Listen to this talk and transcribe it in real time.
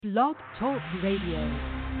Blog Talk Radio.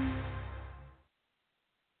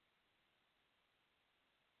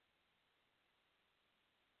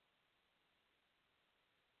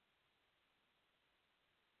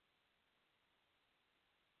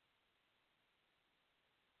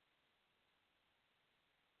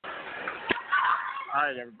 All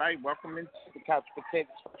right, everybody, welcome into the Couch Potatoes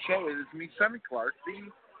Show. It is me, Sonny Clark, the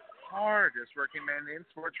hardest working man in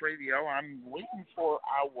sports radio. I'm waiting for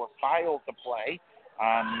our file to play.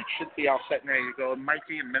 Should be all set and ready to go. It might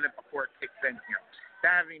be a minute before it kicks in here.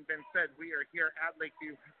 That having been said, we are here at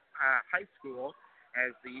Lakeview High School as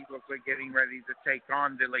the Eagles are getting ready to take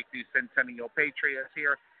on the Lakeview Centennial Patriots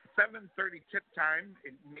here. 7:30 tip time.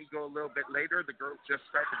 It may go a little bit later. The girls just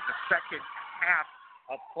started the second half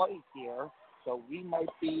of play here. So we might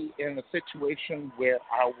be in a situation where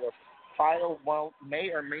our file may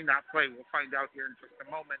or may not play. We'll find out here in just a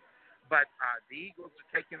moment. But the Eagles are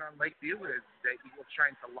taking on Lakeview as the Eagles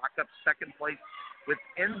trying to lock up second place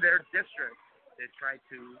within their district to try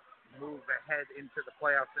to move ahead into the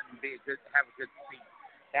playoffs and have a good seat.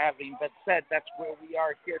 Having been said, that's where we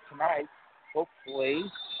are here tonight. Hopefully,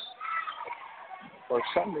 for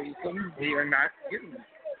some reason, we are not getting it.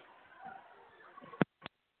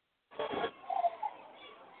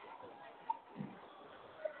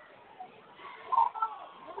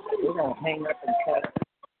 We're going to hang up and try to go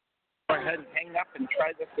ahead and hang up and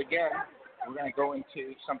try this again. We're going to go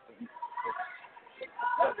into something.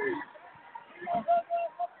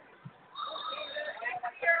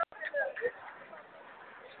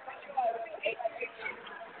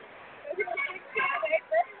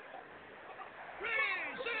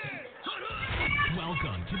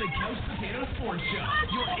 Welcome to the Couch Potato Sports Show,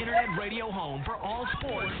 your internet radio home for all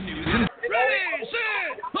sports news.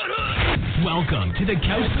 Welcome to the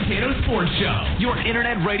Couch Potato Sports Show, your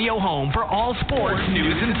internet radio home for all sports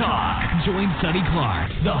news and talk. Join Sonny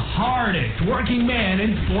Clark, the hardest working man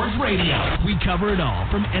in sports radio. We cover it all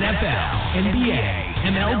from NFL, NBA,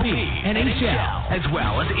 MLB, NHL, as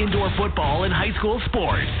well as indoor football and high school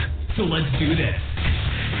sports. So let's do this.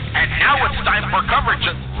 And now it's time for coverage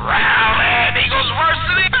of Rowlett Eagles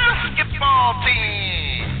varsity basketball team.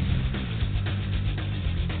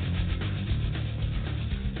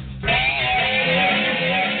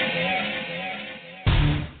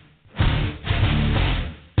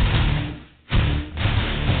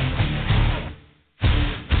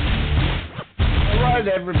 All right,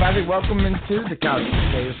 everybody, welcome into the Couch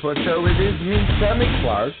Potato Sports Show. It is me, Sonny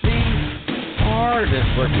Clark, the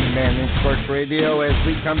hardest working man in sports radio, as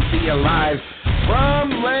we come to you live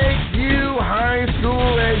from Lakeview High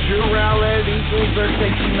School as your Rowlett Eagles are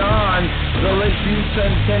taking on the Lakeview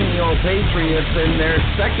Centennial Patriots in their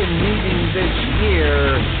second meeting this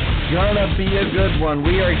year. Gonna be a good one.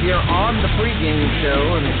 We are here on the pregame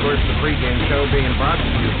show, and of course the pregame show being brought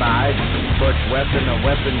to you by Butch Wesson, a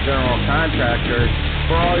Wesson General Contractor.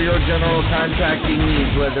 For all your general contracting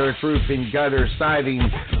needs, whether it's roofing, gutter, siding,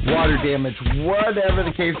 water damage, whatever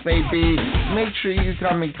the case may be, make sure you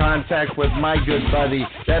come in contact with my good buddy,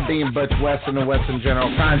 that being Butch Wesson of Wesson General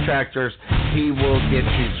Contractors. He will get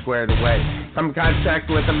you squared away. Come in contact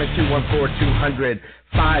with him at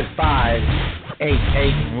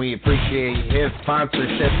 214-200-5588. We appreciate his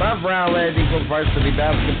sponsorship of Rowlett Eagles Varsity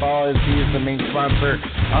Basketball, as he is the main sponsor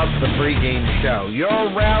of the pregame show.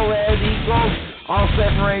 Your Rowlett Eagles all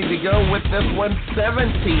set and ready to go with this one,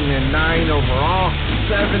 17-9 overall,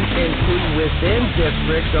 7-2 within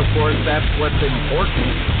district. Of course, that's what's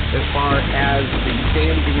important as far as the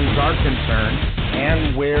standings are concerned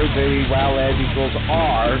and where the Rowlett Eagles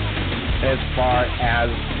are as far as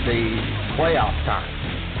the playoff time.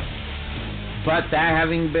 But that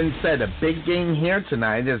having been said, a big game here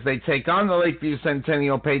tonight as they take on the Lakeview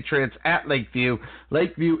Centennial Patriots at Lakeview.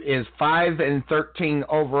 Lakeview is 5-13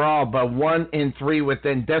 overall, but 1-3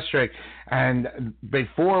 within district. And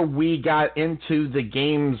before we got into the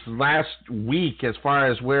games last week, as far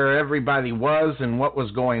as where everybody was and what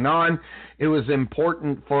was going on, it was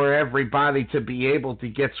important for everybody to be able to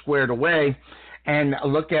get squared away and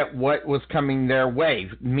look at what was coming their way,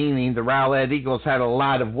 meaning the Rowlett Eagles had a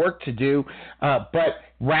lot of work to do, but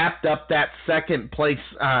wrapped up that second place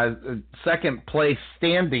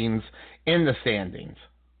standings in the standings.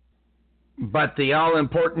 But the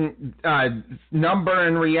all-important number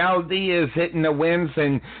in reality is hitting the wins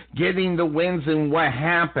and getting the wins and what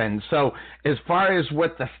happened. So as far as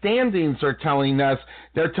what the standings are telling us,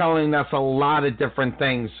 they're telling us a lot of different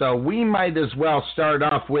things. So we might as well start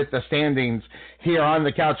off with the standings here on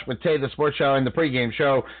the Couch Potato Sports Show and the pregame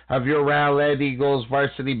show of your Rowlett Eagles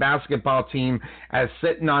varsity basketball team, as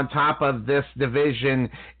sitting on top of this division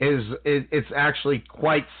it's actually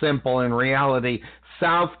quite simple in reality.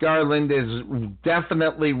 South Garland is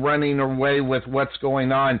definitely running away with what's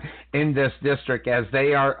going on in this district, as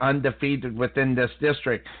they are undefeated within this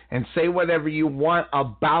district. And say whatever you want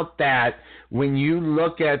about that, when you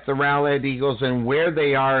look at the Rowlett Eagles and where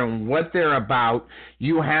they are and what they're about,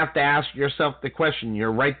 you have to ask yourself the question.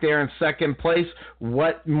 You're right there in second place.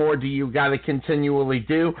 What more do you got to continually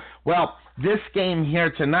do? Well, this game here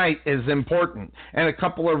tonight is important, and a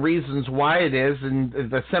couple of reasons why it is, and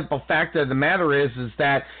the simple fact of the matter is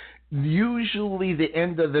that usually the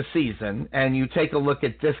end of the season, and you take a look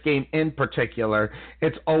at this game in particular,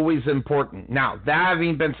 it's always important. Now, that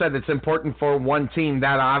having been said, it's important for one team,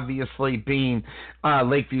 that obviously being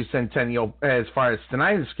Lakeview Centennial as far as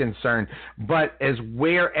tonight is concerned, but as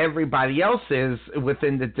where everybody else is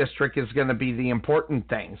within the district is going to be the important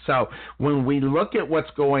thing. So when we look at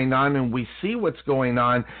what's going on and we see what's going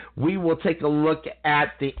on, we will take a look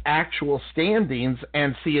at the actual standings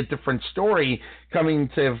and see a different story coming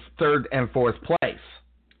to third and fourth place.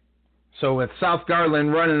 So with South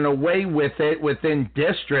Garland running away with it within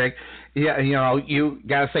district, yeah, you know, you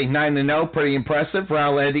got to say 9-0, pretty impressive.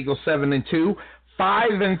 Rowlett Eagles 7-2.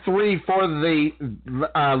 5-3 for the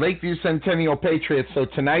Lakeview Centennial Patriots. So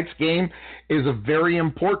tonight's game is a very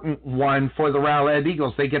important one for the Rowlett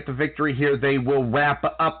Eagles. They get the victory here, they will wrap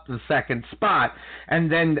up the second spot.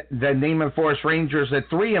 And then the Neiman Forest Rangers at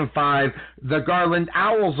 3-5. The Garland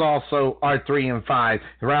Owls also are 3-5.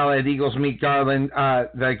 The Rowlett Eagles meet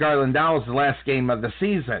the Garland Owls the last game of the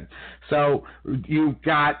season. So you've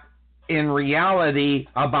got, in reality,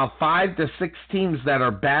 about 5 to 6 teams that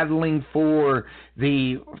are battling for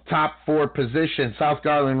the top 4 positions. South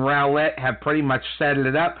Garland and Rowlett have pretty much set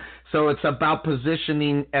it up, so it's about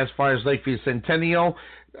positioning as far as Lakeview Centennial,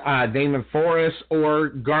 Neiman Forest, or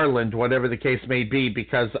Garland, whatever the case may be,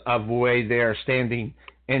 because of the way they are standing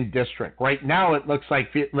in district. Right now, it looks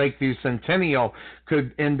like Lakeview Centennial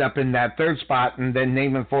could end up in that third spot, and then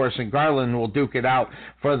Neiman Forest and Garland will duke it out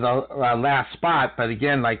for the last spot. But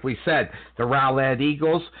again, like we said, the Rowlett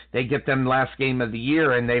Eagles, they get them last game of the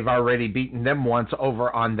year, and they've already beaten them once over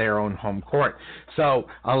on their own home court. So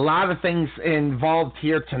a lot of things involved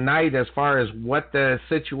here tonight as far as what the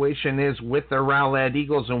situation is with the Rowlett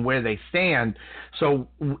Eagles and where they stand. So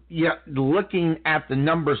yeah, looking at the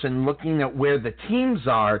numbers and looking at where the teams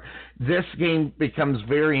are, this game becomes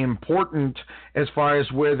very important as far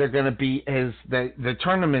as where they're going to be as the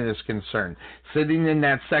tournament is concerned. Sitting in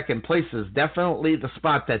that second place is definitely the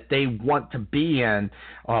spot that they want to be in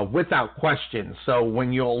without question. So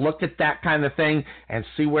when you'll look at that kind of thing and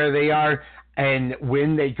see where they are, and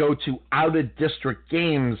when they go to out-of-district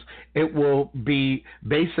games, it will be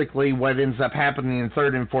basically what ends up happening in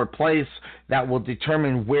third and fourth place that will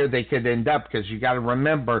determine where they could end up, because you got to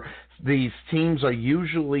remember, these teams are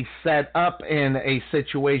usually set up in a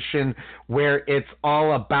situation where it's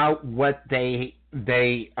all about what the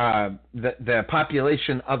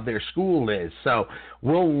population of their school is. So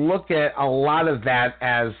we'll look at a lot of that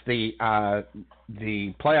as the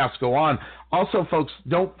playoffs go on. Also, folks,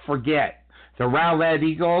 don't forget, the Rowlett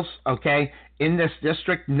Eagles, okay, in this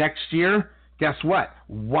district next year, guess what?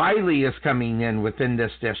 Wiley is coming in within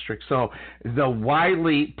this district. So the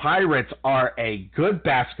Wiley Pirates are a good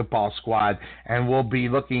basketball squad, and we'll be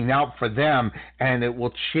looking out for them, and it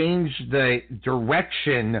will change the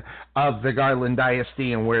direction of the Garland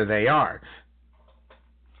ISD and where they are.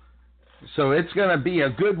 So it's going to be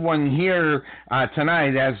a good one here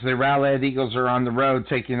tonight as the Rowlett Eagles are on the road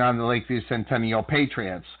taking on the Lakeview Centennial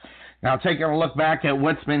Patriots. Now, taking a look back at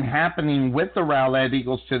what's been happening with the Rowlett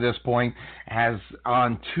Eagles to this point, as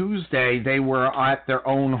on Tuesday they were at their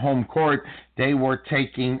own home court. They were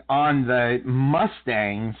taking on the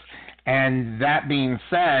Mustangs, and that being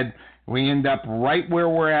said, we end up right where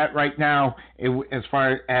we're at right now as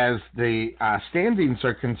far as the standings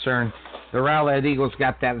are concerned. The Rowlett Eagles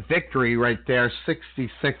got that victory right there,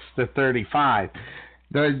 66-35.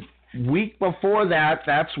 The week before that,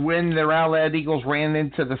 that's when the Rowlett Eagles ran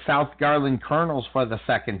into the South Garland Colonels for the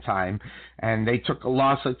second time, and they took a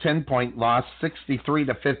loss, a 10-point loss,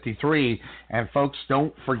 63-53. And folks,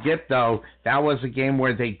 don't forget, though, that was a game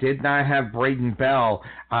where they did not have Braden Bell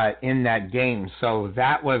in that game. So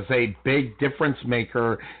that was a big difference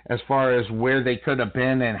maker as far as where they could have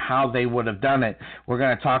been and how they would have done it. We're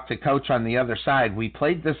going to talk to Coach on the other side. We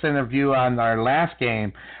played this interview on our last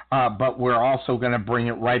game, but we're also going to bring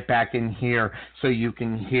it right back in here so you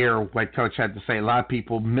can hear what Coach had to say. A lot of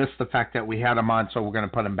people missed the fact that we had him on, so we're going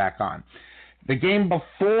to put him back on. The game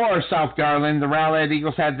before South Garland, the Rowlett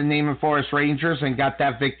Eagles had the Neiman Forest Rangers and got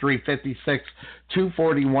that victory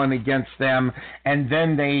 56-41 against them. And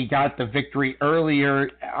then they got the victory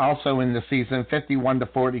earlier also in the season,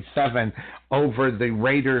 51-47 over the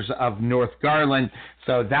Raiders of North Garland.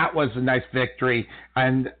 So that was a nice victory.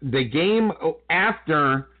 And the game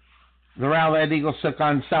after the Rowlett Eagles took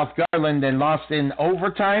on South Garland and lost in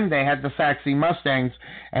overtime, they had the Saxe Mustangs,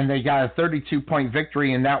 and they got a 32-point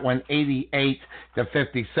victory in that one, 88-56.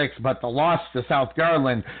 But the loss to South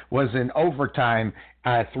Garland was in overtime,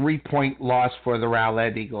 a 3-point loss for the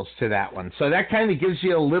Rowlett Eagles to that one. So that kind of gives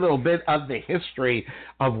you a little bit of the history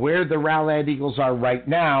of where the Rowlett Eagles are right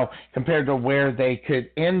now compared to where they could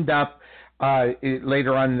end up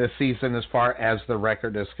later on in the season as far as the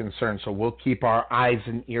record is concerned. So we'll keep our eyes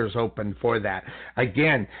and ears open for that.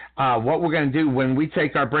 Again, what we're going to do when we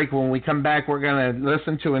take our break, when we come back, we're going to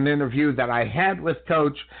listen to an interview that I had with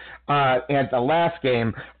Coach at the last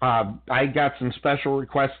game. I got some special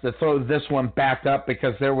requests to throw this one back up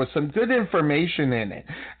because there was some good information in it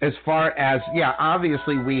as far as,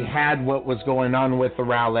 obviously we had what was going on with the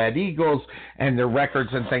Rowlett Eagles and their records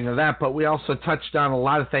and things like that, but we also touched on a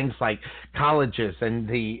lot of things like colleges and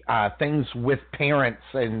the things with parents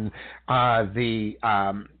and the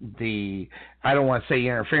I don't want to say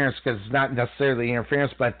interference because it's not necessarily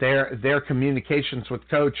interference, but their communications with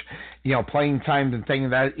Coach, playing time and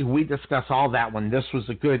things like that. We discussed all that one. This was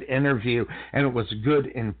a good interview, and it was good,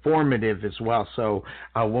 informative as well. So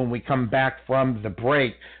when we come back from the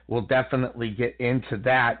break, we'll definitely get into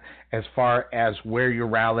that as far as where your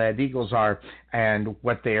Rowlett Eagles are and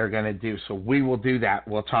what they are going to do. So we will do that.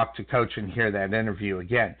 We'll talk to Coach and hear that interview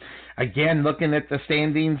again. Again, looking at the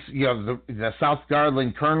standings, the South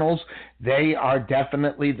Garland Colonels, they are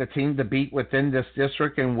definitely the team to beat within this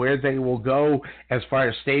district, and where they will go as far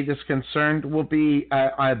as state is concerned will be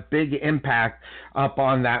a big impact up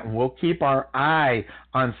on that. And we'll keep our eye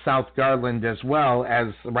on South Garland as well, as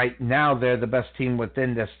right now they're the best team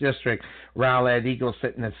within this district. Rowlett Eagles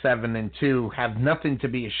sitting at 7-2, have nothing to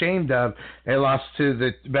be ashamed of. They lost to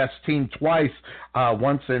the best team twice,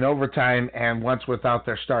 once in overtime and once without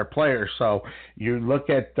their star player. So you look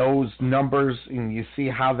at those numbers and you see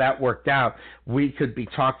how that worked out. We could be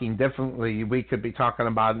talking differently. We could be talking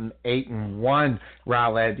about an 8-1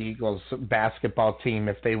 Rowlett Eagles basketball team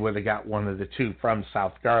if they would have got one of the two from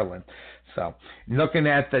South Garland. So looking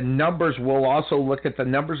at the numbers, we'll also look at the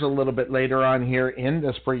numbers a little bit later on here in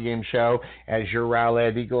this pregame show as your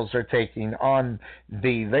Rowlett Eagles are taking on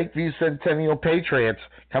the Lakeview Centennial Patriots,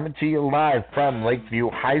 coming to you live from Lakeview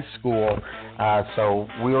High School. So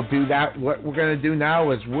we'll do that. What we're going to do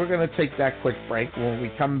now is we're going to take that quick break. When we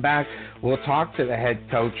come back, we'll talk to the head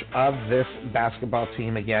coach of this basketball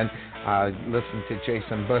team again, listen to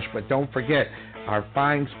Jason Bush. But don't forget, our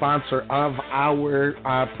fine sponsor of our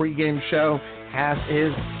pregame show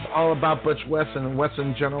is all about Butch Wesson and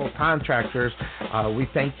Wesson General Contractors. We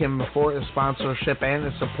thank him for his sponsorship and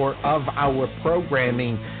the support of our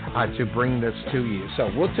programming to bring this to you. So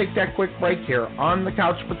we'll take that quick break here on the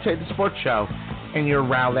Couch Potato Sports Show and your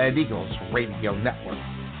Rowlett Eagles Radio Network.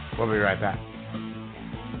 We'll be right back.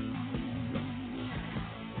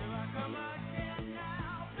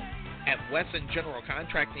 At Wesson General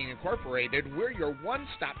Contracting Incorporated, we're your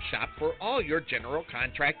one-stop shop for all your general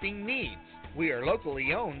contracting needs. We are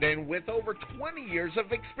locally owned and with over 20 years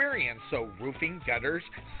of experience, so roofing, gutters,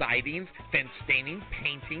 sidings, fence staining,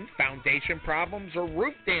 painting, foundation problems, or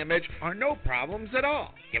roof damage are no problems at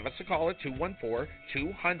all. Give us a call at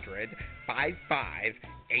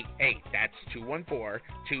 214-200-5588. That's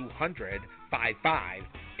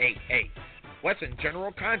 214-200-5588. Wesson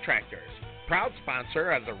General Contractors, proud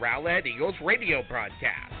sponsor of the Rowlett Eagles radio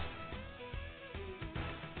broadcast.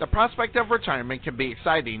 The prospect of retirement can be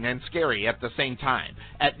exciting and scary at the same time.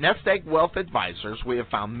 At Nest Egg Wealth Advisors, we have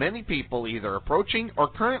found many people either approaching or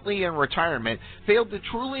currently in retirement fail to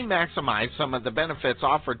truly maximize some of the benefits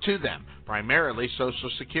offered to them, primarily Social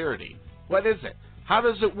Security. What is it? How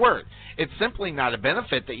does it work? It's simply not a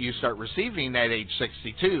benefit that you start receiving at age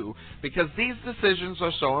 62. Because these decisions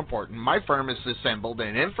are so important, my firm has assembled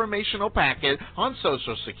an informational packet on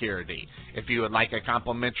Social Security. If you would like a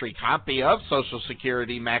complimentary copy of Social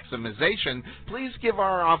Security Maximization, please give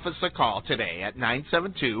our office a call today at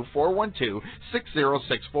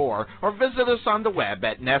 972-412-6064 or visit us on the web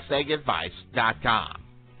at nesteggadvice.com.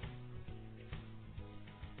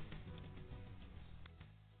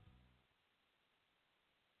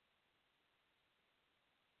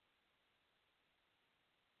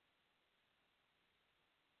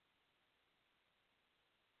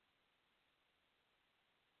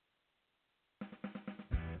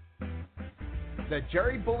 The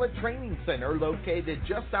Jerry Bullitt Training Center, located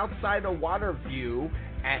just outside of Waterview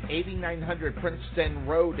at 8900 Princeton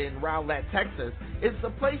Road in Rowlett, Texas, is the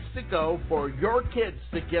place to go for your kids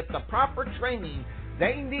to get the proper training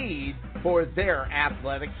they need for their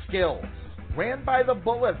athletic skills. Ran by the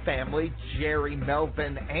Bullitt family, Jerry,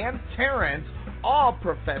 Melvin, and Terrence, all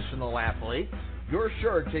professional athletes, you're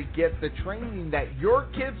sure to get the training that your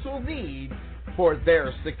kids will need for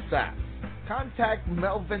their success. Contact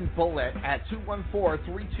Melvin Bullitt at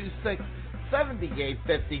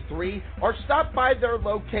 214-326-7853 or stop by their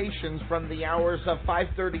locations from the hours of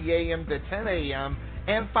 5:30 a.m. to 10 a.m.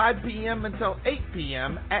 and 5 p.m. until 8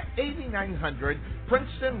 p.m. at 8900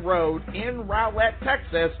 Princeton Road in Rowlett,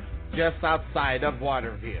 Texas, just outside of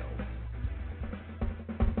Waterview.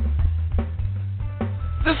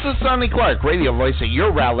 This is Sonny Clark, radio voice of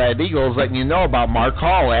your Rowlett Eagles, letting you know about Mark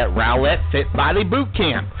Hall at Rowlett Fit Body Boot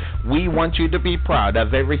Camp. We want you to be proud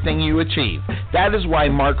of everything you achieve. That is why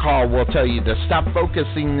Mark Hall will tell you to stop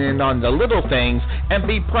focusing in on the little things and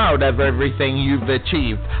be proud of everything you've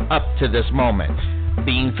achieved up to this moment.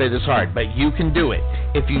 Being fit is hard, but you can do it.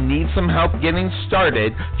 If you need some help getting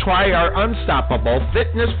started, try our Unstoppable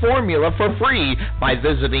Fitness Formula for free by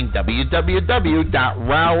visiting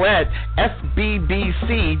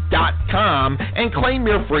www.rowlettfbbc.com and claim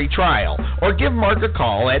your free trial. Or give Mark a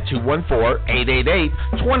call at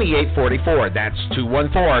 214-888-2844. That's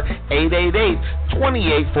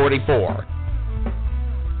 214-888-2844.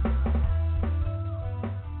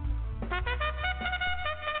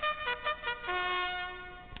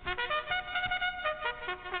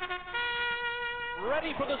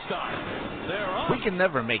 We can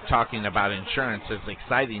never make talking about insurance as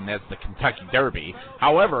exciting as the Kentucky Derby.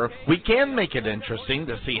 However, we can make it interesting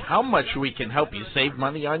to see how much we can help you save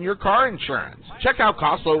money on your car insurance. Check out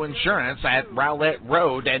Costco Insurance at Rowlett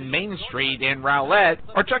Road and Main Street in Rowlett,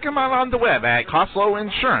 or check them out on the web at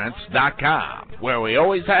CostcoInsurance.com, where we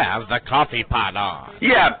always have the coffee pot on.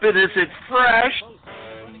 Yeah, but is it fresh?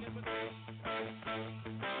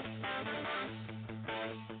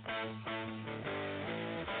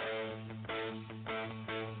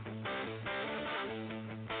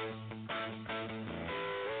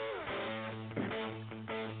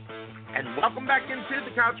 And welcome back into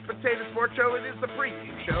the Couch Potato Sports Show. It is the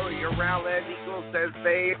pregame show. Your Rowlett Eagles, as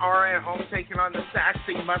they are at home taking on the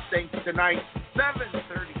Saxon Mustangs tonight.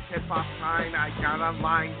 7:30 tip-off time. I got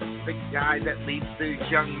online the guy that leads these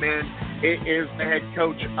young men. It is the head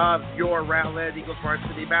coach of your Rowlett Eagles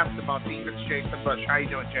varsity basketball team. It's Jason Bush. How you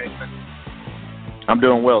doing, Jason? I'm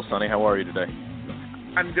doing well, Sonny. How are you today?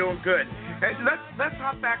 I'm doing good. Hey, let's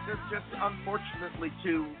hop back to just, unfortunately,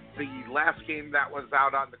 to the last game that was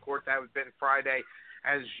out on the court. That would have been Friday,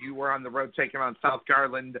 as you were on the road taking on South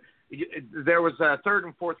Garland. There was a third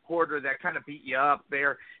and fourth quarter that kind of beat you up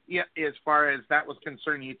there. As far as that was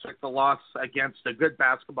concerned, you took the loss against a good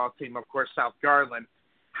basketball team, of course, South Garland.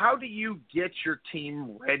 How do you get your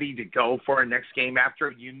team ready to go for our next game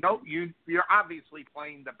after you're obviously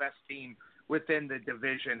playing the best team within the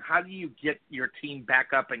division? How do you get your team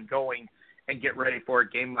back up and going and get ready for a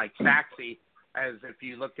game like Saxy, as if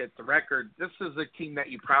you look at the record, this is a team that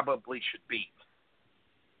you probably should beat?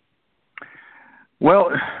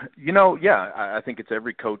 Well, I think it's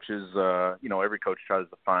every coach's, every coach tries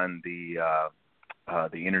to find the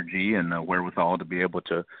energy and the wherewithal to be able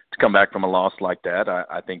to come back from a loss like that.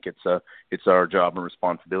 I think it's our job and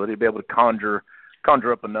responsibility to be able to conjure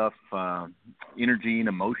up enough energy and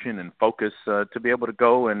emotion and focus to be able to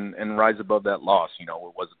go and rise above that loss. It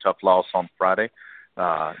was a tough loss on Friday,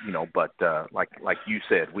 but like you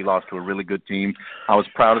said, we lost to a really good team. I was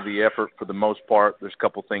proud of the effort for the most part. There's a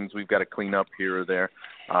couple things we've got to clean up here or there,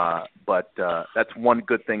 but that's one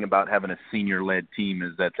good thing about having a senior-led team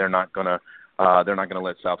is that they're not gonna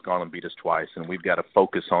let South Garland beat us twice, and we've got to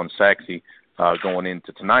focus on Saxy going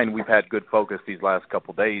into tonight. And we've had good focus these last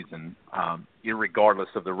couple days, and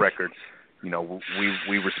irregardless of the record,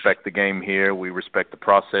 we respect the game here. We respect the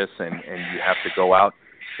process, and you have to go out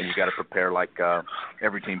and you got to prepare like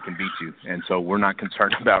every team can beat you. And so we're not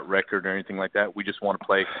concerned about record or anything like that. We just want to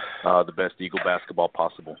play the best Eagle basketball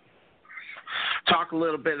possible. Talk a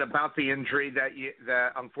little bit about the injury that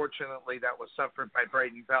unfortunately that was suffered by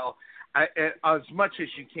Braden Bell. As much as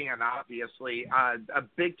you can, obviously, a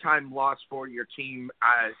big-time loss for your team.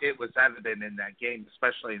 It was evident in that game,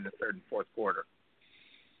 especially in the third and fourth quarter.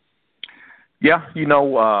 Yeah,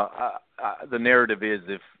 the narrative is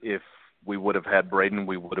if we would have had Braden,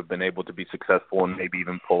 we would have been able to be successful and maybe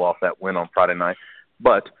even pull off that win on Friday night.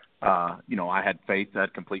 But, I had faith, I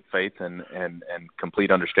had complete faith and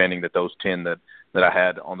complete understanding that those 10 that I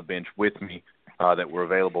had on the bench with me that were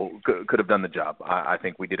available could have done the job. I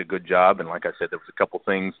think we did a good job, and like I said, there was a couple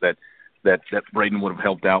things that Braden would have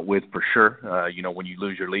helped out with for sure. When you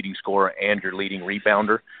lose your leading scorer and your leading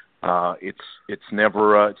rebounder, it's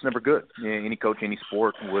never good. Any coach, any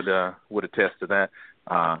sport would attest to that.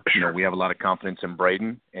 We have a lot of confidence in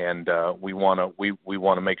Braden, and we want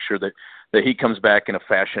to make sure that he comes back in a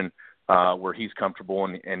fashion where he's comfortable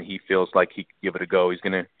and he feels like he can give it a go. He's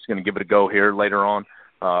gonna give it a go here later on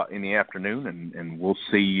in the afternoon, and we'll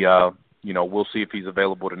see. We'll see if he's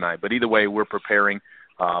available tonight. But either way, we're preparing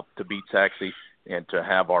to beat Saxe and to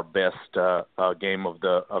have our best game of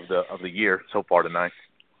the year so far tonight.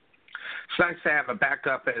 It's nice to have a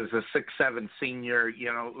backup as a 6'7" senior,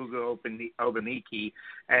 Ugo Obaniki,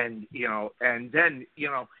 and then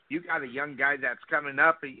you got a young guy that's coming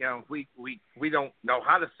up. We don't know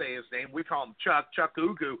how to say his name. We call him Chuck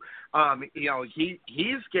Ugu.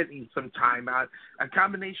 He's getting some time out. A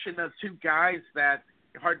combination of two guys that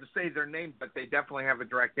hard to say their names, but they definitely have a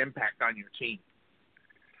direct impact on your team.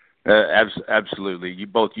 Absolutely.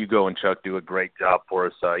 Hugo and Chuck do a great job for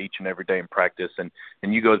us each and every day in practice, and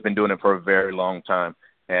Hugo's been doing it for a very long time,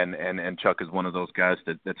 and Chuck is one of those guys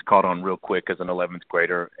that's caught on real quick as an 11th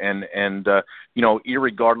grader, and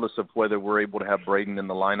irregardless of whether we're able to have Braden in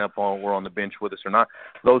the lineup or on the bench with us or not,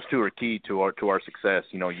 those two are key to our success.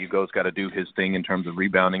 Hugo's got to do his thing in terms of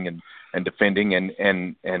rebounding and defending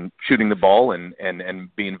and shooting the ball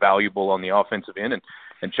and being valuable on the offensive end,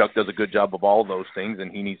 and Chuck does a good job of all those things,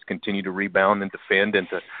 and he needs to continue to rebound and defend and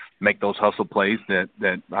to make those hustle plays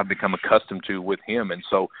that I've become accustomed to with him. And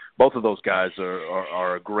so both of those guys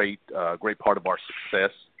are a great part of our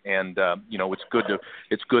success. And it's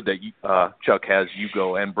good that Chuck has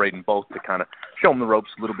Hugo and Braden both to kind of show them the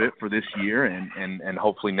ropes a little bit for this year, and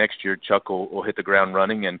hopefully next year Chuck will hit the ground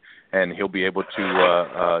running and he'll be able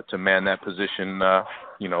to man that position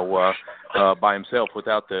by himself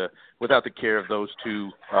without the care of those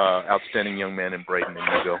two outstanding young men in Braden and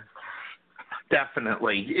Hugo.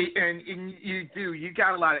 Definitely, and you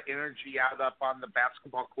got a lot of energy out up on the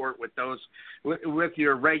basketball court with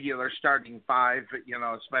your regular starting five,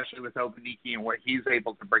 especially with Obaniki and what he's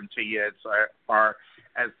able to bring to you as far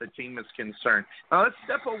as the team is concerned. Now let's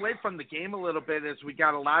step away from the game a little bit, as we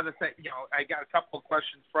got a lot of things. I got a couple of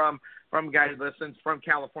questions from a guy who listens from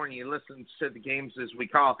California. He listens to the games as we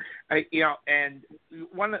call, and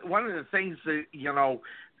one of the things that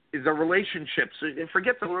is the relationships.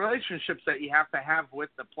 Forget the relationships that you have to have with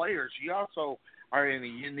the players. You also are in a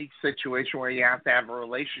unique situation where you have to have a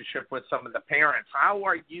relationship with some of the parents. How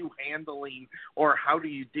are you handling, or how do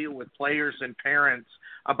you deal with players and parents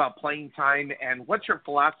about playing time, and what's your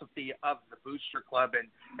philosophy of the Booster Club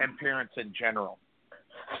and parents in general?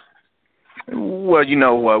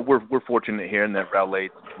 Well, we're fortunate here in that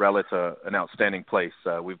Rowlett's an outstanding place.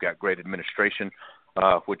 We've got great administration,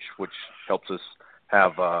 which helps us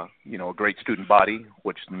have a great student body,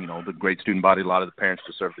 which the great student body, a lot of the parents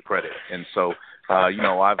deserve the credit. And so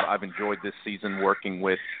I've enjoyed this season working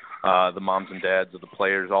with the moms and dads of the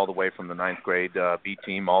players, all the way from the 9th grade B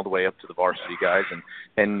team all the way up to the varsity guys,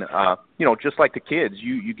 and just like the kids,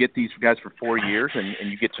 you get these guys for 4 years and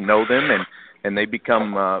you get to know them, and they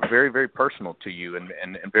become very, very personal to you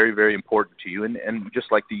and very, very important to you. And just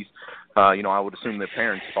like these, I would assume that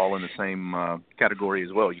parents fall in the same category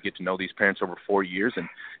as well. You get to know these parents over 4 years,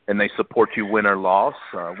 and they support you win or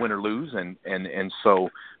lose. And so,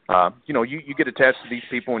 you get attached to these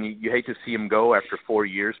people, and you hate to see them go after 4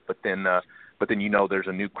 years, but then there's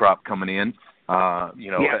a new crop coming in.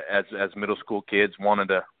 As middle school kids wanted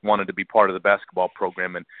to be part of the basketball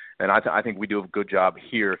program, and I think we do a good job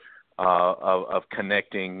here of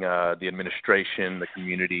connecting the administration, the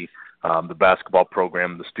community, the basketball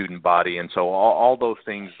program, the student body, and so all those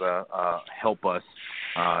things help us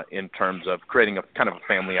in terms of creating a kind of a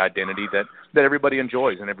family identity that everybody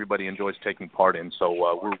enjoys and everybody enjoys taking part in. So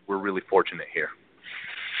we're really fortunate here.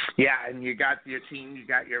 Yeah, and you got your team, you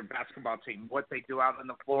got your basketball team. What they do out on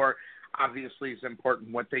the floor obviously is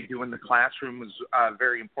important. What they do in the classroom is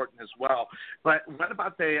very important as well. But what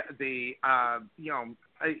about a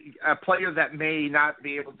player that may not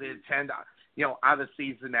be able to attend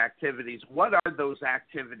out-of-season activities? What are those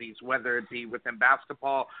activities, whether it be within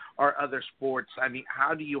basketball or other sports? I mean,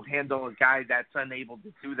 how do you handle a guy that's unable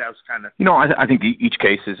to do those kind of things? I think each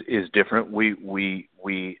case is different. We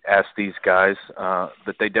ask these guys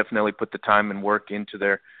that they definitely put the time and work into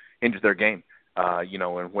their game,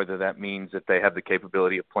 and whether that means that they have the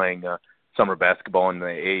capability of playing summer basketball in the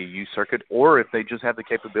AAU circuit, or if they just have the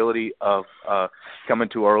capability of coming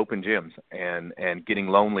to our open gyms and getting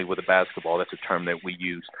lonely with a basketball. That's a term that we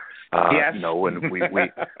use. Yes. And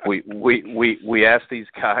we ask these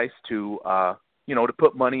guys to to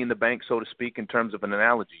put money in the bank, so to speak, in terms of an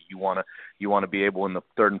analogy. You want to be able in the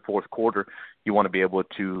third and fourth quarter, you want to be able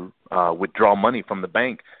to withdraw money from the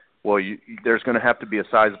bank. Well, there's going to have to be a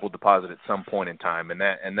sizable deposit at some point in time,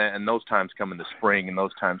 and those times come in the spring, and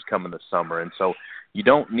those times come in the summer, and so you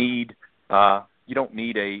don't need a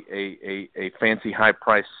fancy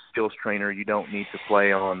high-priced skills trainer. You don't need to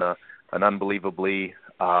play on an unbelievably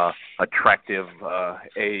attractive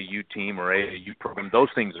AAU team or AAU program. Those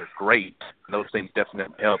things are great. Those things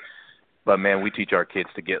definitely help. But man, we teach our kids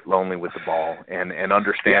to get lonely with the ball and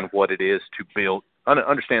understand what it is to build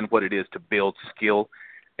skill.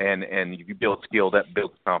 And if you build skill, that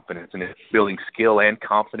builds confidence. And if building skill and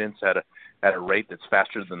confidence at a rate that's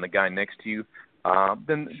faster than the guy next to you,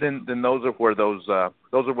 then those are where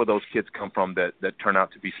those kids come from that turn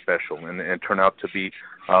out to be special and turn out to be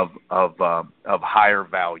of higher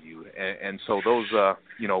value. And so those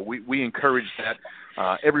we encourage that.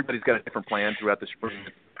 Everybody's got a different plan throughout the spring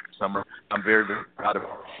and summer. I'm very, very proud of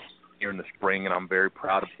here in the spring, and I'm very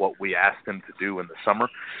proud of what we asked them to do in the summer.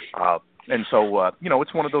 And so,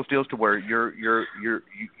 it's one of those deals to where you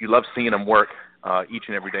love seeing them work each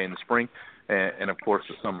and every day in the spring, and of course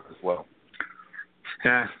the summer as well.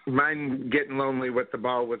 Yeah, mine getting lonely with the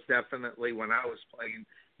ball was definitely when I was playing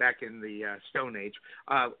back in the Stone Age.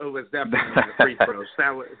 It was definitely the free throws.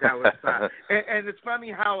 That was and it's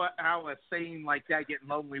funny how a saying like that, getting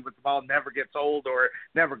lonely with the ball, never gets old or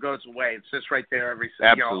never goes away. It's just right there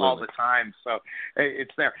all the time. So it's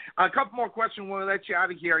there. A couple more questions. We'll let you out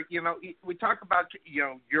of here. We talk about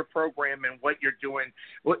your program and what you're doing.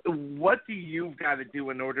 What do you got to do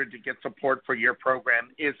in order to get support for your program?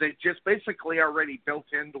 Is it just basically already built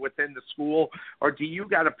in within the school, or do you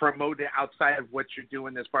got to promote it outside of what you're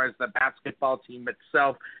doing as far as the basketball team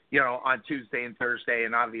itself, on Tuesday and Thursday,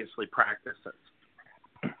 and obviously practices?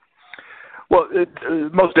 Well,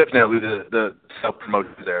 most definitely the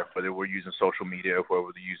self-promotion is there, whether we're using social media or whether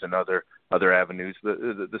we're using other avenues.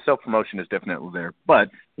 The self-promotion is definitely there. But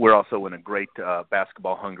we're also in a great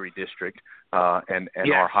basketball-hungry district, and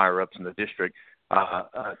our higher-ups in the district,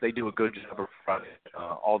 they do a good job of providing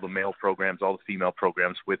all the male programs, all the female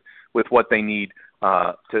programs with what they need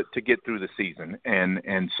to get through the season.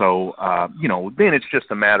 And so, then it's just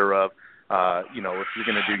a matter of, if you're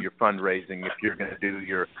going to do your fundraising, if you're going to do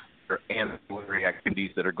your ancillary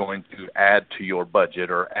activities that are going to add to your budget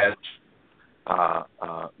or add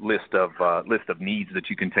list of needs that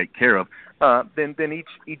you can take care of, then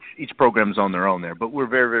each program's on their own there. But we're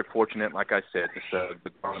very, very fortunate, like I said,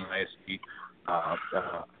 the Garland ISD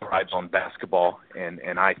thrives on basketball, and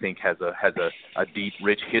I think has a deep,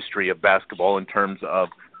 rich history of basketball in terms of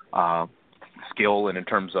skill and in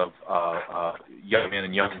terms of young men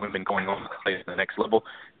and young women going on to play at the next level,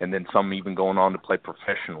 and then some even going on to play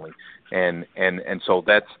professionally. And so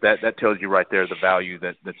that tells you right there the value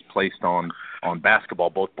that's placed on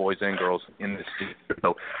basketball, both boys and girls in this season.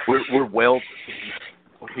 So we're well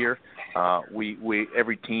here.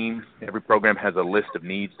 Every team, every program has a list of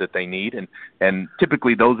needs that they need, and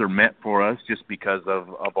typically those are met for us just because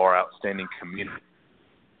of our outstanding community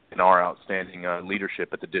and our outstanding leadership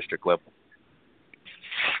at the district level.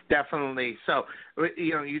 Definitely. So,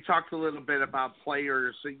 you talked a little bit about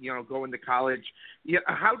players, going to college.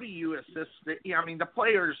 How do you assist the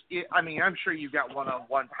players? I'm sure you got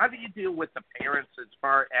one-on-one. How do you deal with the parents as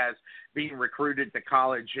far as being recruited to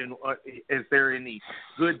college? And is there any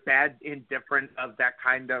good, bad, indifferent of that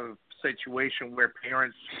kind of situation where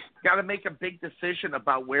parents got to make a big decision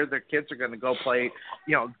about where their kids are going to go play,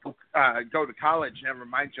 go to college, never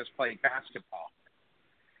mind just playing basketball?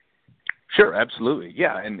 Sure, absolutely.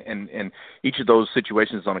 Yeah, and each of those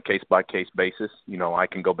situations is on a case-by-case basis. I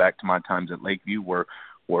can go back to my times at Lakeview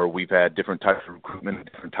where we've had different types of recruitment,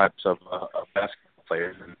 different types of basketball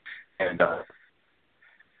players, and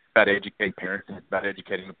about educating parents and about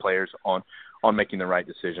educating the players on making the right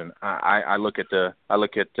decision. I look at the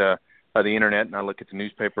internet, and I look at the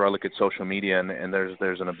newspaper, I look at social media, and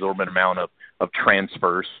there's an absorbent amount of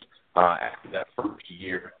transfers after that first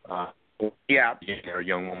year. A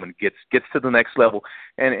young woman gets to the next level,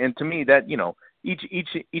 and to me that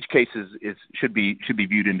each case should be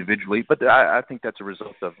viewed individually, but I think that's a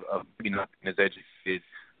result of being not as educated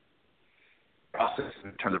process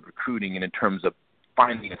in terms of recruiting and in terms of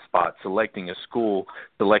finding a spot, selecting a school,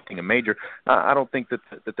 selecting a major. I don't think that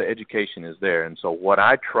the education is there, and so what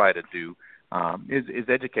I try to do is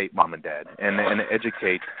educate mom and dad and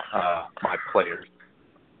educate my players.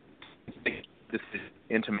 This is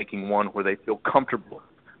into making one where they feel comfortable.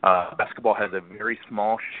 Basketball has a very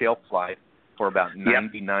small shelf life for about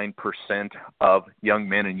 99% of young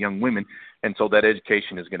men and young women. And so that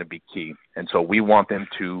education is going to be key. And so we want them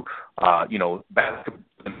to, basketball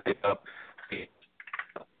pick up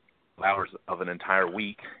hours of an entire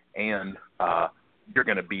week, and you're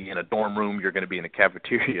going to be in a dorm room, you're going to be in a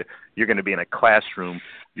cafeteria, you're going to be in a classroom,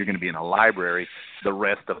 you're going to be in a library the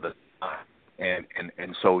rest of the time.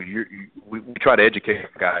 And so we try to educate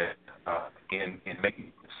guys in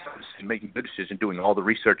making good decisions, doing all the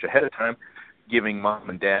research ahead of time, giving mom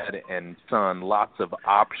and dad and son lots of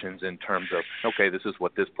options in terms of, okay, this is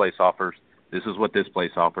what this place offers, this is what this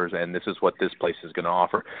place offers, and this is what this place is going to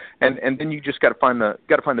offer. And then you just got to find the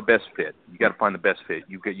best fit. You got to find the best fit.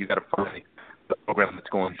 You got to find the program that's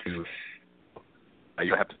going to.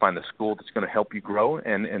 You have to find the school that's going to help you grow,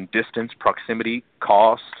 and distance, proximity,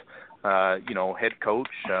 cost. Head coach.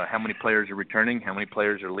 How many players are returning? How many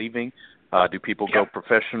players are leaving? Do people go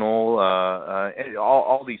professional?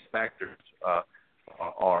 All these factors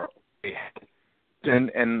are.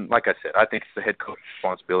 And like I said, I think it's the head coach's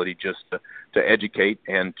responsibility just to educate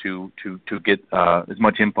and to get as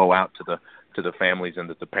much info out to the families and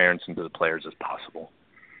to the parents and to the players as possible.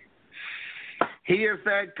 He is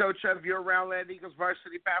the head coach of your Rowlett Eagles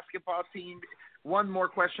varsity basketball team. One more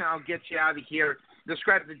question, I'll get you out of here.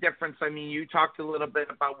 Describe the difference. I mean, you talked a little bit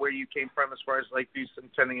about where you came from as far as Lakeview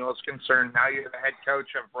Centennial is concerned. Now you're the head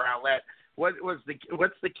coach of Rowlett.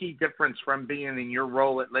 What's the key difference from being in your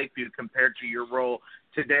role at Lakeview compared to your role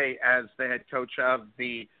today as the head coach of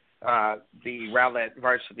the Rowlett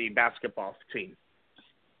varsity basketball team?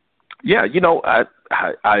 Yeah,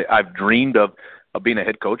 I've dreamed of being a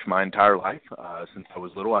head coach my entire life. Since I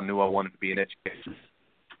was little, I knew I wanted to be in education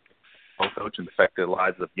coach and affect the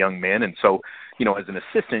lives of young men. And so, as an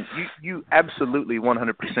assistant, you absolutely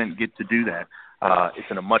 100% get to do that.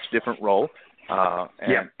 It's in a much different role.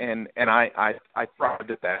 And I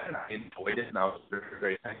thrived at that, and I enjoyed it, and I was very,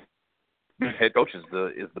 very thankful. Head coach is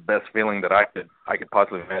the best feeling that I could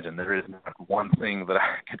possibly imagine. There is not one thing that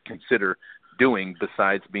I could consider doing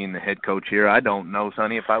besides being the head coach here. I don't know,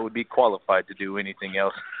 Sonny, if I would be qualified to do anything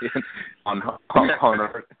else on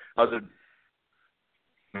other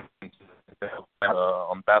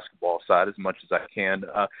on the basketball side as much as I can.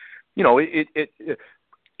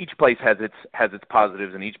 Each place has its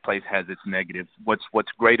positives and each place has its negatives.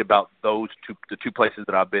 What's great about the two places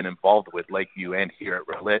that I've been involved with, Lakeview and here at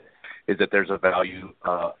Rowlett, is that there's a value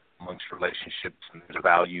amongst relationships and there's a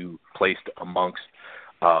value placed amongst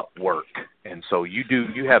work. And so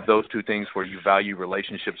you have those two things where you value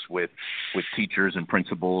relationships with teachers and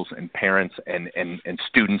principals and parents and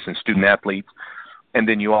students and student athletes. And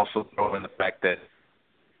then you also throw in the fact that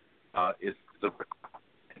it's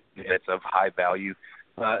of high value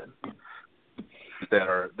that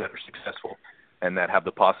are successful and that have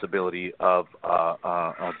the possibility of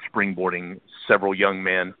springboarding several young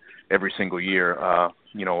men every single year,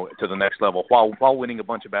 to the next level while winning a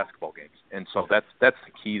bunch of basketball games. And so that's the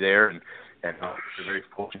key there. And we're very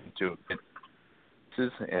fortunate to.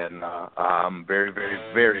 And I'm very, very,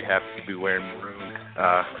 very happy to be wearing maroon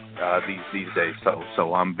these days.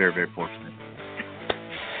 So I'm very, very fortunate.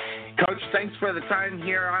 Coach, thanks for the time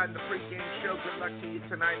here on the pregame show. Good luck to you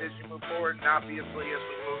tonight as you move forward, and obviously as we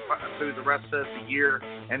move through the rest of the year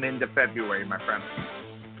and into February, my friend.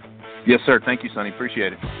 Yes, sir. Thank you, Sonny.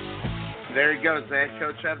 Appreciate it. There he goes, the head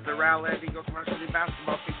coach of the Rowlett Eagles varsity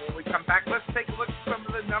basketball team. When we come back, let's take a look at some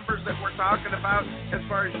of the numbers that we're talking about as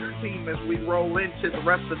far as your team as we roll into the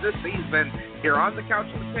rest of this season here on the Couch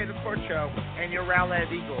Potato Sports Show and your Rowlett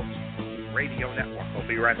Eagles radio network. We'll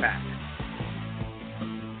be right back.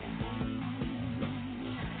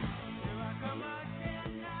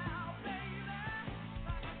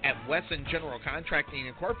 At Wesson General Contracting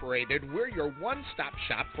Incorporated, we're your one-stop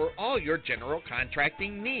shop for all your general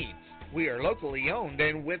contracting needs. We are locally owned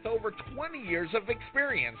and with over 20 years of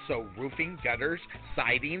experience, so roofing, gutters,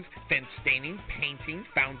 sidings, fence staining, painting,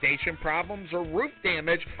 foundation problems, or roof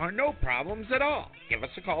damage are no problems at all. Give us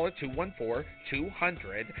a call at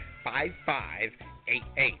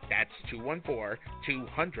 214-200-5588. That's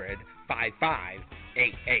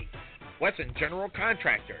 214-200-5588. Wesson General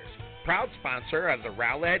Contractors, proud sponsor of the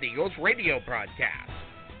Rowlett Eagles radio broadcast.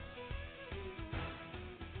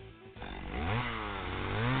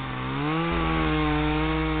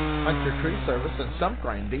 Hunter Tree Service and Stump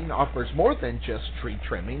Grinding offers more than just tree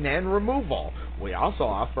trimming and removal. We also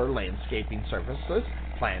offer landscaping services,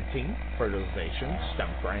 planting, fertilization,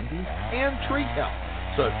 stump grinding, and tree help.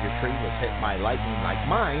 So if your tree was hit by lightning like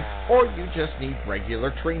mine, or you just need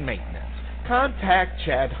regular tree maintenance, contact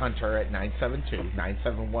Chad Hunter at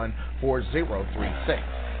 972-971-4036.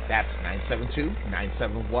 That's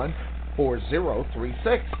 972-971-4036.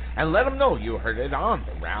 4036 and let them know you heard it on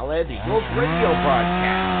the Rowlett Eagles radio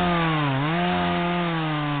broadcast.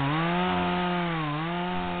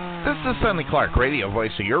 This is Sonny Clark, radio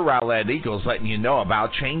voice of your Rowlett Eagles, letting you know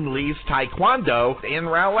about Chang Lee's Taekwondo in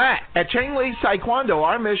Rowlett. At Chang Lee's Taekwondo,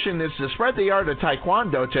 our mission is to spread the art of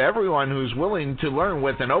Taekwondo to everyone who's willing to learn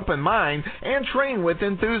with an open mind and train with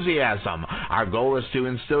enthusiasm. Our goal is to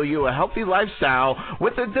instill you a healthy lifestyle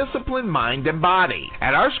with a disciplined mind and body.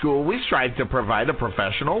 At our school, we strive to provide a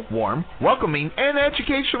professional, warm, welcoming, and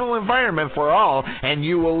educational environment for all, and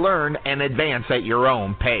you will learn and advance at your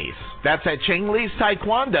own pace. That's at Chang Lee's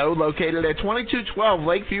Taekwondo, located at 2212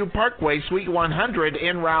 Lakeview Parkway, Suite 100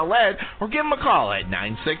 in Rowlett, or give them a call at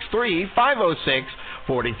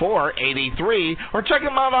 963-506-4483, or check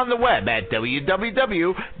them out on the web at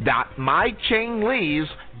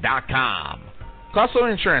www.mychanglees.com.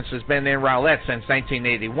 Costco Insurance has been in Rowlett since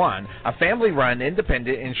 1981, a family-run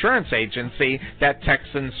independent insurance agency that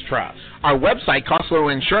Texans trust. Our website,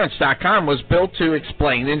 CostcoInsurance.com, was built to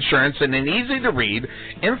explain insurance in an easy-to-read,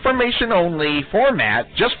 information-only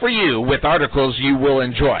format just for you with articles you will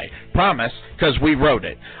enjoy. Promise, because we wrote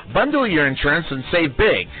it. Bundle your insurance and save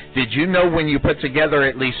big. Did you know when you put together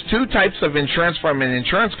at least 2 types of insurance from an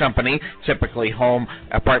insurance company, typically home,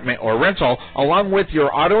 apartment, or rental, along with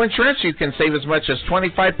your auto insurance, you can save as much as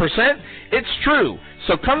 25%? It's true.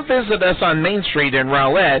 So come visit us on Main Street in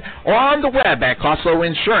Rowlett or on the web at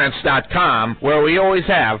CostcoInsurance.com, where we always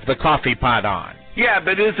have the coffee pot on. Yeah,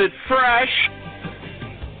 but is it fresh?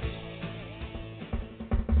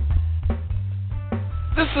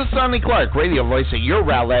 This is Sonny Clark, radio voice of your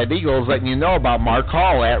Rowlett Eagles, letting you know about Mark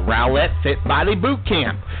Hall at Rowlett Fit Body Boot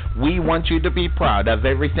Camp. We want you to be proud of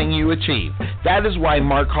everything you achieve. That is why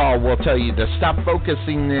Mark Hall will tell you to stop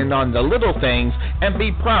focusing in on the little things and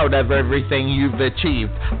be proud of everything you've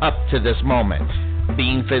achieved up to this moment.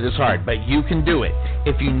 Being fit is hard, but you can do it.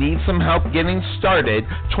 If you need some help getting started,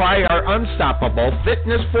 try our Unstoppable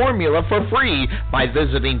Fitness Formula for free by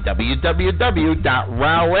visiting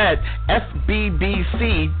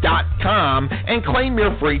www.rowlettfbbc.com and claim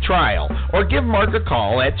your free trial. Or give Mark a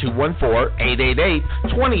call at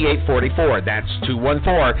 214-888-2844. That's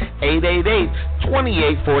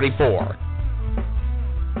 214-888-2844.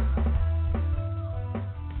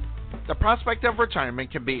 The prospect of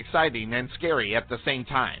retirement can be exciting and scary at the same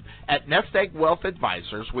time. At Nest Egg Wealth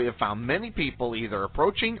Advisors, we have found many people either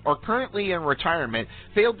approaching or currently in retirement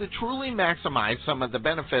fail to truly maximize some of the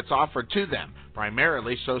benefits offered to them,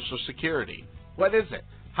 primarily Social Security. What is it?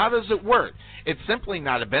 How does it work? It's simply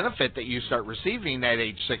not a benefit that you start receiving at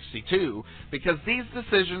age 62. Because these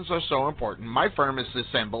decisions are so important, my firm has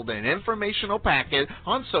assembled an informational packet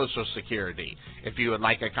on Social Security. If you would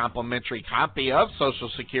like a complimentary copy of Social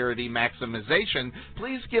Security Maximization,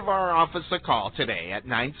 please give our office a call today at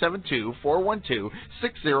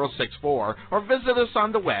 972-412-6064 or visit us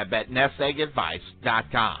on the web at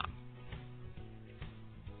nesteggadvice.com.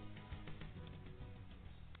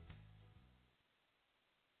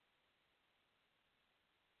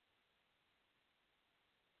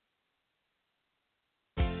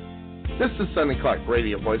 This is Sonny Clark,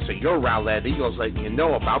 radio voice of your Rowlett Eagles, letting you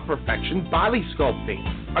know about Perfection Body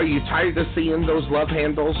Sculpting. Are you tired of seeing those love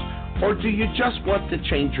handles? Or do you just want to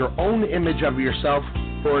change your own image of yourself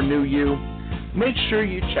for a new you? Make sure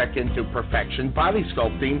you check into Perfection Body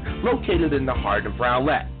Sculpting, located in the heart of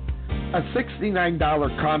Rowlett. A $69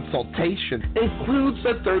 consultation includes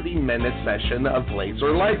a 30-minute session of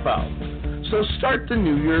laser lipo. So start the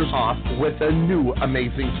New Year's off with a new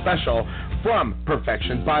amazing special from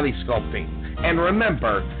Perfection Body Sculpting. And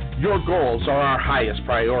remember, your goals are our highest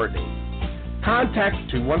priority. Contact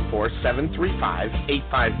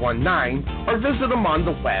 214-735-8519 or visit them on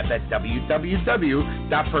the web at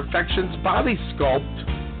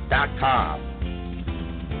www.perfectionsbodysculpt.com.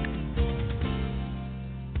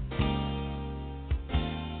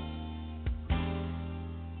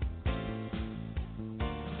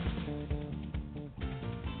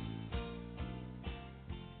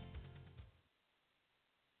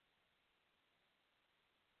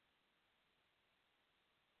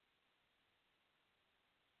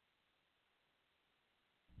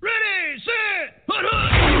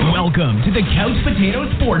 Welcome to the Couch Potato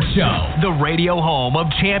Sports Show, the radio home of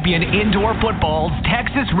champion indoor football's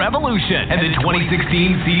Texas Revolution and the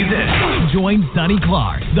 2016 season. Join Sonny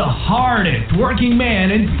Clark, the hardest working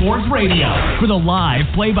man in sports radio, for the live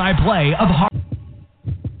play-by-play of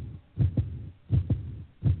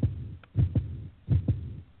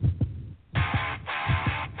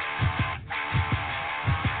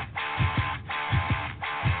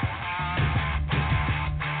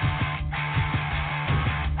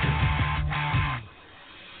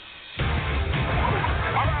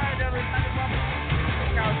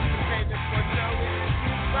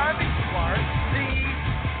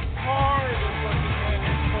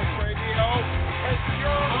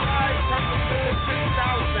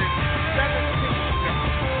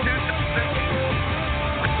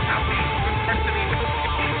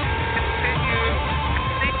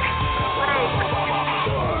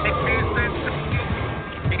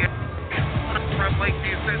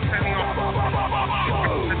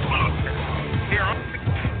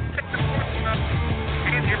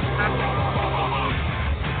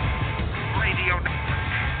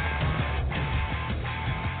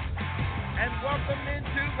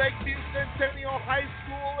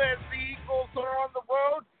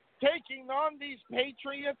taking on these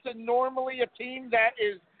Patriots, and normally a team that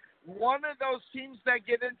is one of those teams that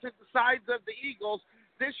get into the sides of the Eagles.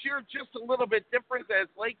 This year, just a little bit different as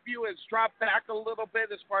Lakeview has dropped back a little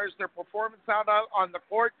bit as far as their performance out on the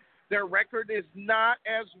court. Their record is not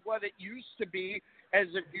as what it used to be, as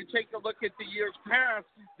if you take a look at the years past,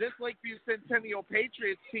 this Lakeview Centennial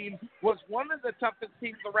Patriots team was one of the toughest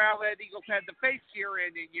teams the Rowlett Eagles had to face year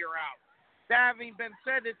in and year out. That having been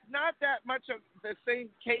said, it's not that much of the same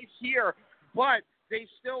case here, but they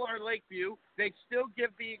still are Lakeview. They still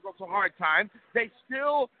give the Eagles a hard time. They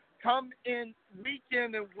still come in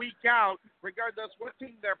and week out, regardless what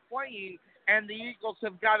team they're playing, and the Eagles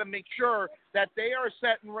have got to make sure that they are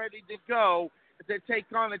set and ready to go to take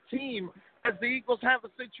on a team. As the Eagles have a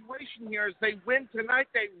situation here, as they win tonight,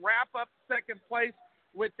 they wrap up second place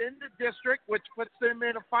within the district, which puts them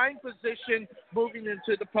in a fine position moving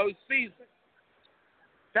into the postseason.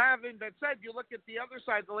 That having been said, you look at the other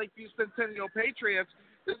side, the Lakeview Centennial Patriots.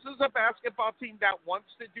 This is a basketball team that wants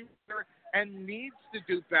to do better and needs to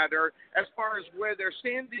do better as far as where their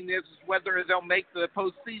standing is whether they'll make the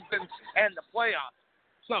postseason and the playoffs.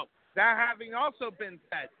 So, that having also been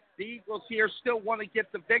said, the Eagles here still want to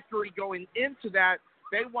get the victory going into that.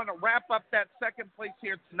 They want to wrap up that second place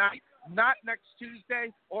here tonight, not next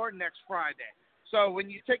Tuesday or next Friday. So, when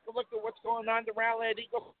you take a look at what's going on, the Rowlett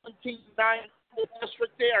Eagles 17-9 the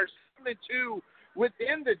district, they are 7-2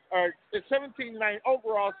 within the 17-9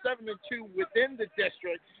 overall, 7-2 within the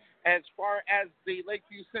district. As far as the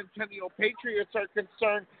Lakeview Centennial Patriots are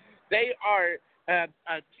concerned, they are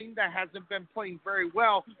a team that hasn't been playing very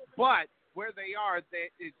well, but where they are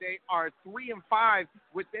 3-5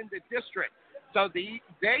 within the district. So they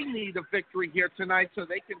need a victory here tonight so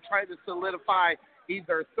they can try to solidify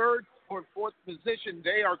either third or fourth position.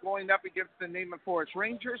 They are going up against the Naaman Forest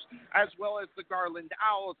Rangers as well as the Garland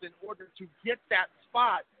Owls in order to get that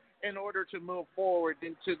spot in order to move forward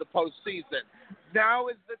into the postseason. Now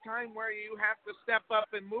is the time where you have to step up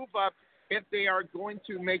and move up if they are going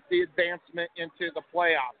to make the advancement into the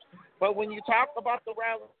playoffs. But when you talk about the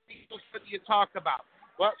Rowlett Eagles, what do you talk about?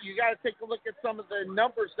 Well, you got to take a look at some of the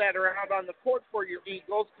numbers that are out on the court for your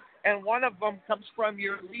Eagles, and one of them comes from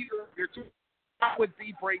your leader, your two. That would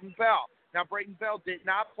be Braden Bell. Now, Braden Bell did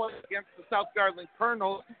not play against the South Garland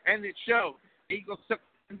Colonels, and it showed. The Eagles took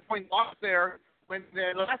a 10-point loss there when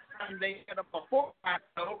the last time they had a before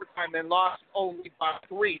overtime and lost only by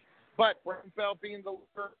 3. But Braden Bell being the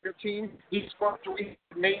leader of your team, he scored 3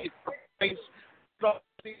 made for place. So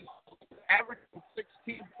he's averaging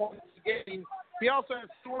 16 points a game. He also has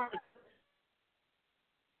 200.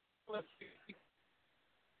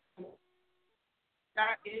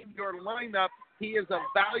 That in your lineup, he is a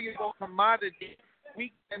valuable commodity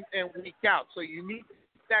week in and week out. So you need to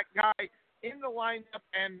keep that guy in the lineup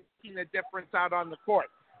and making a difference out on the court.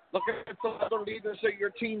 Look at some other leaders of your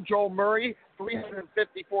team. Joel Murray,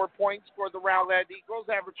 354 points for the Rowlett Eagles,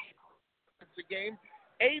 average points a game,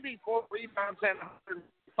 84 rebounds and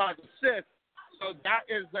 105 assists. So that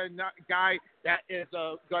is a guy that is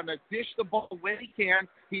going to dish the ball when he can.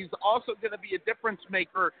 He's also going to be a difference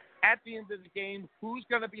maker at the end of the game. Who's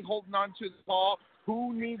going to be holding on to the ball?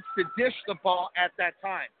 Who needs to dish the ball at that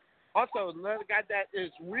time? Also, another guy that is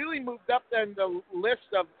really moved up in the list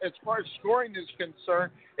of as far as scoring is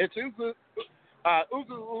concerned, it's Ugu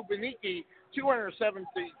Ubaniki,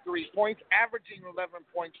 273 points, averaging 11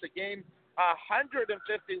 points a game,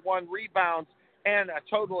 151 rebounds, and a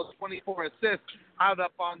total of 24 assists out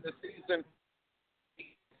up on the season.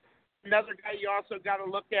 Another guy you also got to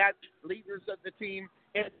look at, leaders of the team,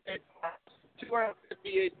 it's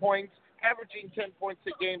 258 points, averaging 10 points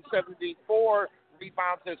a game, 74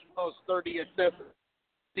 rebounds as well as 30 assists.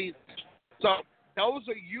 So those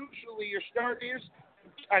are usually your starters.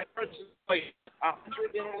 I personally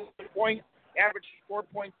 111 points, average 4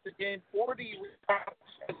 points a game, 40 rebounds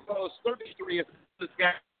as well as 33 assists.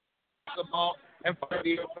 The ball and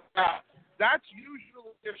 40 open shots. That's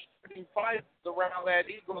usually your starting five, the Rowlett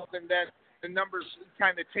Eagles, and then the numbers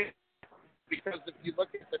kind of change because if you look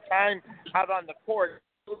at the time out on the court,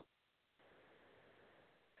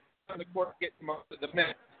 getting most of the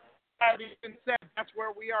minutes. That being said, that's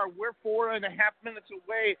where we are. We're 4.5 minutes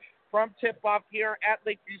away from tip-off here at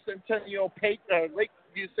Lakeview Centennial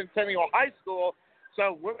High School.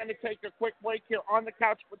 So we're going to take a quick break here on the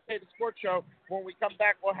Couch Potato Sports Show. When we come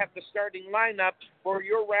back, we'll have the starting lineup for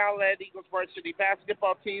your Rowlett Eagles varsity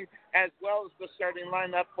basketball team, as well as the starting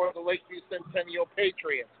lineup for the Lakeview Centennial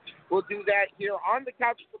Patriots. We'll do that here on the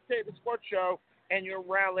Couch Potato Sports Show and your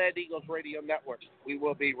Rowlett Eagles radio network. We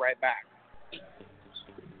will be right back.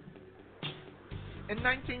 In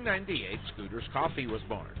 1998, Scooters Coffee was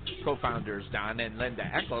born. Co-founders Don and Linda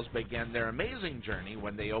Eccles began their amazing journey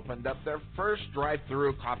when they opened up their first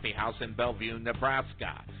drive-through coffee house in Bellevue,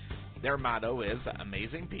 Nebraska. Their motto is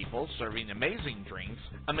amazing people serving amazing drinks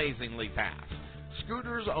amazingly fast.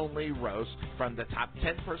 Scooters only roast from the top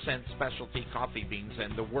 10% specialty coffee beans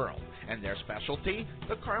in the world, and their specialty,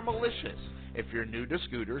 the Caramelicious. If you're new to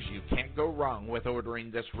Scooters, you can't go wrong with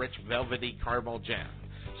ordering this rich velvety caramel gem.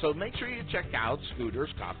 So make sure you check out Scooters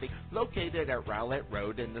Coffee, located at Rowlett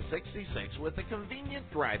Road in the 66 with a convenient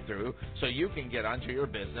drive-thru so you can get onto your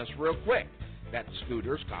business real quick. That's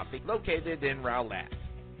Scooters Coffee, located in Rowlett.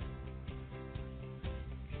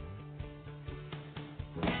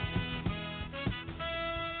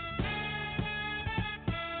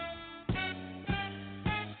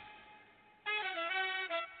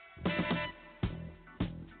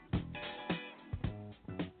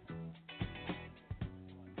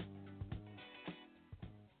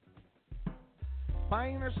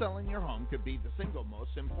 Buying or selling your home could be the single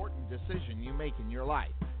most important decision you make in your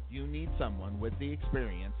life. You need someone with the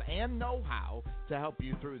experience and know-how to help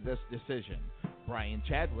you through this decision. Brian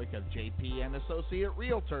Chadwick of JP & Associate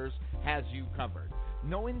Realtors has you covered.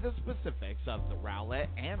 Knowing the specifics of the Rowlett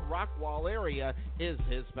and Rockwall area is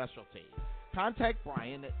his specialty. Contact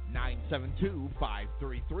Brian at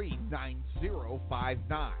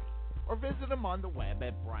 972-533-9059 or visit him on the web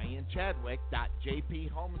at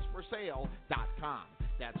brianchadwick.jphomesforsale.com.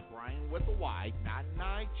 That's Brian with a Y, not an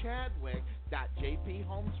I,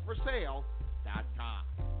 Chadwick.jphomesforsale.com.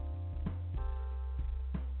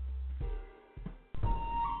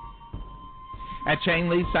 At Chang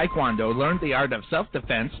Lee Taekwondo, learn the art of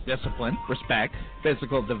self-defense, discipline, respect,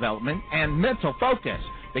 physical development, and mental focus.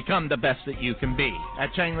 Become the best that you can be.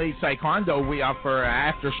 At Chang Lee Taekwondo, we offer an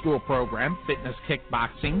after-school program, fitness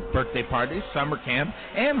kickboxing, birthday parties, summer camp,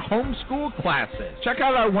 and homeschool classes. Check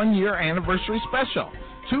out our one-year anniversary special.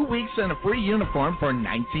 2 weeks and a free uniform for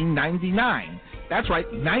 $19.99. That's right,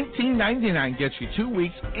 $19.99 gets you 2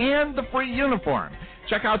 weeks and the free uniform.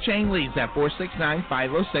 Check out Chang Lee's at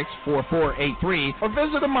 469-506-4483 or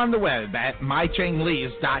visit them on the web at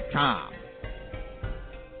mychanglees.com.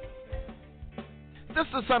 This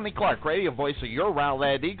is Sonny Clark, radio voice of your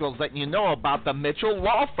Rowlett Eagles, letting you know about the Mitchell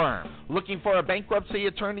Law Firm. Looking for a bankruptcy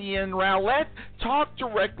attorney in Rowlett? Talk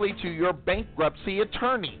directly to your bankruptcy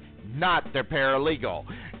attorney, not their paralegal.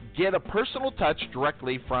 Get a personal touch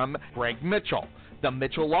directly from Greg Mitchell. The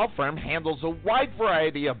Mitchell Law Firm handles a wide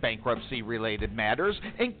variety of bankruptcy-related matters,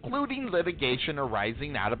 including litigation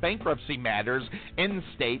arising out of bankruptcy matters in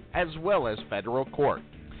state as well as federal court.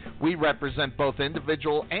 We represent both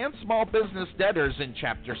individual and small business debtors in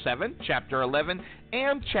Chapter 7, Chapter 11,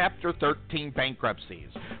 and Chapter 13 bankruptcies.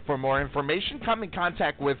 For more information, come in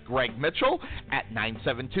contact with Greg Mitchell at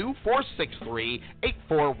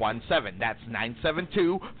 972-463-8417. That's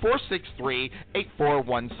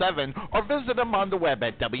 972-463-8417. Or visit them on the web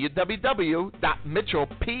at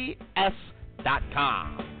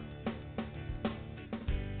www.mitchellps.com.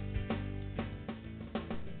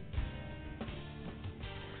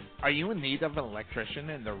 Are you in need of an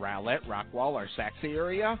electrician in the Rowlett, Rockwall, or Saxe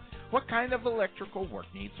area? What kind of electrical work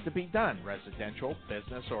needs to be done? Residential,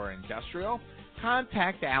 business, or industrial?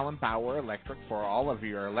 Contact Allen Bauer Electric for all of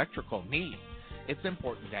your electrical needs. It's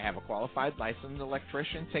important to have a qualified licensed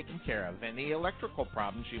electrician taking care of any electrical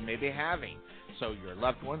problems you may be having, so your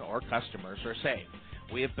loved one or customers are safe.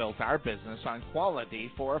 We have built our business on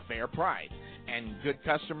quality for a fair price and good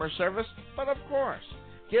customer service, but of course,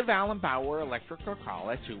 give Allen Bauer Electric a call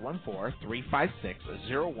at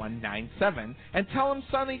 214-356-0197 and tell him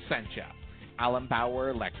Sonny sent you. Allen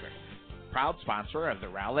Bauer Electric, proud sponsor of the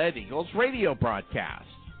Rowlett Eagles radio broadcast.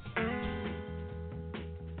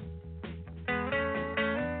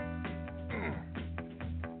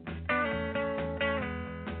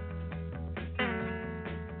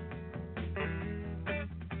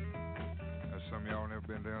 Some of y'all never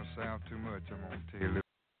been down south too much, I'm going to tell you.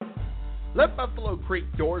 Let Buffalo Creek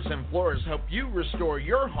Doors and Floors help you restore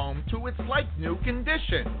your home to its like-new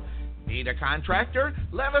condition. Need a contractor?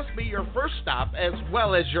 Let us be your first stop as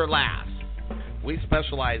well as your last. We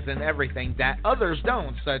specialize in everything that others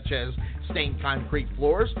don't, such as stained concrete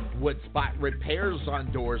floors, wood spot repairs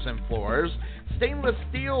on doors and floors, stainless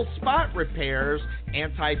steel spot repairs,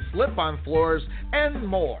 anti-slip-on floors, and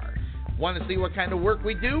more. Want to see what kind of work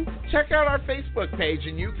we do? Check out our Facebook page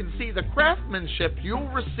and you can see the craftsmanship you'll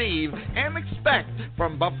receive and expect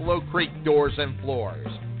from Buffalo Creek Doors and Floors.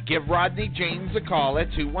 Give Rodney James a call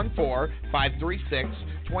at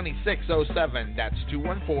 214-536-2607. That's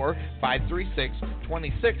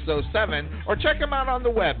 214-536-2607. Or check him out on the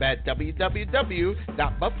web at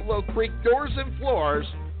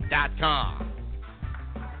www.buffalocreekdoorsandfloors.com.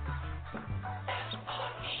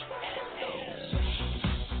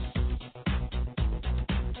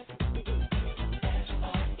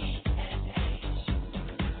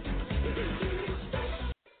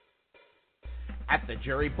 At the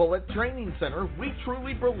Jerry Bullitt Training Center, we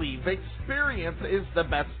truly believe experience is the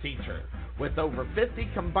best teacher. With over 50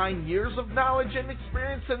 combined years of knowledge and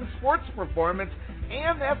experience in sports performance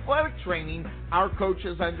and athletic training, our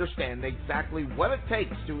coaches understand exactly what it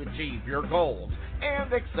takes to achieve your goals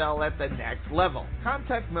and excel at the next level.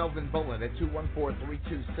 Contact Melvin Bullitt at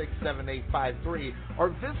 214-326-7853 or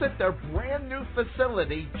visit their brand new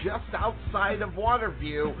facility just outside of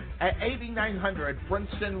Waterview at 8900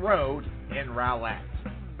 Princeton Road in Rowlett.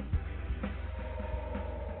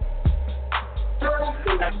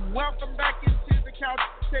 And welcome back into the Couch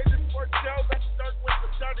Potato Sports Show. Let's start with the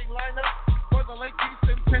starting lineup for the Lakeview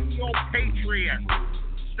Centennial Patriots.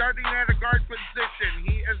 Starting at a guard position,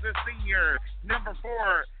 he is a senior, number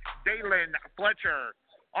 4, Dalen Fletcher.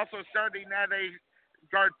 Also starting at a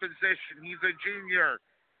guard position, he's a junior.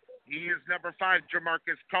 He is number 5,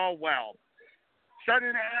 Jamarcus Caldwell.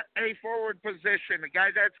 Starting at a forward position, a guy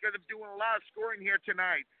that's going to be doing a lot of scoring here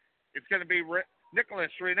tonight, it's going to be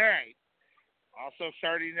Nicholas Renee. Also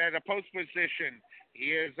starting at a post position,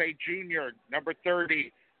 he is a junior, number 30,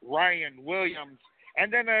 Ryan Williams. And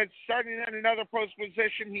then starting at another post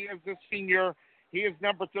position, he is a senior. He is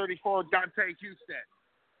number 34, Dante Houston.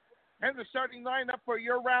 And the starting lineup for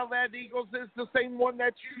your Rowlett Eagles is the same one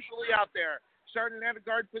that's usually out there. Starting at a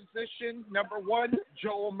guard position, number 1,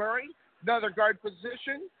 Joel Murray. Another guard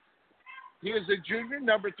position, he is a junior,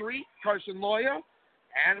 number 3, Carson Loya.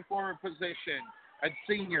 And a forward position, a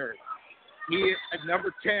senior, he is at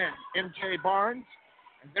number 10, MJ Barnes.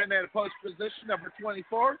 And then at a post position, number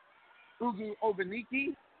 24, Ugu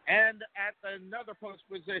Obaniki. And at another post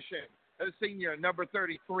position, a senior, number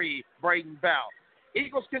 33, Braden Bell.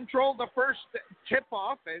 Eagles control the first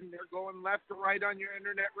tip-off, and they're going left to right on your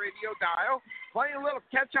internet radio dial. Playing a little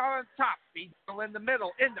catch-out on top. Beagle in the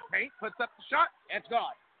middle, in the paint, puts up the shot, it's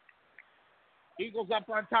gone. Eagles up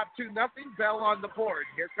on top 2-0. Bell on the board.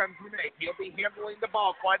 Here comes Renee. He'll be handling the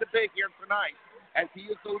ball quite a bit here tonight, as he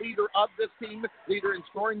is the leader of this team, leader in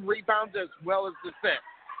scoring, rebounds, as well as assists.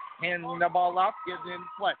 Handing the ball off, getting in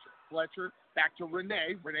Fletcher. Fletcher back to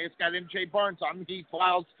Renee. Renee's got MJ Barnes on him. He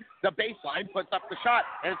fouls the baseline, puts up the shot,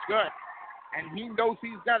 and it's good. And he knows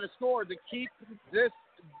he's got to score to keep this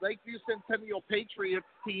Lakeview Centennial Patriots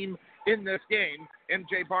team in this game.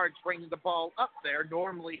 MJ Barnes bringing the ball up there.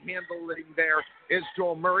 Normally handling there is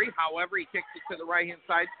Joel Murray. However, he kicks it to the right-hand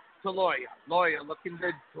side to Loya. Loya looking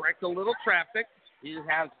to direct a little traffic. He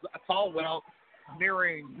has Caldwell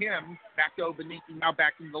mirroring him. Back to Obaniki, now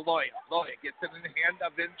back into Loya. Loya gets it in the hand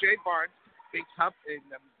of MJ Barnes. Big tough in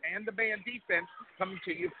the man-to-man defense coming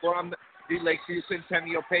to you from the Lakeview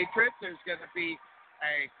Centennial Patriots. There's going to be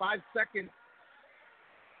a 5-second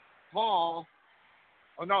call.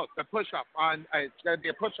 Oh, no, the push-up on it's going to be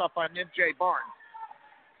a push-up on MJ Barnes.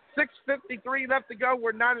 6:53 left to go.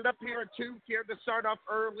 We're knotted up here at 2 here to start off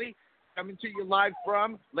early. Coming to you live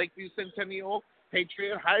from Lakeview Centennial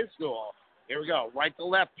Patriot High School. Here we go. Right to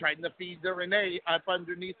left, trying to feed the Renee up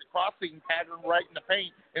underneath the crossing pattern right in the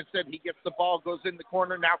paint. Instead, he gets the ball, goes in the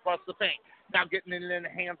corner, now across the paint. Now getting it in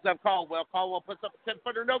the hands of Caldwell. Caldwell puts up a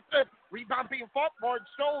 10-footer, no good. Rebound being fought for and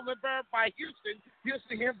stolen by Houston.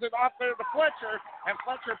 Houston hands it off there to Fletcher, and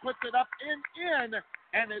Fletcher puts it up in,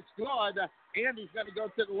 and it's good. And he's going to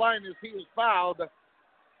go to the line as he was fouled.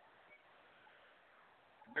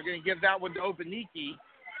 They're going to give that one to Obaniki.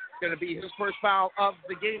 It's going to be his first foul of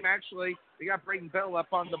the game, actually. They got Braden Bell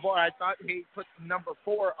up on the board. I thought he put number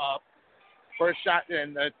 4 up. First shot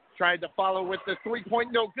and tried to follow with the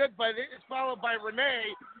 3-point, no good, but it is followed by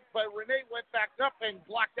Renee. But Renee went back up and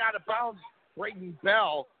blocked out of bounds Braden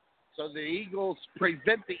Bell. So the Eagles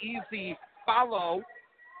prevent the easy follow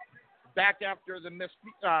back after the missed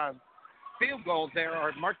field goal there,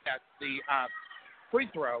 or mark that, the free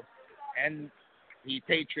throw. And the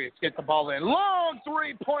Patriots get the ball in. Long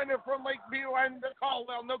 3-pointer from Lakeview and the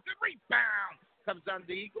Caldwell. No good. Rebound comes on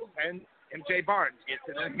the Eagles, and MJ Barnes gets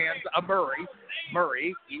it in the hands of Murray.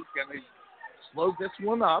 Murray, he's going to slow this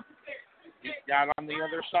one up. He's got on the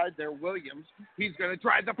other side there Williams. He's going to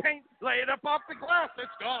drive the paint, lay it up off the glass.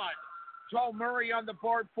 It's gone. Joel Murray on the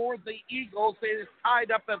board for the Eagles. It is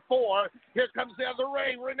tied up at 4. Here comes the other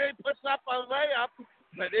Ray. Renee puts up a layup,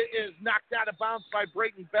 but it is knocked out of bounds by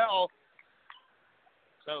Braden Bell.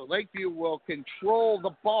 So Lakeview will control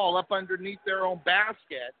the ball up underneath their own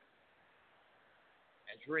basket.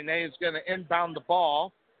 As Renee is going to inbound the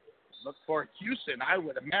ball. Look for Houston, I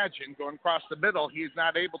would imagine, going across the middle. He's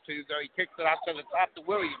not able to, though he kicks it out to the top to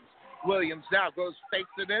Williams. Williams now goes, fakes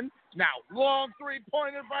it in. Now, long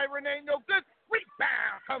three-pointer by Renee, no good.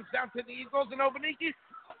 Rebound comes down to the Eagles, and Obaniki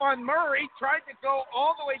on Murray. Tried to go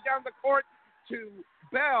all the way down the court to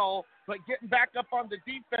Bell, but getting back up on the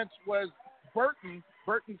defense was Burton.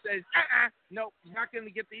 Burton says, no, you're not going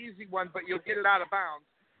to get the easy one, but you'll get it out of bounds.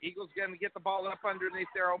 Eagles going to get the ball up underneath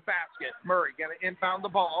their own basket. Murray going to inbound the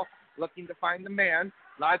ball, looking to find the man.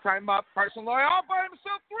 A lot of time up. Carson Loy all by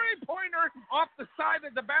himself. Three-pointer off the side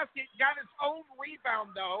of the basket. Got his own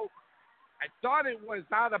rebound, though. I thought it was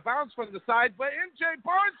out of bounds from the side, but MJ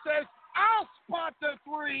Barnes says, I'll spot the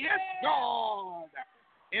three. It's gone.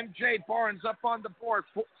 MJ Barnes up on the board.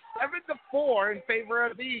 7-4 in favor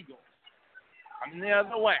of the Eagles. Coming the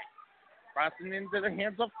other way. Crossing into the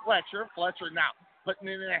hands of Fletcher. Fletcher now putting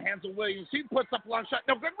it in the hands of Williams. He puts up a long shot.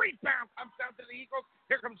 No good. Rebound comes down to the Eagles.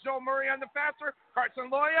 Here comes Joe Murray on the faster.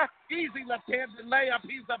 Carson Loya, easy left-handed layup.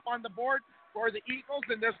 He's up on the board for the Eagles,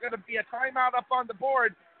 and there's going to be a timeout up on the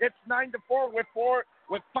board. It's 9-4 with 5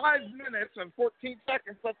 minutes and 14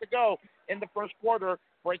 seconds left to go in the first quarter.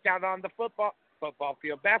 Breakout on the football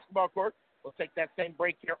field, basketball court. We'll take that same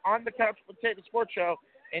break here on the Couch Potato Sports Show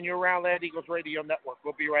and your Rowlett Eagles Radio Network.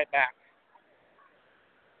 We'll be right back.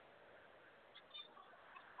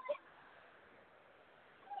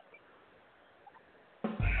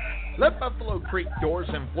 Let Buffalo Creek Doors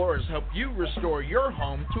and Floors help you restore your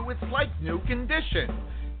home to its like-new condition.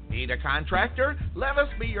 Need a contractor? Let us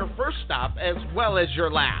be your first stop as well as your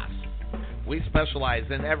last. We specialize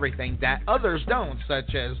in everything that others don't,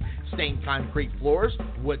 such as stained concrete floors,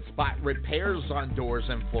 wood spot repairs on doors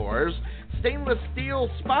and floors, stainless steel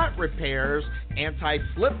spot repairs,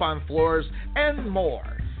 anti-slip on floors, and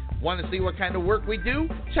more. Want to see what kind of work we do?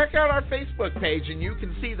 Check out our Facebook page and you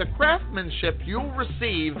can see the craftsmanship you'll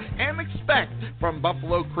receive and expect from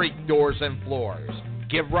Buffalo Creek Doors and Floors.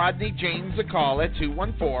 Give Rodney James a call at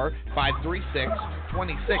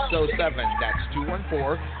 214-536-2607. That's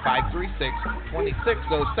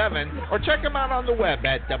 214-536-2607. Or check him out on the web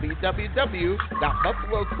at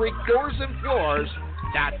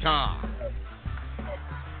www.buffalocreekdoorsandfloors.com.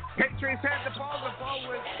 Patriots had the ball. The ball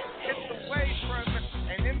was hit away from,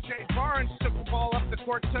 and MJ Barnes took the ball up the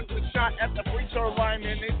court, took the shot at the free throw line,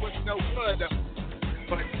 and it was no good.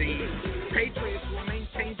 But the Patriots will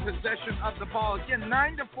maintain possession of the ball. Again,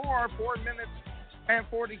 9-4, 4 minutes and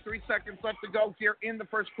 43 seconds left to go here in the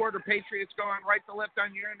first quarter. Patriots going right to left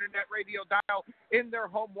on your internet radio dial in their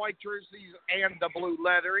home white jerseys and the blue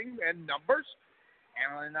lettering and numbers.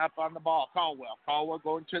 Handling up on the ball, Caldwell. Caldwell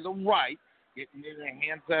going to the right. Getting in the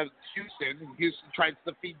hands of Houston. Houston tries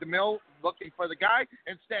to feed the mill, looking for the guy.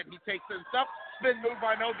 Instead, he takes it himself. Spin move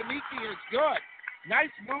on Obaniki is good.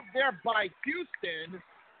 Nice move there by Houston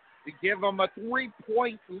to give them a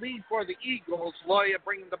 3-point lead for the Eagles. Loya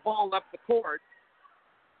bringing the ball up the court.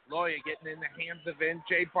 Loya getting in the hands of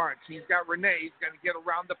MJ Barnes. He's got Renee. He's going to get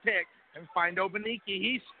around the pick and find Obaniki.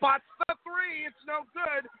 He spots the three. It's no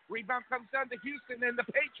good. Rebound comes down to Houston and the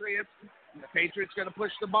Patriots. And the Patriots going to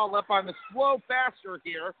push the ball up on the slow faster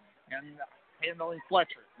here and handling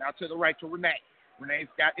Fletcher. Now to the right to Renee.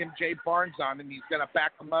 Renee's got MJ Barnes on him. He's going to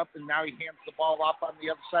back him up, and now he hands the ball off on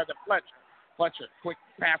the other side of Fletcher. Fletcher, quick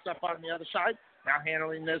pass up on the other side. Now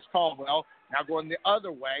handling this Caldwell. Now going the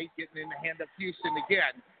other way, getting in the hand of Houston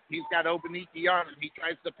again. He's got Obaniki on him. He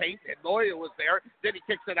tries to paint, and Loya was there. Then he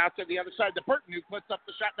kicks it out to the other side to Burton, who puts up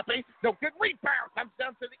the shot in the paint. No good. Rebound comes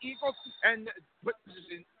down to the Eagles, and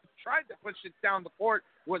tried to push it down the court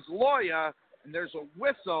was Loya, and there's a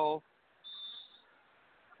whistle.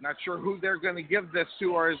 Not sure who they're going to give this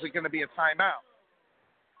to, or is it going to be a timeout?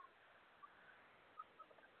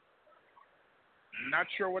 Not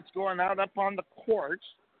sure what's going on up on the court.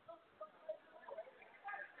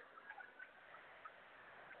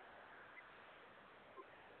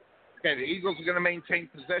 Okay, the Eagles are going to maintain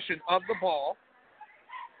possession of the ball.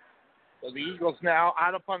 So the Eagles now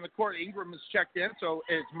out up on the court. Ingram is checked in, so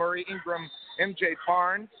it's Murray, Ingram, MJ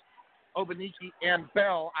Barnes, Obaniki, and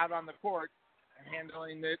Bell out on the court. And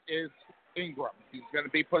handling it is Ingram. He's going to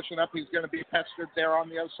be pushing up. He's going to be pestered there on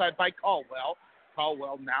the other side by Caldwell.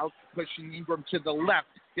 Caldwell now pushing Ingram to the left.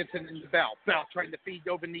 Gets it into Bell. Bell trying to feed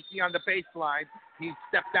Obaniki on the baseline. He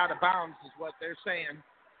stepped out of bounds is what they're saying.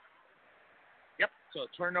 Yep, so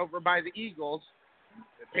turnover by the Eagles.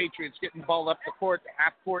 The Patriots getting the ball up the court, the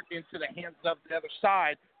half court into the hands of the other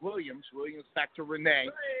side. Williams back to Renee.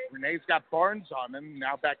 Renee's got Barnes on him.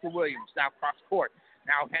 Now back to Williams. Now cross court.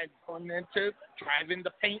 Now head going into driving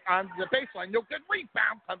the paint on the baseline. No good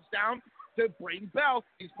rebound. Comes down to Braden Bell.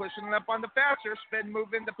 He's pushing it up on the faster. Spin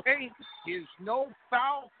move in the paint. There's no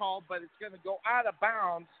foul call, but it's going to go out of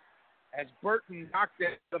bounds as Burton knocked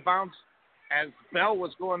it out of bounds as Bell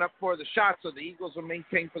was going up for the shot. So the Eagles will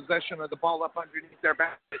maintain possession of the ball up underneath their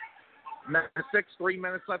basket. 3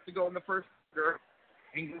 minutes left to go in the first quarter.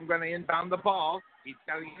 Ingram going to inbound the ball. He's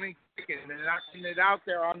got to kick it, and knocking it out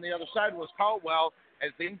there on the other side was Caldwell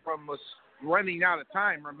as Ingram was running out of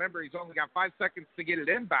time. Remember, he's only got 5 seconds to get it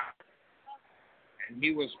inbound, and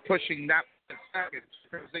he was pushing that seconds.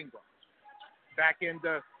 Here's Ingram. Back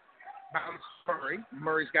into bounce Murray.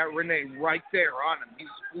 Murray's got Renee right there on him. He's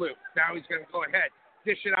blue. Now he's going to go ahead.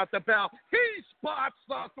 Dish it out to Bell. He spots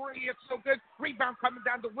the three. It's so good. Rebound coming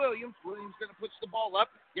down to Williams. Williams going to push the ball up.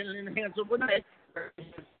 Get it in the hands of Renee.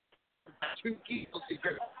 2 Eagles. He's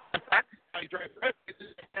going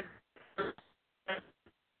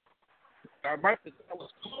to Marcus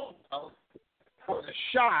Ellis for the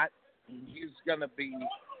shot. He's going to be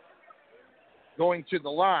going to the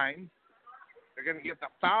line. They're going to give the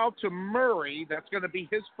foul to Murray. That's going to be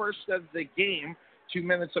his first of the game. 2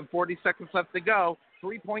 minutes and 40 seconds left to go.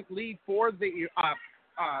 3-point lead for the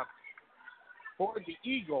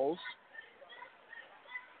Eagles.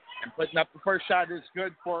 And putting up the first shot is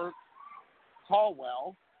good for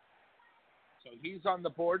Caldwell. So he's on the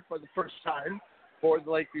board for the first time for the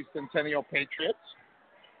Lakeview Centennial Patriots.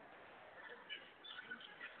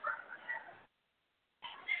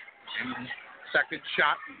 And second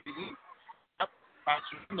shot. Up.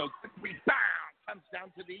 No good rebound. Comes down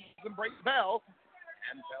to the Eagles and breaks Bell.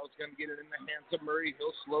 And Bell's going to get it in the hands of Murray.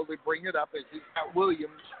 He'll slowly bring it up as he's got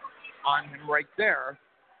Williams on him right there.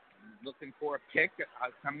 Looking for a pick.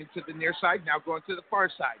 Coming to the near side. Now going to the far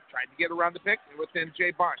side. Trying to get around the pick within Jay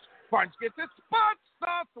Barnes. Barnes gets it. Spots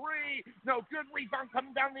the three. No good rebound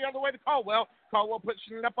coming down the other way to Caldwell. Caldwell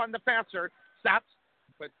pushing it up on the passer. Stops.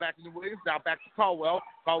 Puts back into Williams. Now back to Caldwell.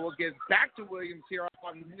 Caldwell gives back to Williams here up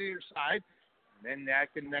on the near side. And then that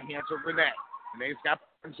in the hands of Renee. Renee's got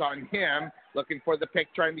Barnes on him, looking for the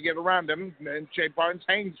pick, trying to get around him. And then Jay Barnes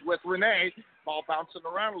hangs with Renee. Ball bouncing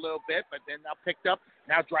around a little bit, but then now picked up.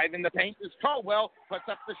 Now driving the paint is Caldwell. Puts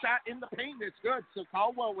up the shot in the paint. It's good. So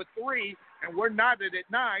Caldwell with 3, and we're knotted at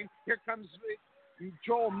 9. Here comes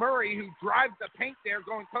Joel Murray, who drives the paint there,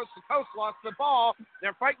 going coast to coast, lost the ball.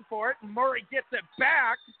 They're fighting for it, and Murray gets it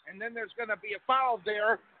back, and then there's going to be a foul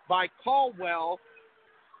there by Caldwell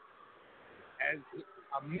as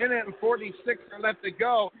a minute and 46 are left to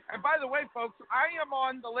go. And by the way, folks, I am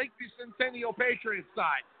on the Lakeview Centennial Patriots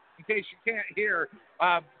side, in case you can't hear.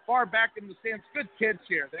 Far back in the stands, good kids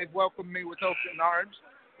here. They've welcomed me with open arms.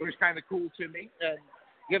 It was kind of cool to me and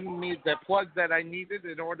giving me the plug that I needed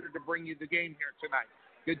in order to bring you the game here tonight.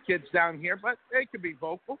 Good kids down here, but they can be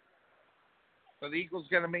vocal. So the Eagles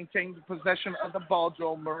going to maintain the possession of the ball.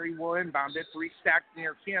 Joel Murray will inbound it. 3 stacked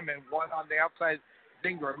near Kim and 1 on the outside.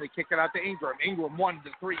 Ingram. They kick it out to Ingram. Ingram 1 to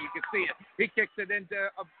 3. You can see it. He kicks it into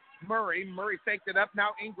Murray. Murray faked it up. Now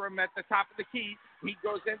Ingram at the top of the key. He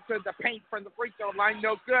goes into the paint from the free throw line.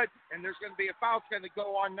 No good. And there's going to be a foul. It's going to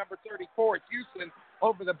go on number 34. It's Houston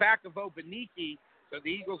over the back of Obaniki. So the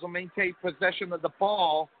Eagles will maintain possession of the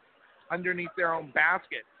ball underneath their own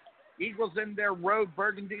basket. Eagles in their road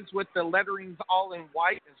burgundies with the letterings all in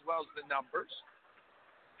white as well as the numbers.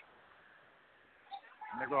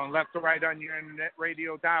 And they're going left to right on your internet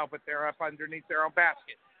radio dial, but they're up underneath their own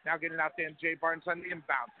basket. Now getting out to MJ Barnes on the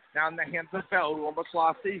inbound. Now in the hands of Bell, who almost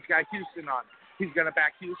lost it. He's got Houston on. He's going to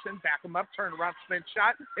back Houston, back him up, turn around, spin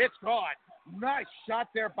shot. It's gone. Nice shot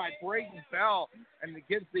there by Braden Bell. And it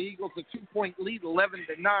gives the Eagles a 2-point lead,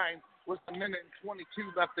 11-9, with a minute and 22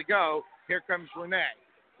 left to go. Here comes Renee.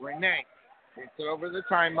 Renee takes it over the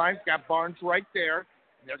timeline. Got Barnes right there.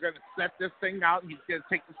 They're going to set this thing out. He's going to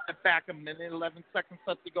take a step back. A minute and 11 seconds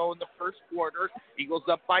left to go in the first quarter. Eagles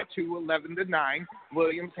up by 2, 11-9.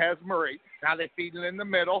 Williams has Murray. Now they feed it in the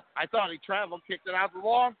middle. I thought he traveled, kicked it out.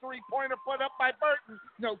 Long 3-pointer put up by Burton.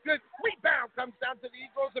 No good. Rebound comes down to the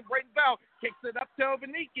Eagles, and Braden Bell kicks it up to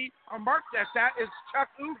Obaniki. Marked at that is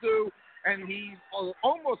Chuck Ugu, and he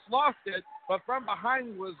almost lost it, but from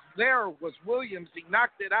behind was Williams. He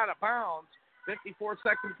knocked it out of bounds. 54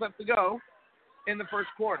 seconds left to go in the first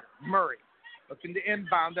quarter. Murray looking to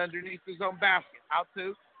inbound underneath his own basket. Out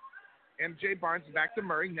to MJ Barnes, back to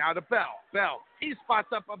Murray, now to Bell. Bell, he spots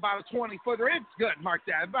up about a 20-footer. It's good, mark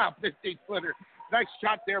that, about a 15-footer. Nice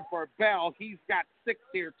shot there for Bell. He's got 6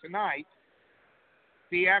 here tonight.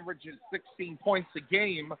 He averages 16 points a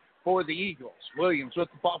game for the Eagles. Williams with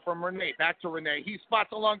the ball from Renee. Back to Renee. He spots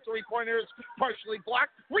a long 3-pointer. Partially blocked.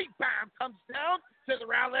 Rebound comes down to the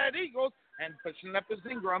Rowlett Eagles. And pushing up is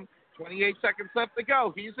Ingram. 28 seconds left to go.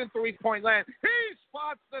 He's in three-point land. He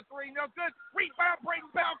spots the three. No good. Rebound. Braden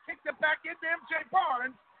Bell kicks it back into MJ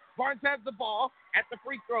Barnes. Barnes has the ball at the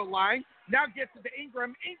free throw line. Now gets it to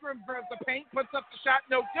Ingram. Ingram grabs the paint, puts up the shot.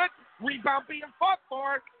 No good. Rebound being fought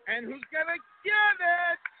for. And who's going to get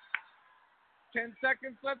it? 10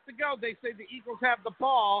 seconds left to go. They say the Eagles have the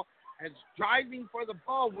ball. And driving for the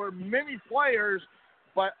ball were many players,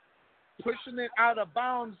 but pushing it out of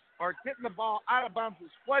bounds or getting the ball out of bounds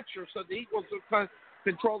is Fletcher. So the Eagles will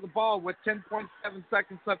control the ball with 10.7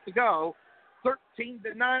 seconds left to go.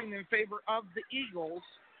 13-9 in favor of the Eagles.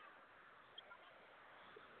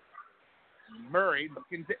 Murray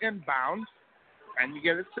looking to inbound, and you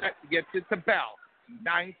get it set. Gets it to Bell.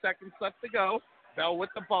 9 seconds left to go. Bell with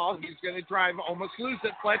the ball. He's going to drive, almost lose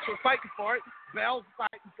it. Fletcher fighting for it. Bell's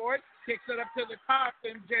fighting for it. Kicks it up to the top.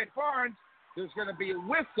 MJ Barnes. There's going to be a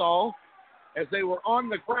whistle as they were on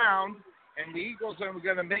the ground, and the Eagles are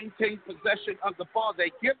going to maintain possession of the ball.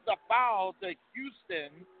 They give the foul to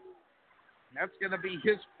Houston. That's going to be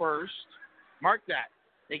his first. Mark that.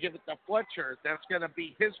 They give it to Fletcher. That's going to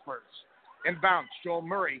be his first. Inbounds, Joel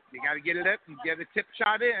Murray. You got to get it up and get a tip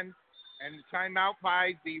shot in. And the timeout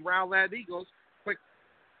by the Rowlett Eagles. Quick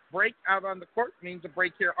break out on the court means a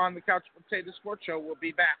break here on the Couch Potato Sports Show. We'll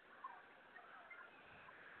be back.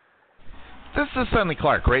 This is Sonny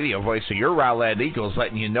Clark, radio voice of your Rowlett Eagles,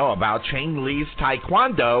 letting you know about Chang Lee's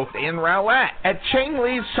Taekwondo in Rowlett. At Chang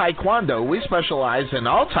Lee's Taekwondo, we specialize in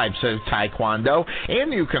all types of Taekwondo,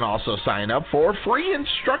 and you can also sign up for free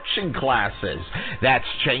instruction classes. That's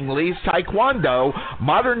Chang Lee's Taekwondo,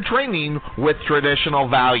 modern training with traditional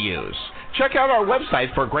values. Check out our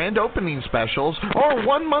website for grand opening specials or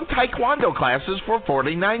 1-month Taekwondo classes for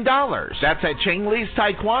 $49. That's at Chang Lee's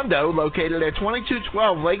Taekwondo, located at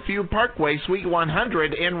 2212 Lakeview Parkway, Suite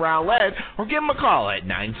 100 in Rowlett, or give them a call at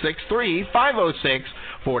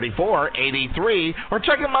 963-506-4483, or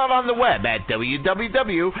check them out on the web at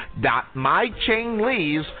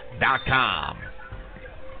www.mychanglees.com.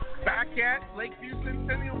 Back at Lakeview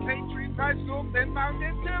Centennial Patriots High School, then found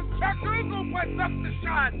into Chuck Ugle puts up the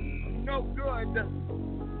shot. No good,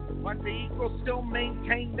 but the Eagles still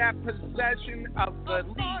maintain that possession of the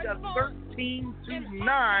lead of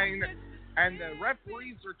 13-9, and the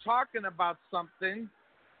referees are talking about something.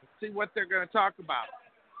 Let's see what they're going to talk about.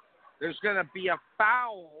 There's going to be a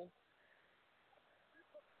foul,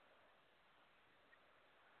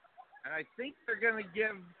 and I think they're going to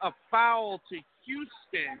give a foul to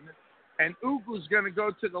Houston, and Uglu's going to go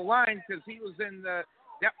to the line because he was in the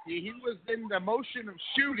motion of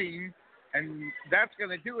shooting, and that's going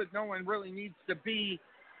to do it. No one really needs to be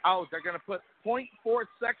out. They're going to put 0.4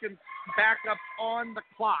 seconds back up on the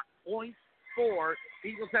clock. 0.4.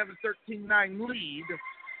 Eagles have a 13-9 lead,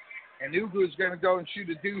 and Ugu is going to go and shoot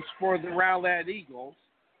a deuce for the Rowlett Eagles.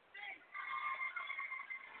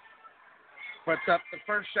 Puts up the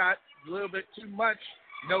first shot, a little bit too much,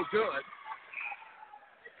 no good.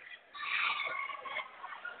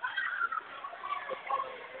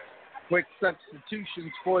 Quick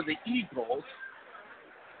substitutions for the Eagles.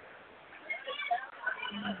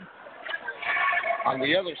 On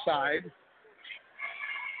the other side, let's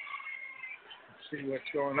see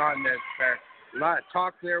what's going on there. A lot of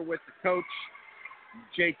talk there with the coach,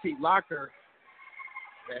 JT Locker,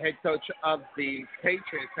 the head coach of the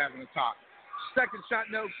Patriots, having a talk. Second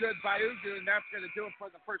shot, no good by Ugu, and that's going to do it for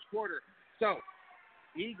the first quarter. So,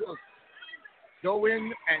 Eagles go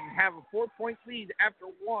in and have a 4-point lead after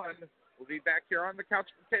one. We'll be back here on the Couch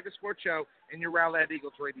Potato Sports Show in your Rowlett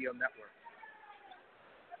Eagles Radio Network.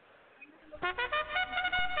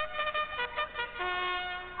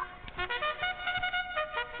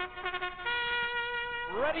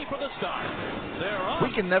 Ready for the start.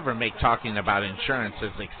 We can never make talking about insurance as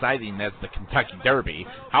exciting as the Kentucky Derby.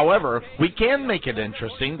 However, we can make it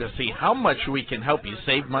interesting to see how much we can help you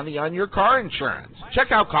save money on your car insurance.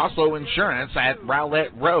 Check out Costlow Insurance at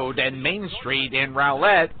Rowlett Road and Main Street in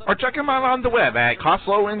Rowlett, or check them out on the web at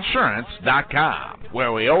CostlowInsurance.com,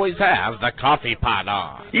 where we always have the coffee pot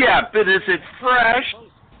on. Yeah, but is it fresh?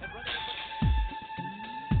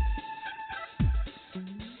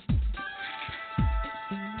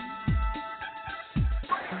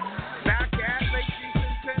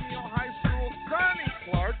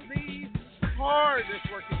 Hardest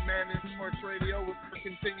working man in sports radio with the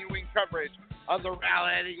continuing coverage of the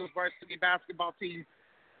Rowlett Eagles varsity basketball team.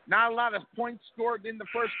 Not a lot of points scored in the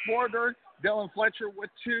first quarter. Dylan Fletcher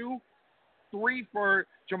with 2, 3 for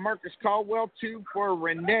Jamarcus Caldwell, 2 for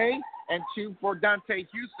Renee, and 2 for Dante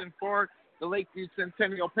Houston for the Lakeview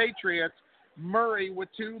Centennial Patriots. Murray with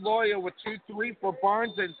 2, Loya with 2, 3 for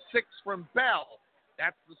Barnes, and 6 from Bell.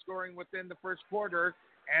 That's the scoring within the first quarter,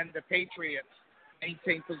 and the Patriots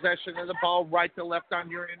maintain possession of the ball right to left on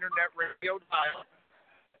your internet radio dial.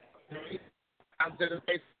 Down to the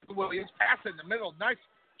base of Williams, pass in the middle, nice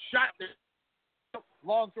shot.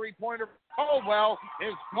 Long three-pointer. Caldwell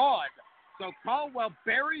is gone. So Caldwell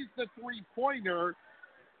buries the three-pointer,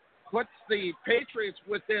 puts the Patriots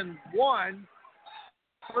within 1,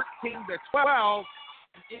 13-12.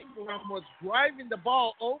 Ingram was driving the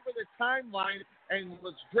ball over the timeline and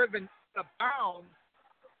was driven out of bounds.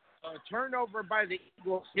 A turnover by the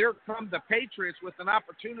Eagles. Here come the Patriots with an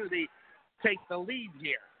opportunity to take the lead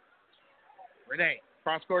here. Renee,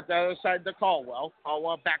 cross court to the other side to Caldwell.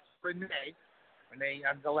 Caldwell back to Renee. Renee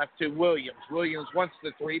on the left to Williams. Williams wants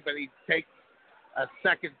the three, but he takes a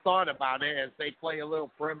second thought about it as they play a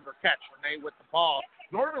little perimeter catch. Renee with the ball.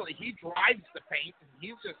 Normally he drives the paint, and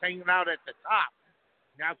he's just hanging out at the top.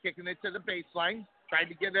 Now kicking it to the baseline. Trying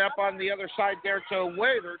to get it up on the other side there to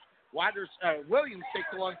Williams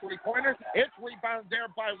takes a long three-pointer. It's rebounded there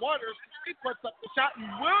by Waters. He puts up the shot, and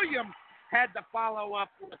Williams had to follow up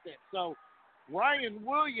with it. So Ryan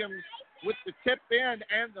Williams with the tip in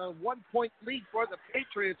and the 1-point lead for the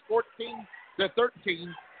Patriots, 14-13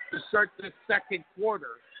 to start the second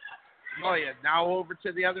quarter. Loya now over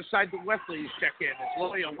to the other side to Wesley's check in. It's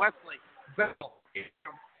Loya, Wesley, Bell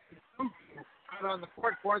out on the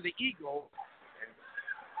court for the Eagles.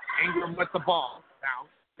 Ingram with the ball now.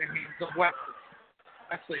 The hands of Wesley.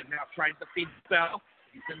 Wesley now tries to feed Bell.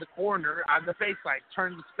 He's in the corner on the baseline.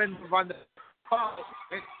 Turns the spin move on the ball.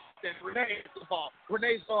 And Renee has the ball.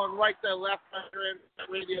 Renee's going right to left under the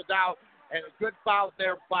radio dial. And a good foul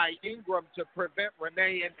there by Ingram to prevent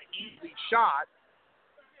Renee an easy shot.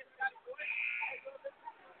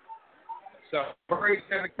 So Murray's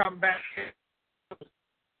going to come back in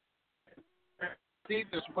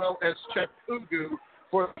as well as Chip Ugu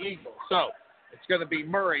for the Eagles. So it's going to be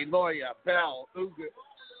Murray, Loya, Bell, Ugu,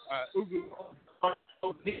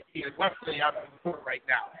 and Wesley out on the court right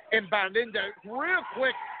now. Inbound into real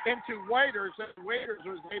quick into Waiters, and Waiters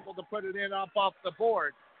was able to put it in off the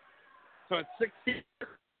board. So it's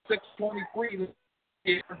 6:23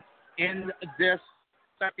 in this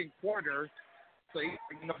second quarter. So he's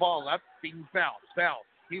bringing the ball up, beating Bell.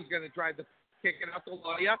 He's going to try to kick it out to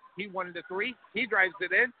Loya. He wanted the three. He drives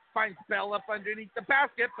it in, finds Bell up underneath the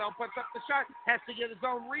basket. Bell puts up the shot, has to get his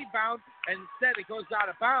own rebound, and instead it goes out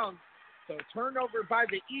of bounds. So turnover by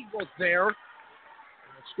the Eagles there.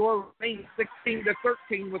 And the score remains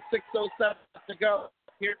 16-13 with 6:07 to go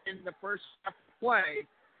here in the first half of play.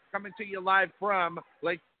 Coming to you live from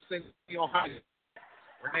Lakeview Centennial Patriots.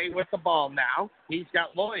 Renee with the ball now. He's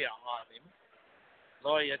got Loya on him.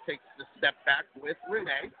 Loya takes the step back with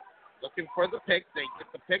Renee. Looking for the pick. They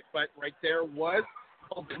get the pick, but right there was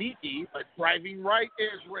Obaniki. But driving right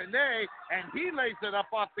is Renee, and he lays it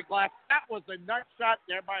up off the glass. That was a nice shot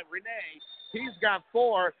there by Renee. He's got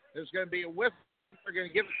 4. There's going to be a whistle. They're going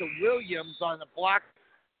to give it to Williams on the block.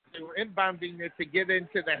 They were inbounding it to get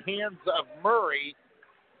into the hands of Murray.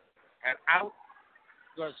 And out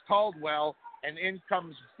goes Caldwell, and in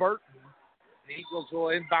comes Burton. The Eagles will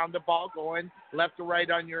inbound the ball going left to right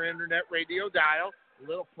on your internet radio dial. A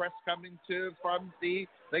little press coming from the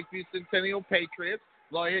Lakeview Centennial Patriots.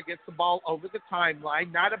 Loya gets the ball over the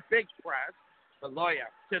timeline. Not a big press, but Loya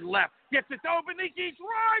to the left. Gets it to Obaniki,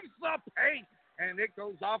 drives the paint, and it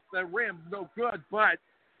goes off the rim. No good, but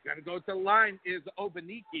going to go to the line is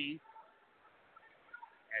Obaniki.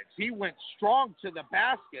 As he went strong to the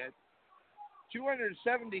basket.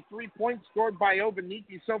 273 points scored by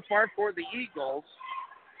Obaniki so far for the Eagles.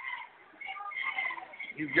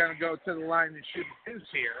 He's going to go to the line and shoot his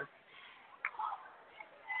here.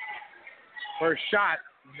 First shot,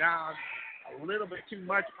 down a little bit too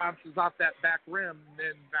much, bounces off that back rim and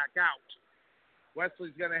then back out.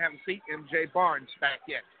 Wesley's going to have a seat, MJ Barnes back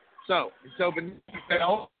in. So, it's Obaniki,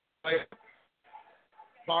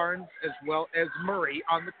 Barnes as well as Murray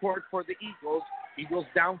on the court for the Eagles. Eagles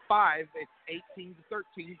down 5. It's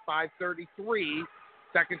 18-13, 5:33.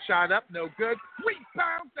 Second shot up, no good.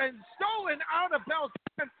 Rebound and stolen out of Bell's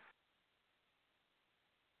hands.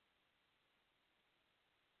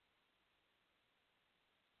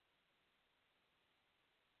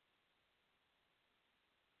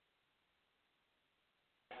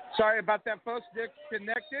 Sorry about that, folks.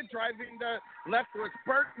 Disconnected. Driving the left was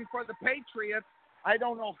Burton for the Patriots. I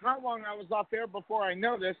don't know how long I was off there before I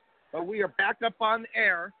noticed, but we are back up on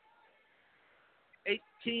air.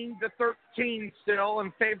 18-13 still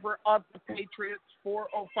in favor of the Patriots.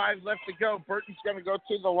 4:05 left to go. Burton's going to go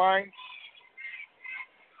to the line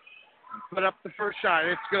and put up the first shot.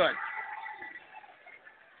 It's good.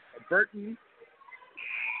 Burton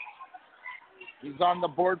He's on the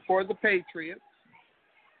board for the Patriots.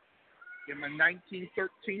 Give him a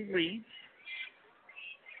 19-13 lead.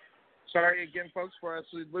 Sorry again, folks, for us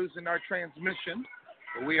losing our transmission.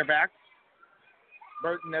 But we are back.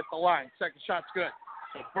 Burton at the line. Second shot's good.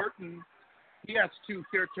 So Burton, he has two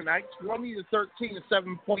here tonight. 20-13, a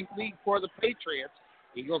 7-point lead for the Patriots.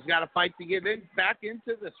 Eagles got to fight to get back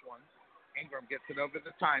into this one. Ingram gets it over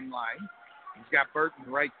the timeline. He's got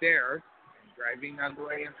Burton right there. Driving on the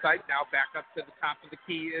right-hand side. Now back up to the top of the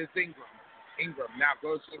key is Ingram. Ingram now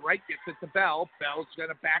goes to the right, gets it to Bell. Bell's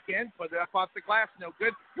going to back in, put it up off the glass. No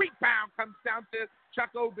good. Rebound comes down to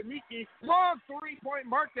Chuck Obaniki. Long three-point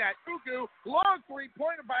mark that. Ugu. Long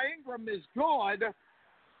three-pointer by Ingram is good.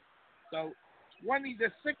 So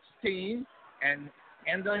 20-16, and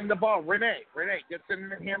handling the ball. Renee gets it in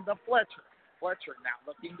the hand of Fletcher. Fletcher now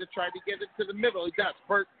looking to try to get it to the middle. He does.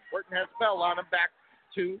 Burton has Bell on him back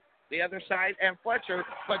to the other side, and Fletcher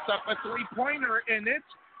puts up a three-pointer, and it's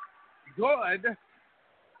good.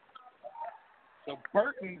 So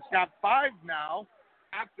Burton's got 5 now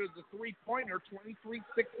after the three-pointer,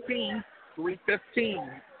 23-16,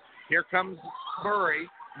 3:15. Here comes Murray.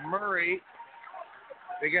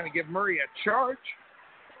 They're going to give Murray a charge.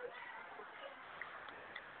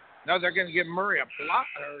 No, they're going to give Murray a block,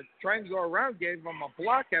 or trying to go around, gave him a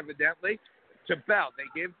block, evidently, to Bell.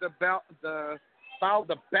 They gave the foul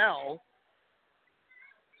to Bell.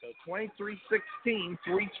 So 23-16,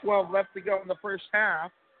 3:12 left to go in the first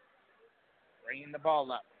half. Bringing the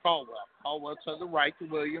ball up. Caldwell to the right to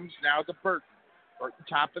Williams, now to Burton. Burton,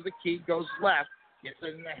 top of the key, goes left. Gets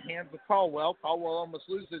it in the hands of Caldwell. Caldwell almost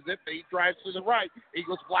loses it, but he drives to the right.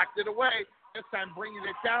 Eagles blocked it away. This time bringing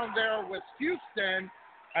it down there was Houston,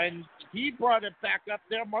 and he brought it back up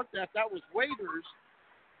there. Mark that. That was Waiters.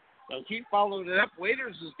 So he followed it up.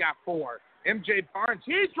 Waiters has got 4. MJ Barnes,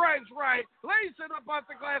 he drives right, lays it up off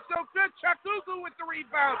the glass. No good. Chuck Ugu with the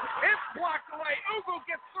rebound. It's blocked away. Ugu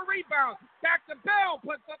gets the rebound. Back to Bell,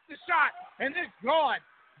 puts up the shot, and it's gone.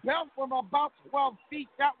 Bell from about 12 feet.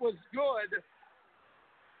 That was good.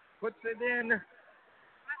 Puts it in.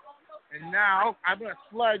 And now I'm going to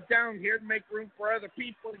slide down here to make room for other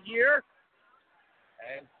people here.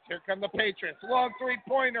 And here come the Patriots. Long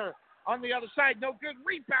three-pointer on the other side. No good.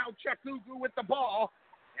 Rebound. Chuck Ugu with the ball.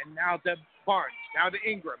 And now to Barnes. Now to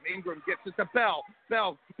Ingram. Ingram gets it to Bell.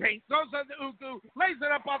 Bell paint goes on to Ugu. Lays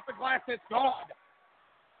it up off the glass. It's gone.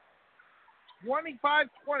 25-20.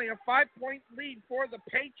 A 5-point lead for the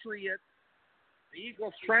Patriots. The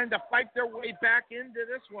Eagles trying to fight their way back into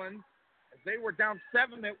this one, as they were down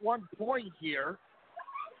 7 at one point here.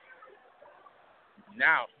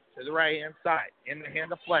 Now to the right-hand side. In the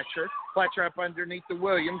hand of Fletcher. Fletcher up underneath the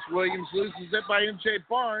Williams. Williams loses it by MJ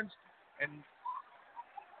Barnes. And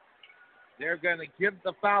they're going to give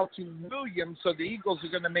the foul to Williams, so the Eagles are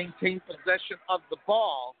going to maintain possession of the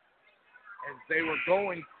ball as they were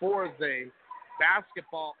going for the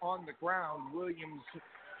basketball on the ground. Williams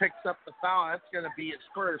picks up the foul. That's going to be his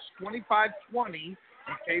first. 25-20 in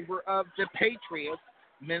favor of the Patriots.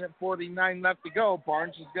 Minute 49 left to go.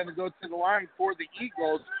 Barnes is going to go to the line for the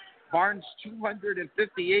Eagles. Barnes,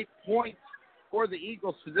 258 points for the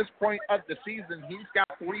Eagles to this point of the season. He's got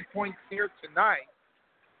 3 points here tonight.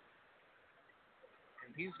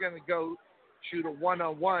 And he's going to go shoot a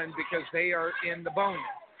one-on-one because they are in the bonus.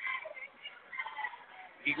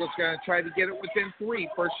 Eagles going to try to get it within 3.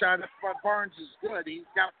 First shot up by Barnes is good. He's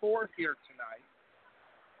got 4 here tonight.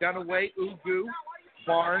 Dunaway, Ugu,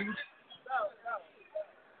 Barnes,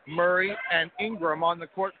 Murray, and Ingram on the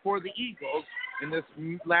court for the Eagles in this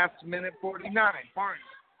last minute 49. Barnes,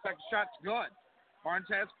 second shot's good. Barnes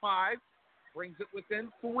has 5, brings it within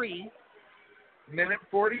 3. Minute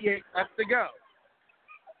 48 left to go.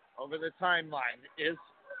 Over the timeline is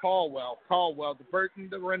Caldwell. Caldwell to Burton,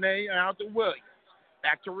 to Renee, and out to Williams.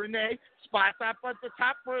 Back to Renee. Spots up at the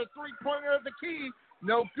top for a three-pointer of the key.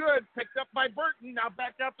 No good. Picked up by Burton. Now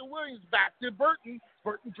back out to Williams. Back to Burton.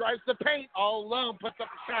 Burton drives the paint all alone. Puts up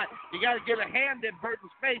a shot. You got to get a hand in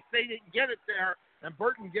Burton's face. They didn't get it there. And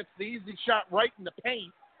Burton gets the easy shot right in the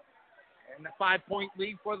paint. And a 5-point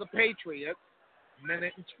lead for the Patriots.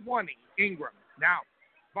 Minute and 20. Ingram. Now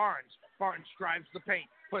Barnes. Barnes drives the paint.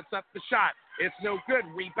 Puts up the shot. It's no good.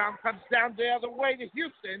 Rebound comes down the other way to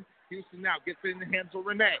Houston. Houston now gets in the hands of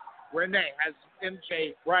Renee. Renee has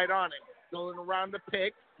MJ right on him. Going around the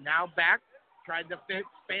pick. Now back. Tried to fit.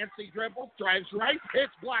 Fancy dribble. Drives right.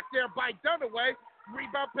 It's blocked there by Dunaway.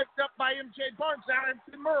 Rebound picked up by MJ Barnes. Down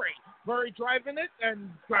to Murray. Murray driving it and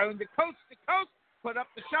going to coast. Put up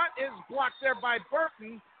the shot. Is blocked there by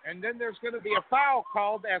Burton. And then there's going to be a foul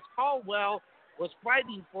called as Caldwell was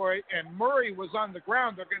fighting for it, and Murray was on the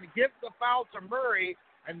ground. They're going to give the foul to Murray,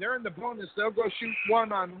 and they're in the bonus. They'll go shoot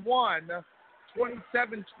one-on-one,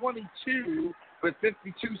 27-22 with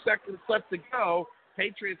 52 seconds left to go.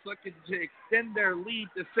 Patriots looking to extend their lead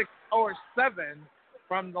to 6 or 7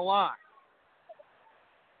 from the line.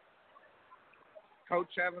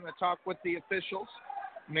 Coach having a talk with the officials,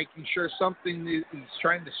 making sure something is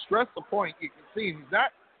trying to stress the point. You can see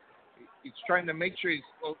he's trying to make sure he's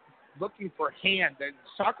looking for hand. And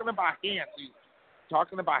he's talking about hands. He's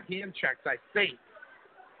talking about hand checks, I think.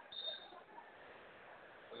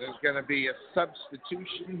 There's going to be a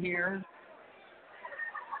substitution here.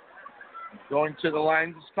 Going to the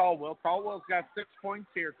line is Caldwell. Caldwell's got 6 points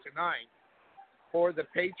here tonight for the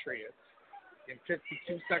Patriots. And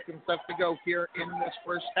 52 seconds left to go here in this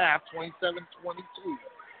first half, 27-22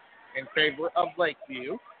 in favor of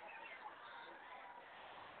Lakeview.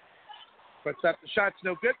 Puts up the shot's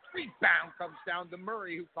no good. Rebound comes down to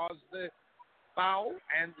Murray, who caused the foul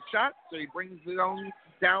and the shot, so he brings it on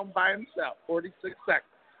down by himself. 46 seconds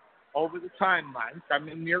over the timeline.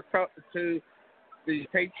 Coming near to the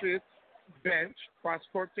Patriots bench. Cross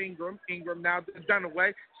court to Ingram. Ingram now to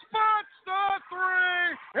Dunaway. Spots the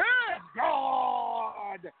three. It's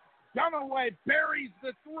gone. Dunaway buries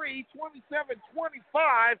the three.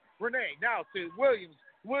 27-25. Renee now to Williams.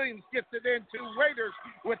 Williams gets it into Raiders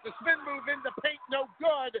with the spin move into paint. No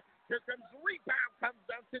good. Here comes the rebound. Comes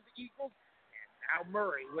down to the Eagles. And now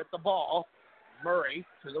Murray with the ball. Murray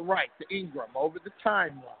to the right to Ingram over the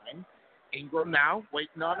timeline. Ingram now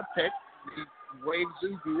waiting on a pick. He waves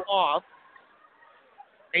Ugu off.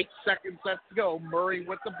 8 seconds left to go. Murray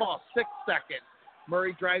with the ball. 6 seconds.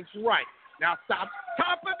 Murray drives right. Now stops.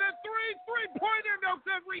 Top of the three. Three-pointer. No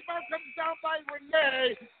good. Rebound comes down by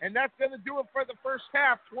Renee. And that's going to do it for the first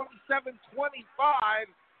half. 27-25.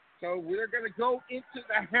 So we're going to go into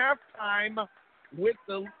the halftime with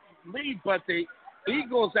the lead. But the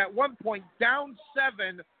Eagles at one point down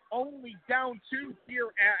 7, only down 2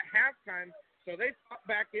 here at halftime. So they pop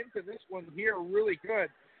back into this one here really good.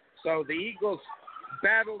 So the Eagles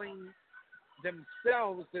battling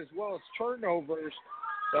themselves as well as turnovers.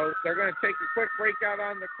 So they're going to take a quick break out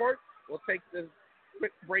on the court. We'll take the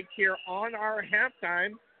quick break here on our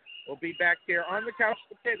halftime. We'll be back here on the Couch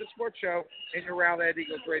Potato Sports Show in your Rowlett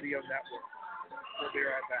Eagles Radio Network. We'll be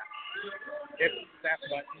right back. If that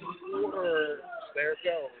button works, there it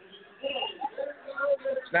goes.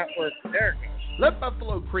 It's not working. There it goes. Let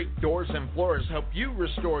Buffalo Creek Doors and Floors help you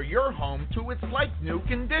restore your home to its like-new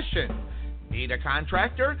condition. Need a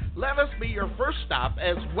contractor? Let us be your first stop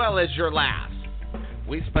as well as your last.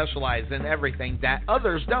 We specialize in everything that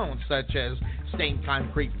others don't, such as stained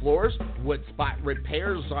concrete floors, wood spot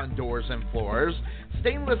repairs on doors and floors,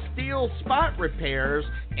 stainless steel spot repairs,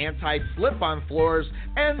 anti-slip on floors,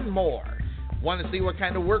 and more. Want to see what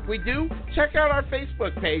kind of work we do? Check out our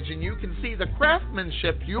Facebook page and you can see the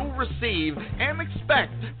craftsmanship you'll receive and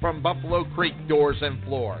expect from Buffalo Creek Doors and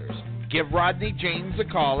Floors. Give Rodney James a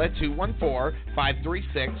call at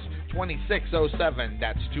 214-536-2607.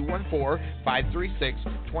 That's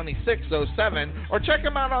 214-536-2607. Or check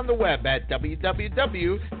him out on the web at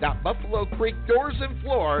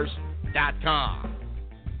www.buffalocreekdoorsandfloors.com.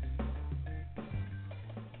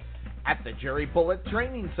 At the Jerry Bullitt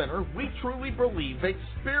Training Center, we truly believe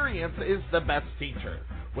experience is the best teacher.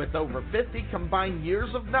 With over 50 combined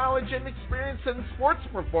years of knowledge and experience in sports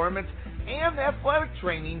performance and athletic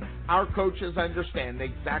training, our coaches understand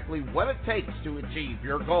exactly what it takes to achieve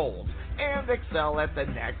your goals and excel at the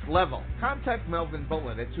next level. Contact Melvin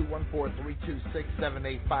Bullitt at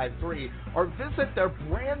 214-326-7853 or visit their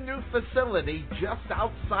brand new facility just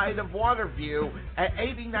outside of Waterview at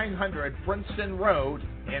 8900 Princeton Road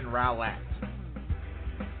in Rowlett.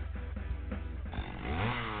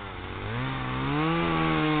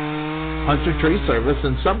 Hunter Tree Service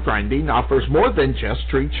and Stump Grinding offers more than just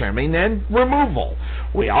tree trimming and removal.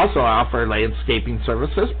 We also offer landscaping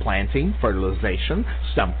services, planting, fertilization,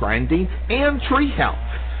 stump grinding, and tree health.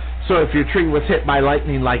 So if your tree was hit by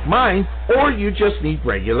lightning like mine, or you just need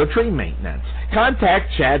regular tree maintenance,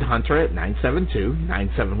 contact Chad Hunter at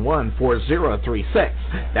 972-971-4036.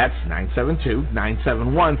 That's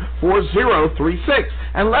 972-971-4036.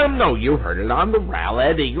 And let them know you heard it on the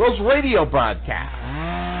Rowlett Eagles radio broadcast.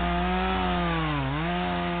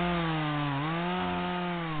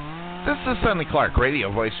 This is Sonny Clark,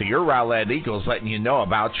 radio voice of your Rowlett Eagles, letting you know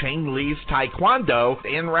about Chang Lee's Taekwondo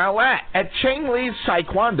in Rowlett. At Chang Lee's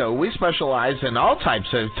Taekwondo, we specialize in all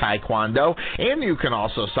types of Taekwondo, and you can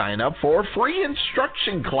also sign up for free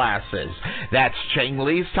instruction classes. That's Chang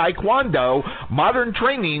Lee's Taekwondo, modern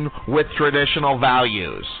training with traditional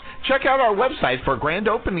values. Check out our website for grand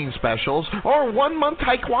opening specials or 1-month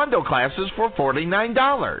taekwondo classes for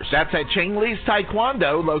 $49. That's at Cheng Lee's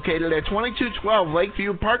Taekwondo, located at 2212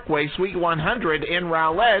 Lakeview Parkway, Suite 100 in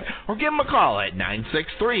Rowlett, or give them a call at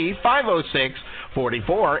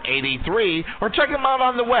 963-506-4483, or check them out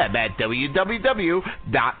on the web at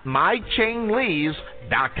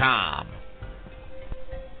www.mychenglees.com.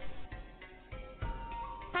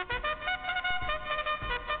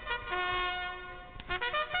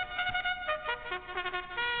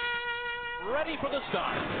 Ready for the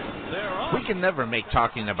start. We can never make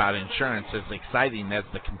talking about insurance as exciting as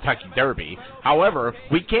the Kentucky Derby. However,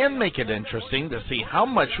 we can make it interesting to see how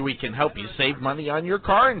much we can help you save money on your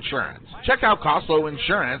car insurance. Check out Costlow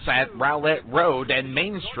Insurance at Rowlett Road and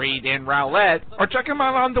Main Street in Rowlett, or check them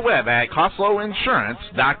out on the web at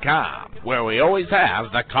CostlowInsurance.com, where we always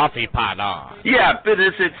have the coffee pot on. Yeah, but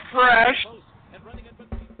is it fresh?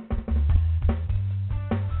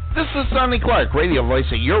 This is Sonny Clark, radio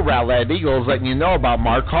voice of your Rowlett Eagles, letting you know about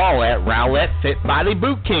Mark Hall at Rowlett Fit Body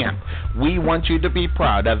Boot Camp. We want you to be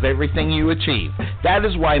proud of everything you achieve. That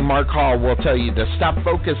is why Mark Hall will tell you to stop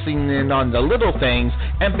focusing in on the little things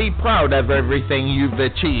and be proud of everything you've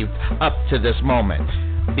achieved up to this moment.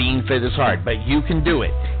 Being fit is hard, but you can do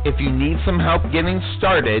it. If you need some help getting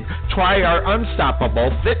started, try our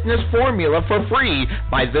Unstoppable Fitness Formula for free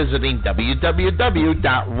by visiting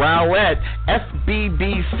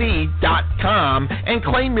www.rowlettfbbc.com and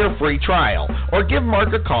claim your free trial. Or give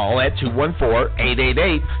Mark a call at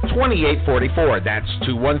 214-888-2844. That's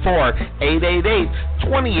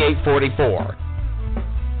 214-888-2844.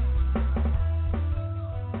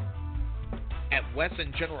 At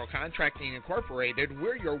Wesson General Contracting Incorporated,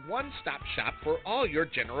 we're your one-stop shop for all your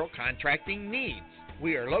general contracting needs.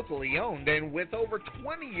 We are locally owned and with over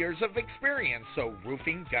 20 years of experience, so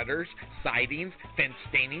roofing, gutters, sidings, fence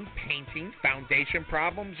staining, painting, foundation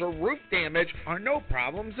problems, or roof damage are no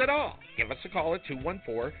problems at all. Give us a call at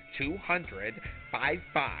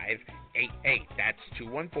 214-200-5588. That's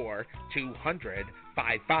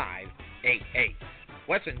 214-200-5588.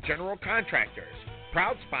 Wesson General Contractors,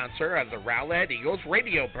 proud sponsor of the Rowlett Eagles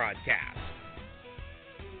radio broadcast.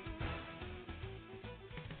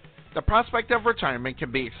 The prospect of retirement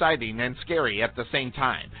can be exciting and scary at the same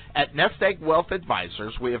time. At Nest Egg Wealth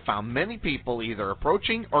Advisors, we have found many people either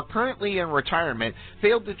approaching or currently in retirement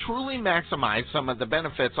failed to truly maximize some of the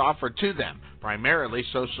benefits offered to them, primarily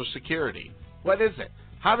Social Security. What is it?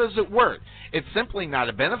 How does it work? It's simply not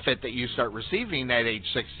a benefit that you start receiving at age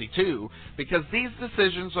 62. Because these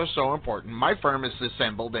decisions are so important, my firm has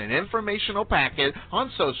assembled an informational packet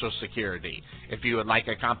on Social Security. If you would like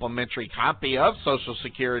a complimentary copy of Social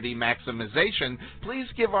Security Maximization, please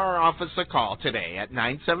give our office a call today at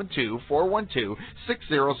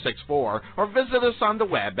 972-412-6064 or visit us on the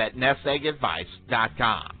web at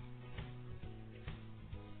nesteggadvice.com.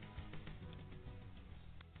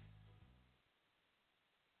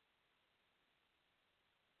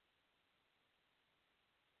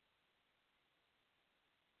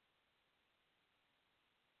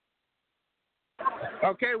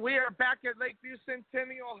 Okay, we are back at Lakeview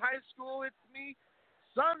Centennial High School. It's me,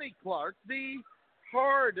 Sonny Clark, the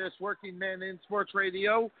hardest working man in sports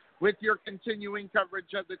radio, with your continuing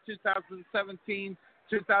coverage of the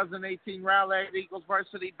 2017-2018 Rowlett Eagles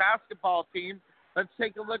varsity basketball team. Let's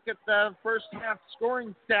take a look at the first half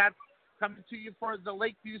scoring stats coming to you for the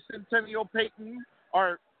Lakeview Centennial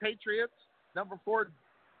Patriots. Number 4,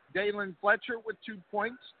 Dalen Fletcher with 2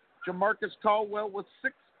 points. Jamarcus Caldwell with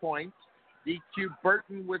 6 points. DQ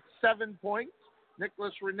Burton with 7 points.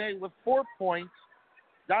 Nicholas Renee with 4 points.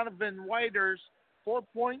 Donovan Whiters, 4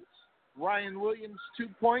 points. Ryan Williams, 2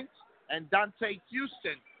 points. And Dante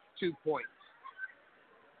Houston, 2 points.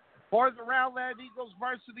 For the Rowlett Eagles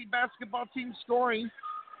varsity basketball team scoring,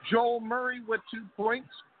 Joel Murray with 2 points.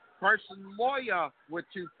 Carson Loya with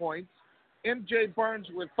 2 points. MJ Barnes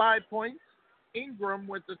with 5 points. Ingram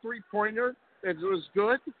with the three-pointer. It was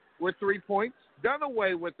good with 3 points.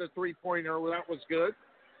 Dunaway with the three-pointer. That was good.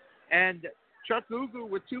 And Chuck Ugu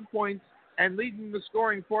with 2 points. And leading the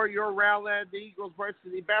scoring for your Rowlett Eagles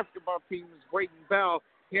varsity basketball team is Brayden Bell.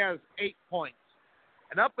 He has 8 points.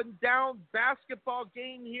 An up-and-down basketball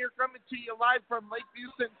game here coming to you live from Lakeview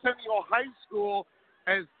Centennial High School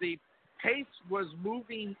as the pace was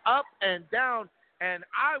moving up and down, and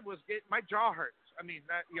I was getting my jaw hurts. I mean,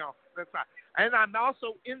 that's not. And I'm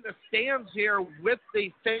also in the stands here with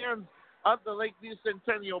the fans of the Lakeview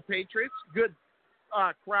Centennial Patriots. Good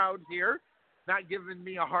crowd here, not giving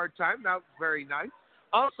me a hard time. That was very nice.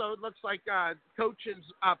 Also, it looks like coaches'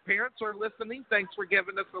 parents are listening. Thanks for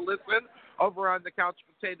giving us a listen over on the Couch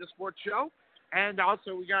Potato Sports Show. And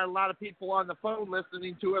also, we got a lot of people on the phone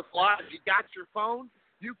listening to us live. You got your phone?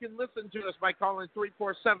 You can listen to us by calling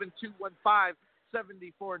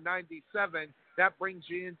 347-215-7497. That brings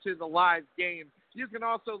you into the live game. You can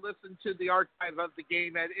also listen to the archive of the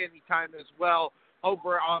game at any time as well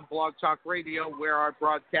over on Blog Talk Radio, where our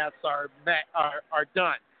broadcasts are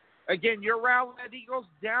done. Again, your Rowlett Eagles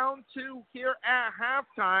down 2 here at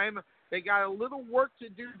halftime. They got a little work to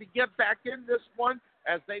do to get back in this one,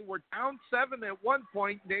 as they were down 7 at one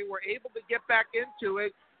point. They were able to get back into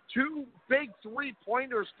it. 2 big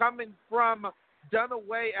 3-pointers coming from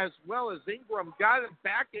Dunaway as well as Ingram got it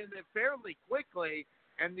back in it fairly quickly,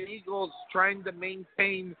 and the Eagles trying to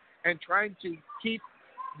maintain and trying to keep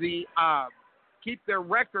their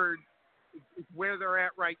record where they're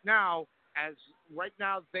at right now. As right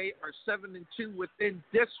now they are 7-2 within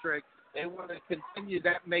district. They want to continue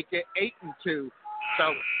that, make it 8-2.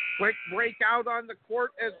 So quick breakout on the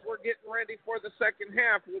court as we're getting ready for the second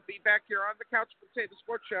half. We'll be back here on the Couch Potato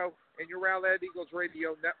Sports Show and your Rowlett Eagles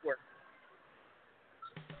Radio Network.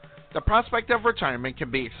 The prospect of retirement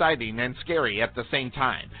can be exciting and scary at the same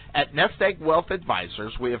time. At Nest Egg Wealth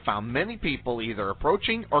Advisors, we have found many people either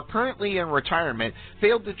approaching or currently in retirement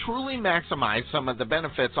failed to truly maximize some of the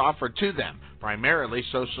benefits offered to them, primarily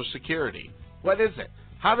Social Security. What is it?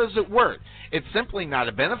 How does it work? It's simply not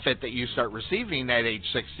a benefit that you start receiving at age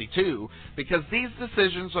 62. Because these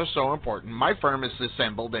decisions are so important, my firm has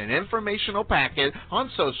assembled an informational packet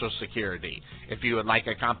on Social Security. If you would like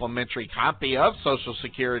a complimentary copy of Social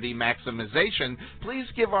Security Maximization, please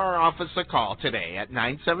give our office a call today at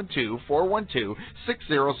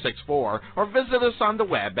 972-412-6064 or visit us on the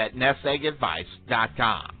web at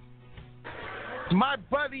nesteggadvice.com. My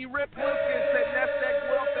buddy Rip Lucas at Nest Egg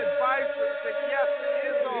Wealth Advisors, and yes,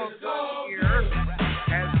 here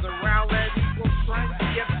as the Rowlett Eagles trying to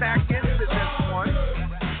get back into this one.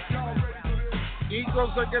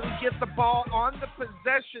 Eagles are going to get the ball on the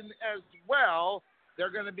possession as well.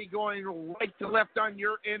 They're going to be going right to left on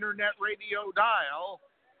your internet radio dial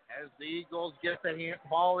as the Eagles get the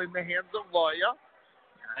ball in the hands of Loya.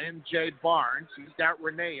 MJ Barnes, he's got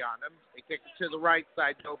Renee on him. They kick it to the right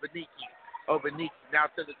side to Obaniki. Obaniki now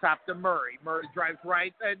to the top to Murray. Murray drives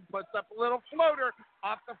right and puts up a little floater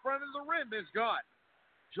off the front of the rim. Is gone.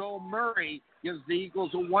 Joel Murray gives the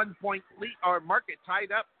Eagles a 1-point lead, or mark it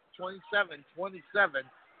tied up 27-27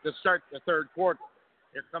 to start the third quarter.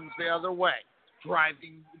 Here comes the other way.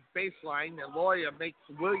 Driving baseline, and Loya makes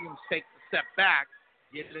Williams take the step back,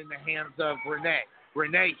 get it in the hands of Renee.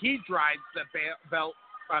 Renee, he drives the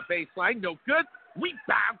baseline. No good.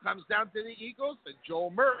 Rebound comes down to the Eagles, and Joel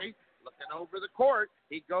Murray looking over the court.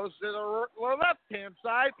 He goes to the left-hand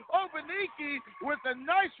side. Obaniki with a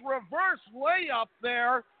nice reverse layup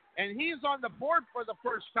there, and he's on the board for the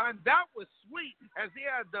first time. That was sweet as he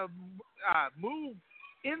had to move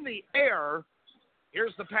in the air.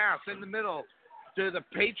 Here's the pass in the middle to the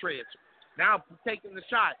Patriots. Now taking the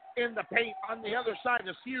shot in the paint on the other side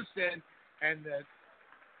of Houston, and the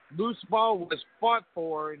loose ball was fought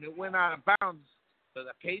for, and it went out of bounds. So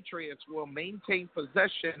the Patriots will maintain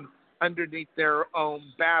possession underneath their own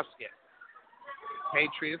basket.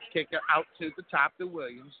 Patriots kick it out to the top to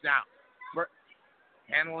Williams. Now,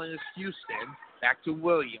 handling is Houston. Back to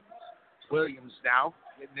Williams. Williams now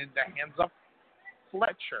getting in the hands of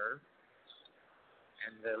Fletcher.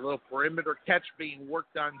 And the little perimeter catch being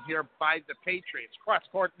worked on here by the Patriots. Cross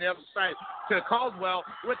court on the other side to Caldwell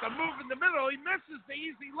with a move in the middle. He misses the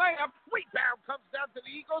easy layup. Rebound comes down to the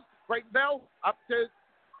Eagles. Creighton Bell up to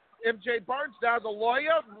MJ Barnes, down to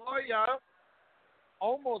Loya. Loya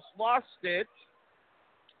almost lost it.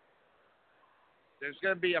 There's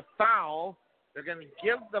going to be a foul. They're going to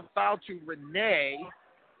give the foul to Renee.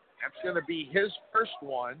 That's going to be his first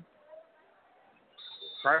one.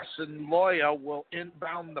 Carson Loya will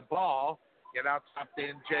inbound the ball, get out top to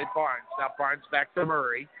MJ Barnes. Now Barnes back to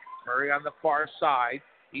Murray. Murray on the far side.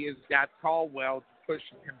 He has got Caldwell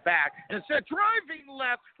pushing him back. Instead, driving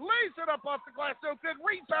left, lays it up off the glass. No good.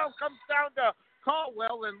 Rebound comes down to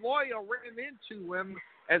Caldwell, and Loya ran into him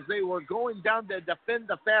as they were going down to defend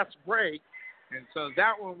the fast break. And so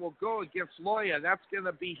that one will go against Loya. That's going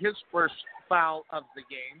to be his first foul of the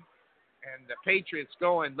game. And the Patriots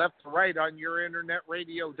going left to right on your internet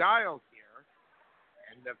radio dial here.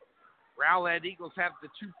 And the Rowlett Eagles have the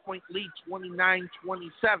 2-point lead,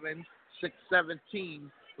 29-27,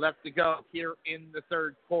 6:17 left to go here in the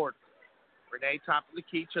third quarter. Renee, top of the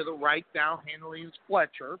key to the right now, handling is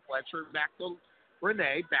Fletcher. Fletcher back to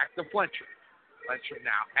Renee, back to Fletcher. Fletcher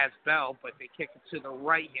now has Bell, but they kick it to the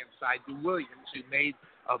right-hand side to Williams, who made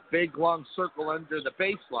a big, long circle under the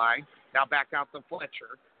baseline. Now back out to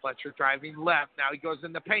Fletcher. Fletcher driving left. Now he goes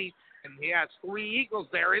in the paint. And he has 3 Eagles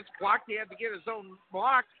there. It's blocked. He had to get his own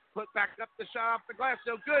block. Put back up the shot off the glass.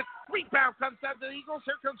 No good. Rebound comes down to the Eagles.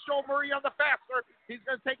 Here comes Joel Murray on the faster. He's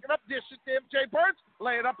going to take it up. Dish it to MJ Barnes.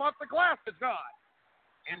 Lay it up off the glass. It's gone.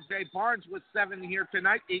 MJ Barnes with 7 here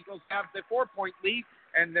tonight. Eagles have the 4-point lead.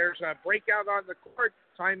 And there's a breakout on the court.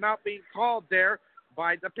 Timeout being called there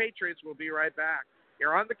by the Patriots. We'll be right back.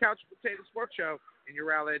 You're on the Couch Potato Sports Show in your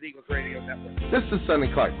Rowlett Eagles Radio Network. This is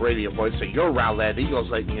Sonny Clark, radio voice of your Rowlett Eagles,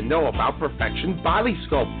 letting you know about Perfection Body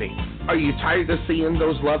Sculpting. Are you tired of seeing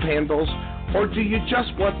those love handles? Or do you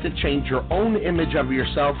just want to change your own image of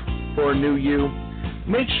yourself for a new you?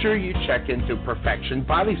 Make sure you check into Perfection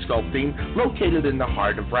Body Sculpting, located in the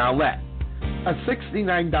heart of Rowlett. A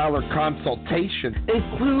 $69 consultation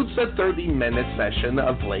includes a 30-minute session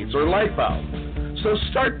of laser lipo. So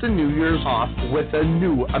start the New Year's off with a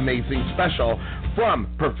new amazing special from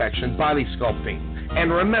Perfection Body Sculpting.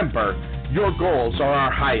 And remember, your goals are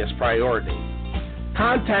our highest priority.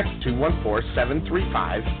 Contact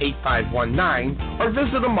 214-735-8519 or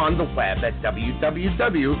visit them on the web at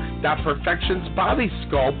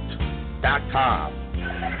www.perfectionsbodysculpt.com.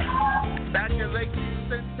 Back at Lakeview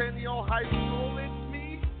Centennial High School, it's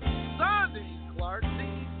me, Sonny Clark,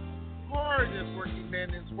 the hardest working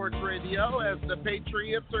man in sports radio, as the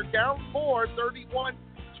Patriots are down 4,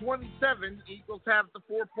 31-27. Eagles have the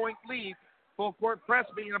 4-point lead. Full court press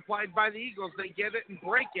being applied by the Eagles. They get it and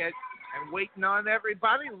break it. And waiting on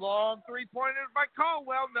everybody. Long 3-pointer by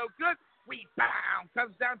Caldwell. No good. Rebound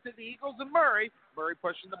comes down to the Eagles and Murray. Murray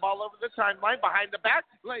pushing the ball over the timeline behind the back.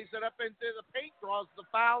 Lays it up into the paint. Draws the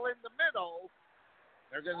foul in the middle.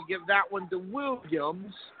 They're going to give that one to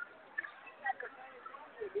Williams.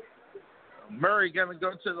 Murray going to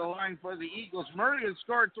go to the line for the Eagles. Murray has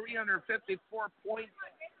scored 354 points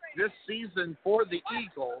this season for the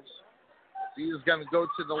Eagles. He is going to go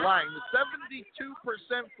to the line. The 72%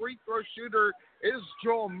 free throw shooter is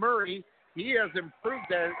Joel Murray. He has improved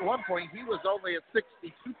that. At one point, he was only at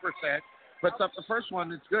 62%. Puts up the first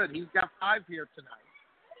one. It's good. He's got 5 here tonight.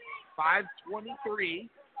 5:23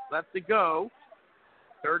 left to go.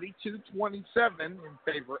 32-27 in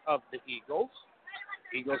favor of the Eagles.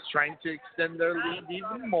 Eagles trying to extend their lead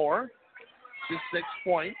even more to 6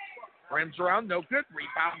 points. Rims around, no good.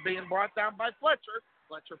 Rebound being brought down by Fletcher.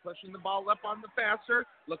 Fletcher pushing the ball up on the faster,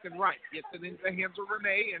 looking right. Gets it into the hands of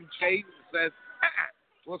Renee, and Jay says,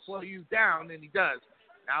 we'll slow you down, and he does.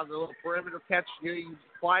 Now the little perimeter catch getting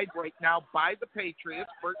applied right now by the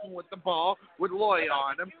Patriots. Burton with the ball with Loy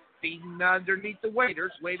on him. Feeding underneath the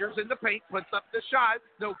Waiters. Waiters in the paint, puts up the shot.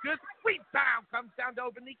 No good. Rebound comes down to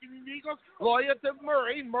Obaniki and the Eagles. Loy to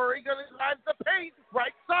Murray. Murray going to drive the paint.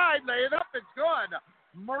 Right side, lay it up. It's good.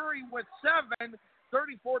 Murray with 7.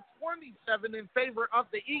 34-27 in favor of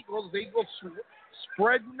the Eagles. The Eagles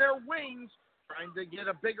spreading their wings, trying to get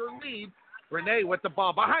a bigger lead. Renee with the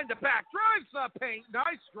ball behind the back, drives the paint.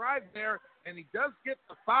 Nice drive there, and he does get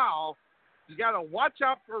the foul. You got to watch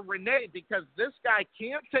out for Renee because this guy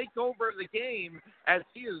can't take over the game, as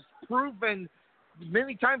he has proven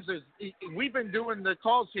many times. We've been doing the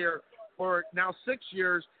calls here for now 6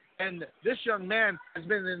 years, and this young man has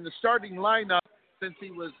been in the starting lineup since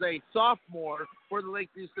he was a sophomore for the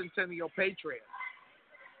Lakeview Centennial Patriots.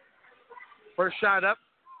 First shot up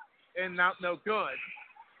and out, no good.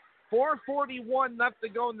 4:41 left to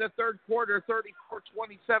go in the third quarter,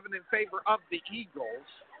 34-27 in favor of the Eagles.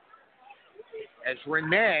 As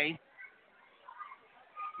Renee,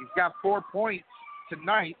 he's got 4 points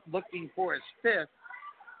tonight, looking for his 5th.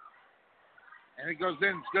 And it goes in,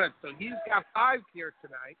 it's good. So he's got 5 here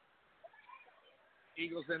tonight.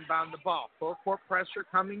 Eagles inbound the ball. Full court pressure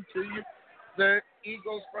coming to you. The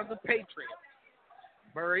Eagles from the Patriots.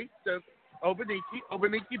 Murray to Obaniki.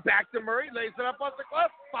 Obaniki back to Murray. Lays it up on the glass.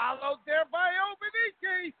 Followed there by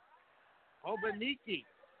Obaniki. Obaniki.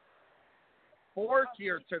 4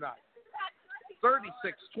 here tonight.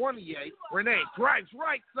 36-28. Renee drives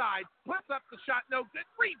right side. Puts up the shot. No good.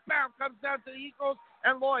 Rebound comes down to the Eagles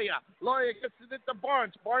and Loya. Loya gets it to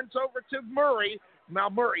Barnes. Barnes over to Murray. Now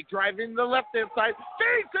Murray driving the left-hand side.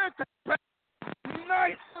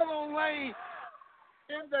 Nice little lay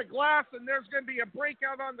in the glass, and there's going to be a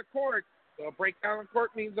breakout on the court. So a breakout on the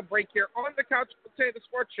court means a break here on the Couch Potato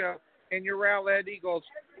Sports Show in your Rowlett Eagles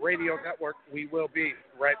Radio Network. We will be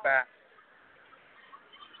right back.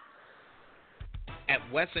 At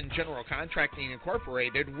Wesson General Contracting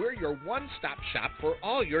Incorporated, we're your one-stop shop for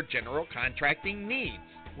all your general contracting needs.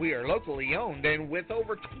 We are locally owned and with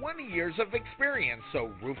over 20 years of experience,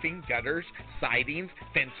 so roofing, gutters, sidings,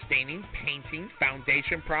 fence staining, painting,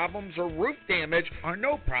 foundation problems, or roof damage are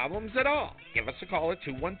no problems at all. Give us a call at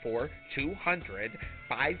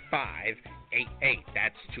 214-200-5588.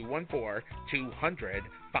 That's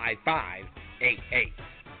 214-200-5588.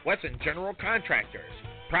 Wesson General Contractors,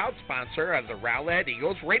 proud sponsor of the Rowlett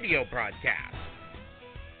Eagles radio broadcast.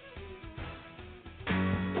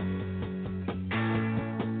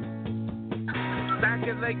 Back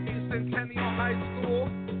at Lakeview Centennial High School,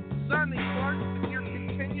 Sonny Clark with your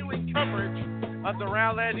continuing coverage of the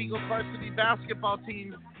Rowlett Eagles varsity basketball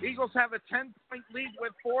team. Eagles have a 10-point lead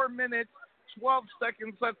with 4 minutes, 12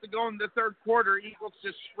 seconds left to go in the third quarter. Eagles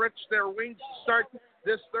just stretched their wings to start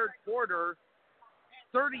this third quarter,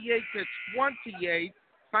 38-28.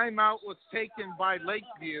 Timeout was taken by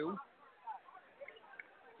Lakeview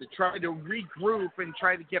to try to regroup and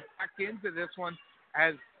try to get back into this one,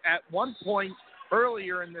 as at one point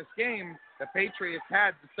earlier in this game, the Patriots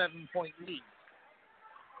had the 7-point lead.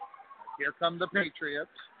 Here come the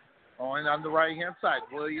Patriots going on the right-hand side.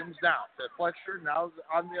 Williams down to Fletcher, now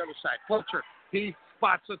on the other side. Fletcher, he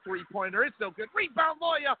spots a three-pointer. It's no good. Rebound,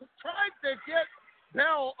 Loya tried to get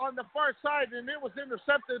Bell on the far side, and it was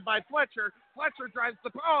intercepted by Fletcher. Fletcher drives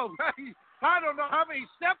the I don't know how many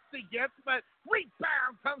steps he gets, but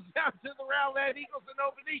rebound comes down to the Rowlett Eagles and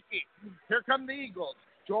Obaniki. Here come the Eagles.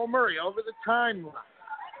 Joel Murray over the timeline.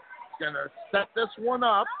 Going to set this one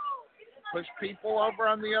up, push people over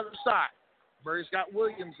on the other side. Murray's got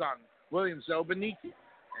Williams on. Williams, Obaniki.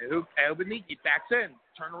 Obaniki backs in.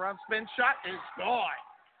 Turnaround spin shot is gone.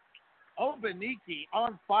 Obaniki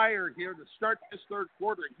on fire here to start this third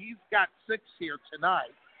quarter. He's got 6 here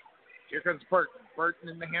tonight. Here comes Burton. Burton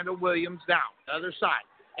in the hand of Williams down. The other side.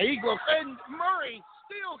 Eagles and Murray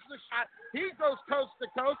steals the shot. He goes coast to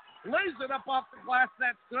coast, lays it up off the glass.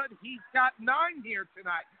 That's good. He's got 9 here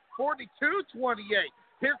tonight. 42-28.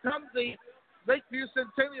 Here comes the Lakeview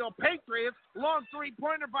Centennial Patriots. Long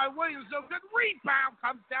three-pointer by Williams. No good. Rebound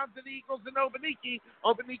comes down to the Eagles and Obaniki.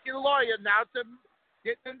 Obaniki Loya now to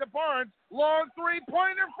get into Barnes. Long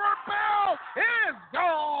three-pointer for Bell. Is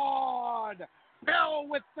gone. Bell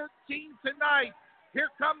with 13 tonight. Here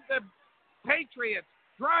come the Patriots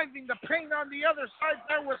driving the paint on the other side.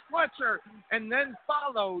 There was Fletcher, and then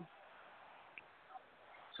followed.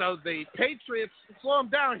 So the Patriots slow him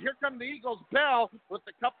down. Here come the Eagles. Bell with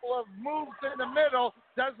a couple of moves in the middle.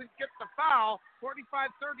 Doesn't get the foul.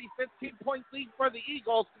 45-30, 15-point lead for the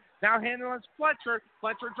Eagles. Now handling Fletcher.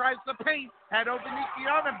 Fletcher drives the paint. Had Obaniki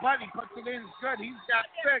on him, but he puts it in. It's good. He's got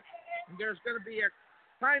 6. And there's going to be a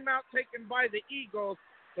timeout taken by the Eagles.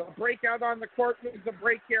 So a breakout on the court means a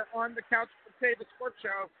break here on the Couch Potato Sports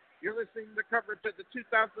Show. You're listening to the coverage of the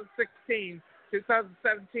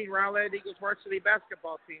 2016-2017 Rowlett Eagles varsity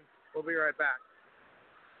basketball team. We'll be right back.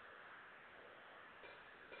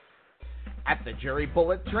 At the Jerry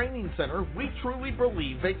Bullitt Training Center, we truly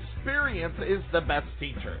believe experience is the best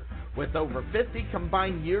teacher. With over 50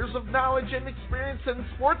 combined years of knowledge and experience in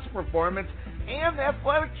sports performance and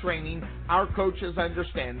athletic training, our coaches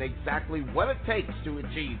understand exactly what it takes to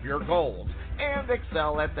achieve your goals and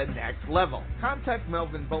excel at the next level. Contact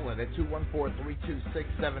Melvin Bullitt at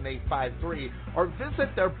 214-326-7853 or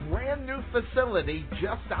visit their brand new facility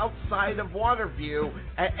just outside of Waterview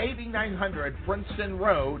at 8900 Princeton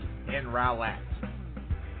Road in Rowlett.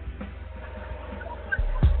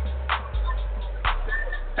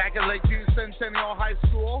 Back at Lakeview Centennial High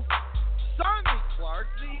School, Sonny Clark,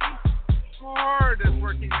 the hardest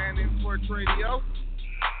working man in sports radio.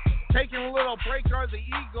 Taking a little break are the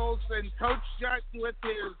Eagles, and Coach Jack with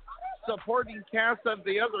his supporting cast of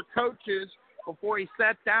the other coaches before he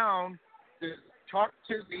sat down to talk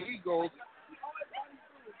to the Eagles.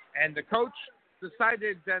 And the coach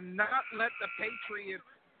decided to not let the Patriots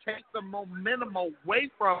take the momentum away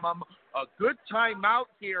from them. A good timeout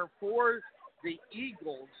here for the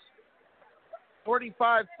Eagles.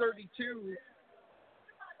 45-32.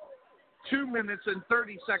 2 minutes and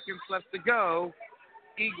 30 seconds left to go.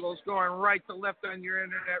 Eagles going right to left on your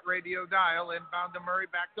internet radio dial. Inbound to Murray,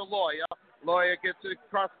 back to Loya. Loya gets it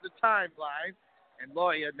across the timeline. And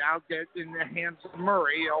Loya now gets in the hands of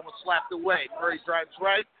Murray. Almost slapped away. Murray drives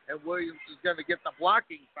right, and Williams is going to get the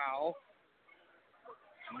blocking foul.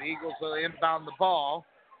 And the Eagles will inbound the ball.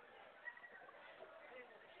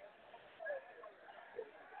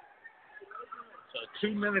 So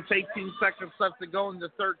 2 minutes, 18 seconds left to go in the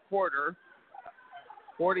third quarter.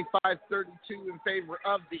 45-32 in favor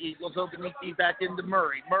of the Eagles. Obaniki back into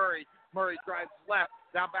Murray. Murray drives left.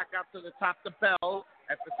 Now back out to the top to Bell.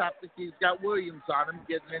 At the top, he's got Williams on him.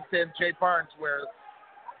 Getting into MJ Barnes where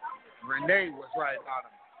Renee was right on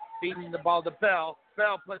him. Feeding the ball to Bell.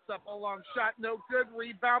 Bell puts up a long shot. No good.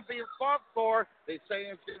 Rebound being fought for. They say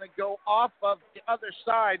it's going to go off of the other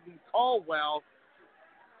side in Caldwell.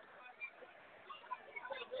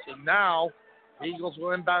 So now The Eagles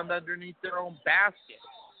will inbound underneath their own basket.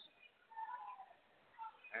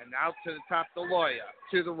 And out to the top to Loya.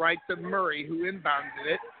 To the right to Murray, who inbounded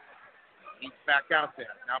it. He's back out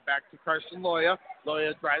there. Now back to Carson Loya.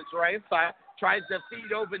 Loya drives right inside. Tries to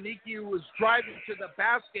feed Obaniki, who was driving to the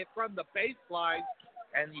basket from the baseline.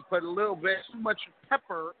 And he put a little bit too much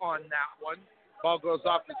pepper on that one. Ball goes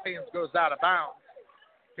off his hands, goes out of bounds.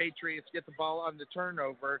 Patriots get the ball on the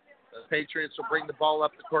turnover. The Patriots will bring the ball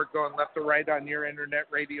up the court, going left to right on your internet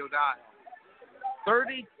radio dial.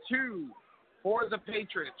 32 for the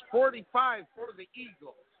Patriots, 45 for the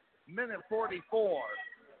Eagles. Minute 44.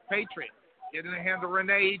 Patriots get in the hand of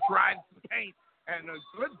Renee. He drives the paint, and a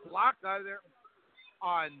good block out there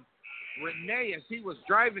on Renee as he was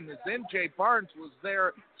driving, as MJ Barnes was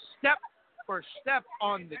there step for step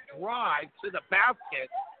on the drive to the basket,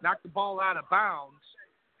 knocked the ball out of bounds.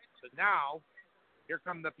 So now, here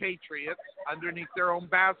come the Patriots underneath their own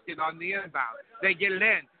basket on the inbound. They get it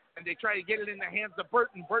in, and they try to get it in the hands of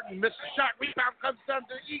Burton. Burton misses a shot. Rebound comes down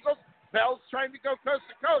to the Eagles. Bell's trying to go coast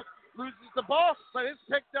to coast. Loses the ball, but it's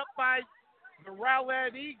picked up by the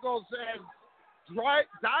Rowlett Eagles, and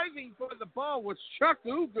diving for the ball was Chuck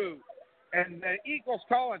Ugu. And the Eagles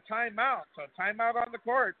call a timeout. So timeout on the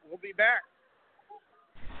court. We'll be back.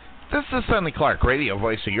 This is Sonny Clark, radio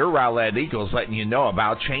voice of your Rowlett Eagles, letting you know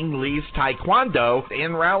about Chang Lee's Taekwondo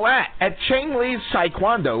in Rowlett. At Chang Lee's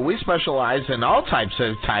Taekwondo, we specialize in all types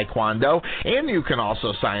of Taekwondo, and you can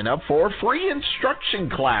also sign up for free instruction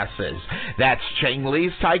classes. That's Chang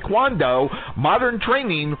Lee's Taekwondo, modern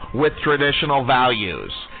training with traditional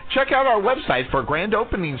values. Check out our website for grand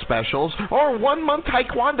opening specials or 1-month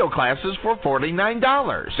Taekwondo classes for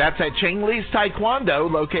 $49. That's at Chang Lee's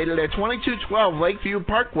Taekwondo, located at 2212 Lakeview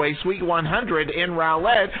Parkway, Suite 100 in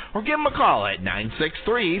Rowlett, or give them a call at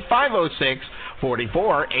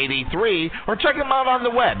 963-506-4483, or check them out on the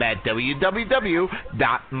web at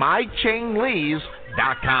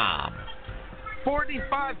www.mychanglees.com.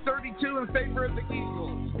 45-32 in favor of the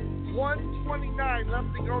Eagles. 1:29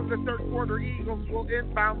 left to go in the third quarter. Eagles will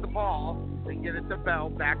inbound the ball. They get it to Bell,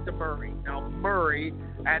 back to Murray. Now Murray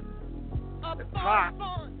at the top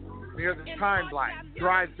near the timeline.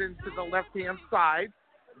 Drives into the left-hand side.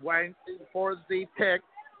 Went for the pick.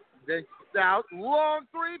 Then out. Long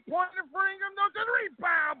three-pointer for Ingram. No good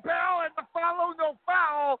rebound. Bell and the follow. No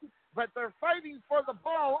foul. But they're fighting for the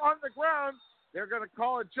ball on the ground. They're going to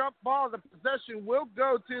call a jump ball. The possession will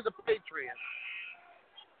go to the Patriots.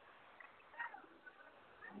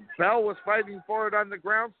 Bell was fighting for it on the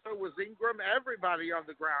ground, so was Ingram. Everybody on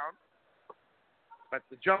the ground. But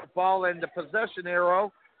the jump ball and the possession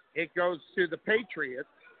arrow, it goes to the Patriots.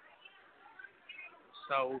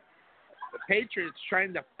 So the Patriots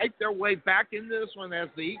trying to fight their way back into this one as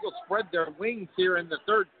the Eagles spread their wings here in the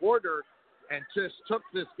third quarter and just took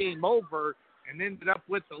this game over and ended up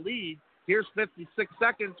with the lead. Here's 56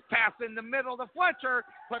 seconds. Pass in the middle to Fletcher.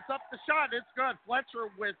 Puts up the shot. It's good. Fletcher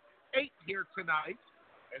with 8 here tonight.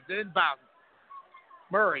 And then bounce.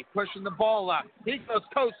 Murray pushing the ball up. He goes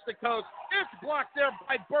coast to coast. It's blocked there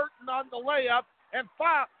by Burton on the layup. And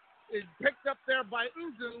foul is picked up there by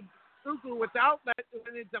Ugu. Ugu with the outlet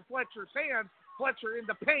went into Fletcher's hands. Fletcher in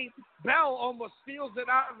the paint. Bell almost steals it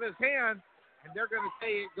out of his hand. And they're going to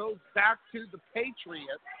say it goes back to the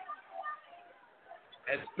Patriots.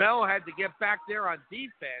 As Bell had to get back there on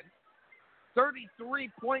defense.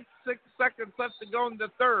 33.6 seconds left to go in the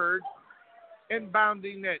third.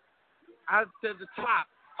 Inbounding it out to the top.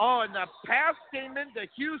 Oh, and the pass came into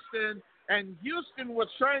Houston, and Houston was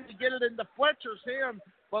trying to get it into Fletcher's hand,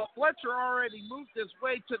 but Fletcher already moved his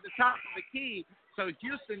way to the top of the key, so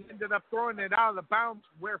Houston ended up throwing it out of the bounds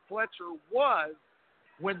where Fletcher was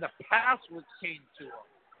when the pass came to him.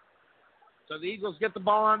 So the Eagles get the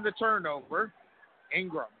ball on the turnover.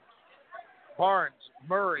 Ingram, Barnes,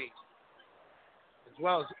 Murray, as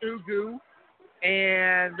well as Ugu,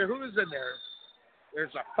 and who's in there?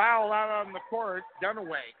 There's a foul out on the court.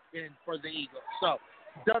 Dunaway in for the Eagles. So,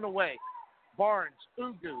 Dunaway, Barnes,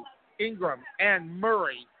 Ugu, Ingram, and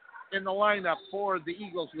Murray in the lineup for the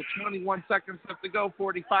Eagles with 21 seconds left to go.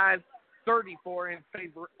 45-34 in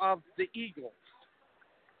favor of the Eagles.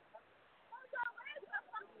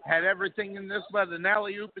 Had everything in this but an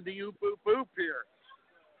alley-oop and the oop-oop-oop here.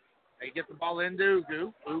 They get the ball into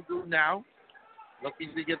Ugu. Ugu now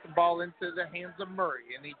looking to get the ball into the hands of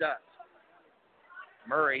Murray, and he does.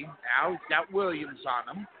 Murray now, he's got Williams on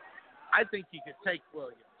him. I think he could take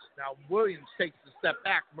Williams. Now, Williams takes a step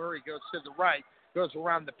back. Murray goes to the right, goes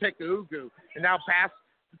around the pick of Ugu, and now pass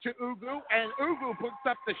to Ugu, and Ugu puts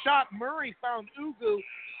up the shot. Murray found Ugu.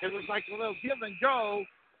 It was like a little give and go,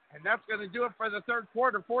 and that's going to do it for the third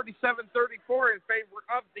quarter. 47-34 in favor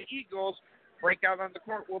of the Eagles. breakout on the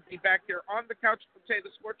court. We'll be back here on the Couch Potato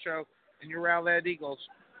Sports Show and your Rowlett Eagles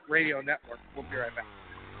radio network. We'll be right back.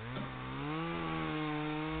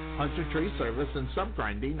 Hunter Tree Service and Stump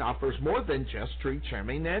Grinding offers more than just tree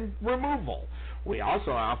trimming and removal. We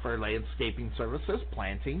also offer landscaping services,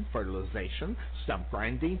 planting, fertilization, stump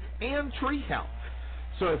grinding, and tree health.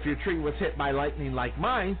 So if your tree was hit by lightning like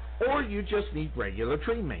mine, or you just need regular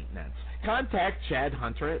tree maintenance, contact Chad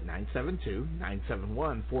Hunter at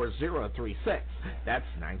 972-971-4036. That's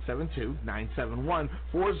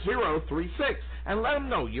 972-971-4036. And let them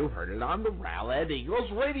know you heard it on the Rowlett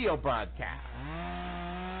Eagles radio broadcast.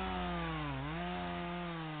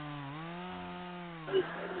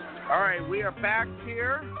 All right, we are back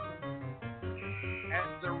here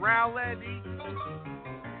at the Rowlett Eagles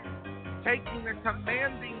taking a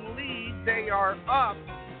commanding lead. They are up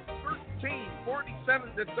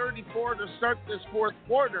 47-34 to start this fourth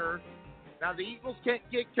quarter. Now, the Eagles can't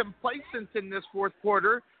get complacent in this fourth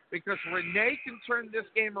quarter because Renee can turn this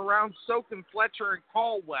game around, so can Fletcher and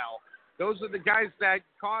Caldwell. Those are the guys that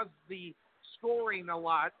cause the scoring a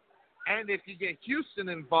lot. And if you get Houston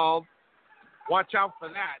involved, watch out for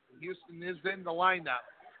that. Houston is in the lineup.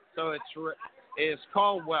 So it's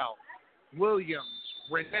Caldwell, Williams,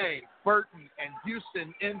 Renee, Burton, and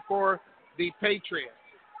Houston in for the Patriots.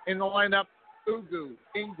 In the lineup, Ugu,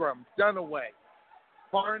 Ingram, Dunaway,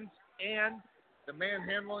 Barnes, and the man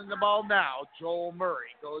handling the ball now, Joel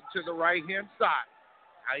Murray, goes to the right-hand side.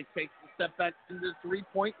 Now he takes a step back into the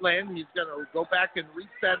three-point land. He's going to go back and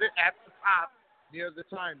reset it at the top near the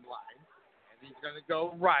timeline. He's going to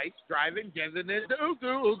go right, driving, giving it to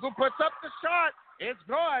Ugu. Ugu puts up the shot. It's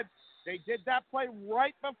good. They did that play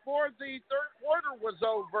right before the third quarter was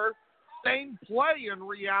over. Same play in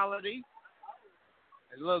reality.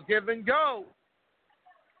 A little give and go.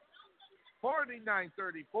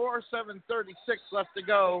 49-34, 7:36 left to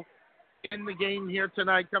go in the game here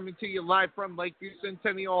tonight. Coming to you live from Lakeview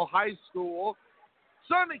Centennial High School.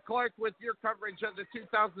 Sonny Clark with your coverage of the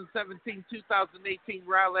 2017-2018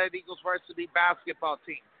 Rowlett Eagles varsity basketball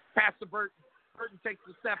team. Pass to Burton. Burton takes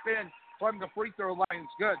a step in from the free throw line.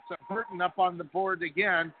 Is good. So Burton up on the board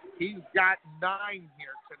again. He's got 9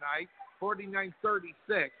 here tonight.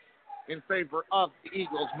 49-36 in favor of the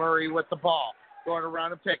Eagles. Murray with the ball. Going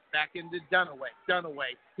around a pick. Back into Dunaway.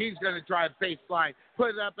 Dunaway. He's going to drive baseline.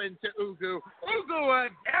 Put it up into Ugu. Ugu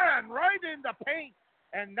again. Right in the paint.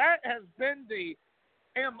 And that has been the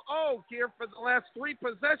M.O. here for the last 3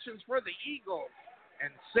 possessions for the Eagles.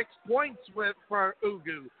 And 6 points for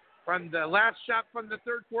Ugu from the last shot from the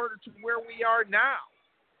third quarter to where we are now.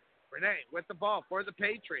 Renee with the ball for the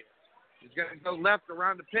Patriots. He's going to go left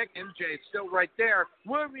around the pick. MJ is still right there.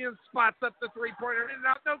 Williams spots up the three-pointer. In and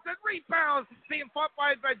out. No good. Rebound. Being fought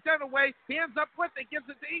by Dunaway. He ends up with it. Gives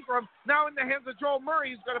it to Ingram. Now in the hands of Joel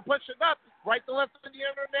Murray. He's going to push it up. Right to left on the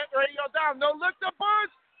internet radio down. No look to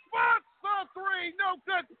Bush. Spots the three. No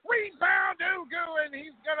good. Rebound. Ugu. And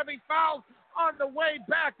he's going to be fouled on the way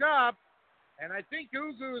back up. And I think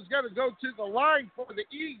Ugu is going to go to the line for the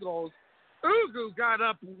Eagles. Ugu got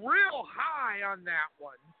up real high on that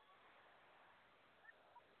one.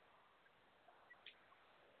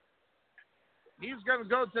 He's going to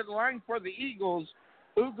go to the line for the Eagles.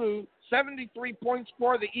 Ugu, 73 points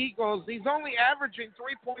for the Eagles. He's only averaging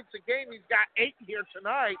 3 points a game. He's got 8 here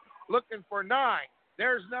tonight, looking for 9.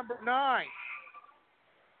 There's number 9.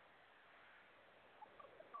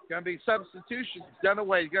 Going to be substitutions.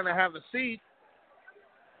 Dunaway's going to have a seat.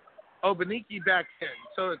 Obaniki back in.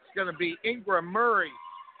 So it's going to be Ingram, Murray,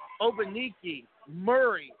 Obaniki,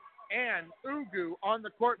 Murray, and Ugu on the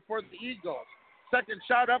court for the Eagles. Second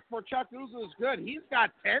shot up for Chuck Ugu is good. He's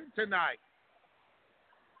got 10 tonight.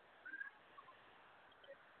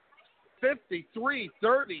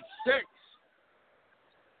 53-36.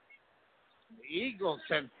 The Eagles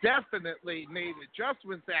have definitely made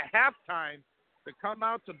adjustments at halftime to come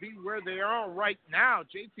out to be where they are right now.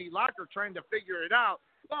 JT Locker trying to figure it out.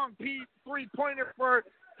 Long three-pointer for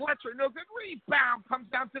Fletcher. No good. Rebound comes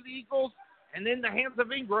down to the Eagles and in the hands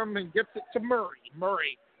of Ingram and gets it to Murray.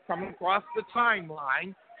 Murray coming across the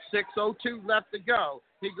timeline. 6:02 left to go.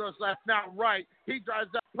 He goes left, now right. He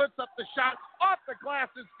drives up, puts up the shot. Off the glass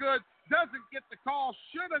is good. Doesn't get the call.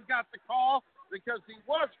 Should have got the call because he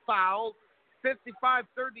was fouled.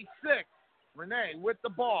 55-36. Renee with the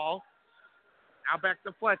ball. Now back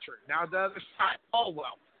to Fletcher. Now the other side.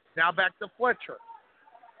 Caldwell. Now back to Fletcher.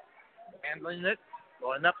 Handling it.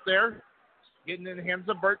 Going up there. Getting in the hands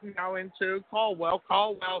of Burton. Now into Caldwell.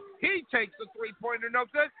 Caldwell. He takes the three-pointer. No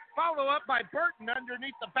good. Follow up by Burton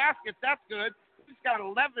underneath the basket. That's good. He's got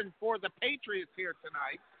 11 for the Patriots here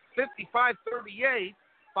tonight. 55-38.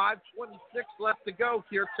 5:26 left to go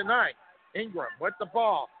here tonight. Ingram with the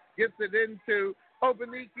ball. Gets it into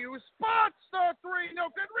Obaniki, who spots the three. No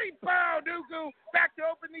good. Rebound. Ugu back to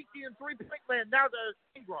Obaniki in three-point land. Now to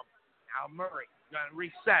Ingram. Now Murray going to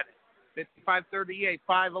reset it. 55-38,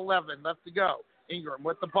 5:11 left to go. Ingram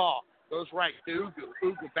with the ball. Goes right to Ugu.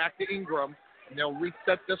 Ugu back to Ingram. And they'll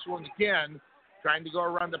reset this one again. Trying to go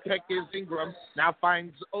around the pick is Ingram. Now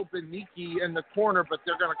finds Obaniki in the corner, but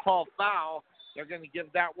they're going to call foul. They're going to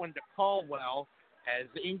give that one to Caldwell as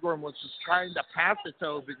Ingram was just trying to pass it to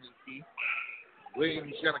Obaniki.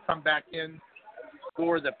 Williams going to come back in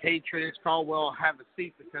for the Patriots. Caldwell will have a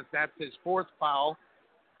seat because that's his fourth foul.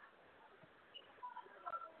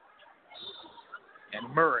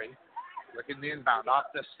 And Murray looking the inbound. Off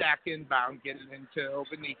the stack inbound, getting into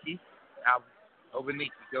Obaniki. Now Obaniki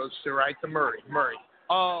goes to Murray. Murray.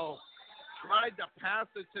 Oh, tried to pass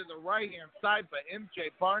it to the right-hand side, but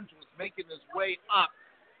MJ Barnes was making his way up.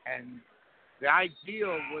 And the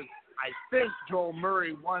ideal was, I think Joel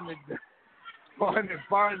Murray wanted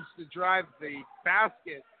Barnes to drive the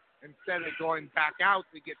basket instead of going back out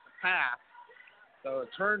to get the pass. So a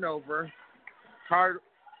turnover.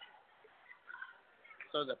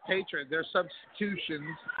 So the Patriots, their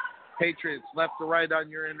substitutions, Patriots left to right on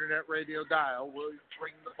your internet radio dial. Williams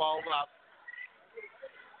bring the ball up.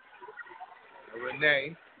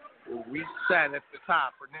 Renee will reset at the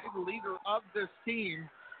top. Renee, the leader of this team,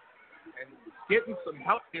 and getting some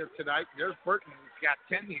help here tonight. There's Burton, who's got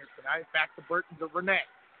 10 here tonight. Back to Burton to Renee.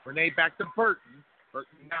 Renee back to Burton.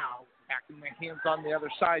 Burton now back in the hands on the other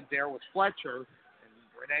side there with Fletcher. And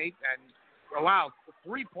Renee, and wow, the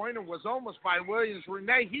three-pointer was almost by Williams.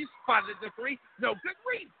 Renee, he spotted the three. No good.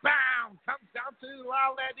 Rebound comes down to the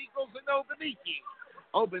Rowlett Eagles and Obaniki.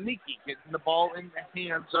 Obaniki getting the ball in the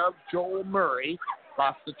hands of Joel Murray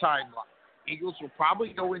across the timeline. Eagles will probably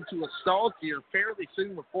go into a stall here fairly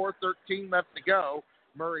soon with 4:13 left to go.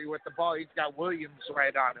 Murray with the ball. He's got Williams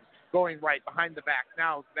right on him. Going right behind the back.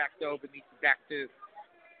 Now back to Obaniki. Back to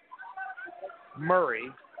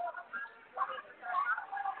Murray.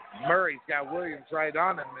 Murray's got Williams right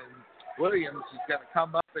on him, and Williams is going to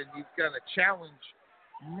come up and he's going to challenge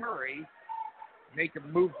Murray, make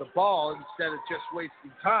him move the ball instead of just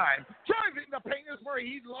wasting time. Driving the paint is Murray.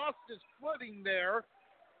 He lost his footing there.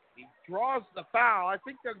 He draws the foul. I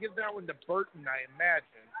think they'll give that one to Burton, I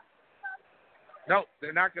imagine. No,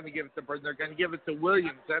 they're not going to give it to Burton. They're going to give it to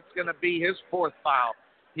Williams. That's going to be his fourth foul.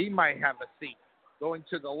 He might have a seat. Going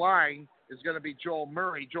to the line is going to be Joel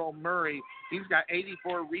Murray. Joel Murray, he's got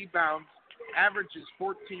 84 rebounds, averages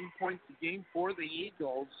 14 points a game for the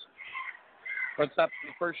Eagles. Puts up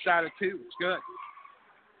the first shot of two. It's good.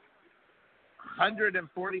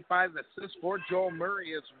 145 assists for Joel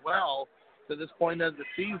Murray as well to this point of the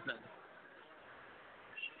season.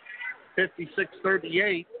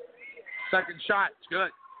 56-38. Second shot. It's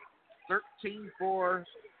good. 13 for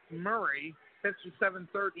Murray. 57-38,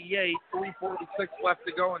 3:46 left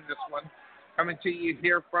to go in this one. Coming to you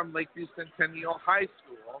here from Lakeview Centennial High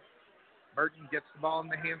School. Burton gets the ball in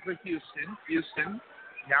the hands of Houston. Houston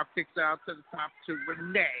now kicks it out to the top to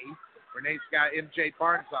Renee. Renee's got MJ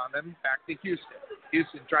Barnes on him. Back to Houston.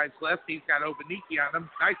 Houston drives left. He's got Obaniki on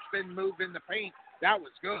him. Nice spin move in the paint. That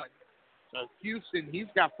was good. So Houston, he's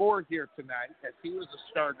got 4 here tonight as he was a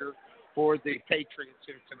starter for the Patriots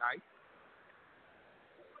here tonight.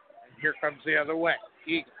 Here comes the other way.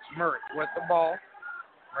 Eagles, Murray with the ball.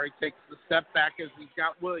 Murray takes the step back as he's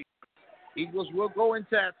got Williams. Eagles will go into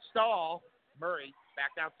that stall. Murray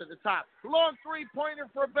back out to the top. Long three-pointer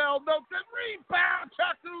for Bell. No good. Rebound.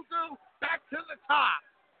 Chakugu back to the top.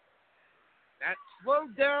 That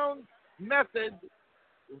slowed down method.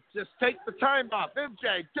 Just take the time off.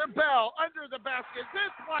 MJ to Bell under the basket. This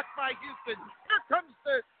blocked by Houston. Here comes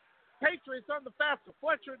the Patriots on the fast.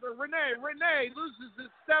 Fletcher to Renee. Renee loses his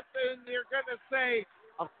step, and they're going to say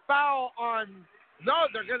a foul on. No,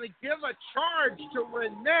 they're going to give a charge to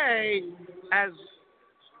Renee as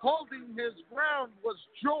holding his ground was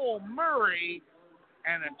Joel Murray,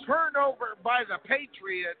 and a turnover by the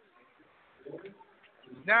Patriots.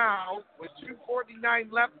 Now, with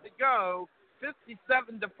 2:49 left to go,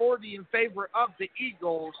 57-40 in favor of the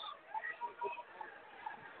Eagles.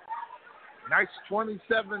 Nice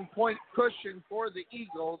 27-point cushion for the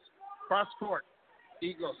Eagles. Cross court.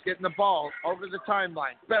 Eagles getting the ball over the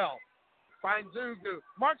timeline. Bell finds Ugu.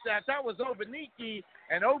 Mark that. That was Obaniki,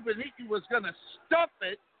 and Obaniki was going to stuff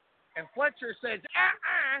it, and Fletcher says,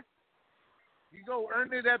 You go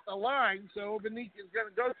earn it at the line, so Obaniki is going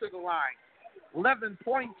to go to the line. 11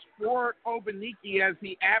 points for Obaniki as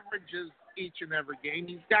he averages each and every game.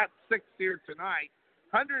 He's got 6 here tonight.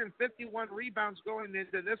 151 rebounds going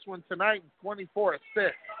into this one tonight and 24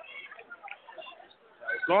 assists.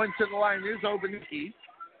 Going to the line is Obaniki.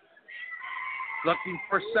 Looking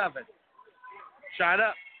for 7. Shot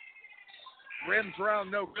up. Rims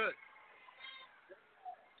around, no good.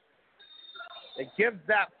 They give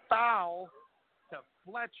that foul to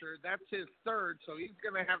Fletcher. That's his 3rd, so he's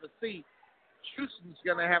going to have a seat. Houston's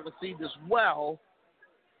going to have a seat as well.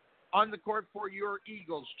 On the court for your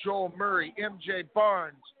Eagles, Joel Murray, MJ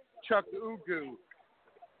Barnes, Chuck Ugu,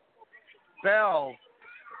 Bell,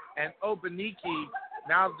 and Obaniki.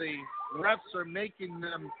 Now the refs are making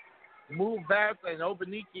them move back, and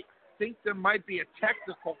Obaniki think there might be a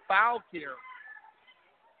technical foul here.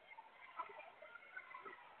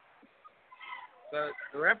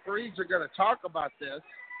 The referees are going to talk about this.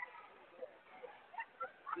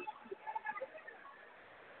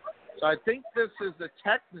 So I think this is a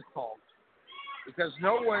technical because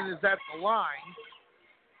no one is at the line.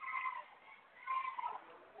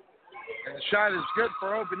 And the shot is good for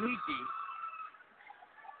Obaniki.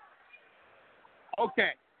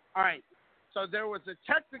 Okay, all right. So there was a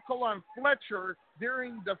technical on Fletcher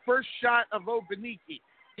during the first shot of Obaniki.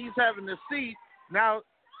 He's having a seat. Now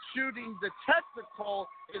shooting the technical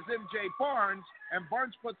is MJ Barnes, and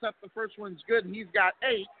Barnes puts up the first one's good. He's got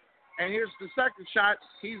 8. And here's the second shot.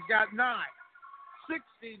 He's got 9.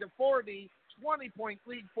 60-40, 20-point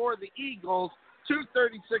lead for the Eagles.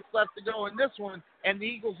 2:36 left to go in this one. And the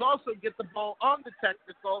Eagles also get the ball on the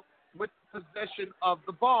technical with possession of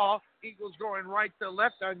the ball. Eagles going right to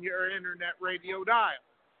left on your internet radio dial.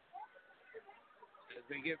 As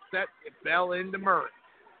they get set, it Bell into Murray.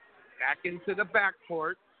 Back into the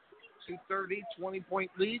backcourt. 2:30, 20-point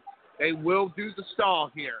lead. They will do the stall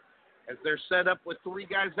here, as they're set up with 3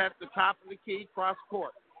 guys at the top of the key, cross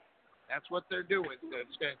court. That's what they're doing.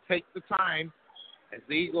 It's going to take the time as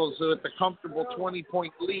the Eagles are with a comfortable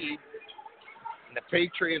 20-point lead, and the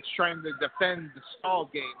Patriots trying to defend the stall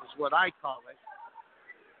game is what I call it.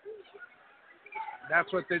 And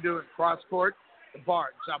that's what they're doing, cross court to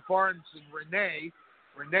Barnes. Now Barnes and Renee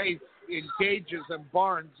engages in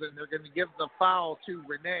Barnes, and they're going to give the foul to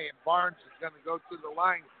Renee, and Barnes is going to go to the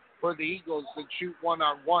line for the Eagles and shoot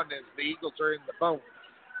 1-on-1 as the Eagles are in the bonus.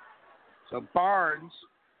 So Barnes,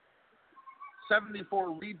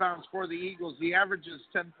 74 rebounds for the Eagles. He averages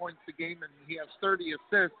 10 points a game, and he has 30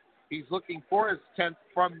 assists. He's looking for his 10th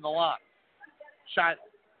from the line. Shot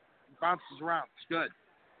bounces around. It's good.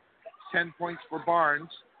 10 points for Barnes.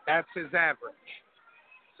 That's his average.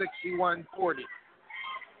 61-40.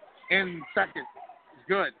 In second,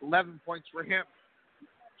 good. 11 points for him.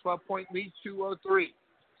 12-point lead, 2:03.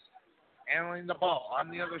 Handling the ball on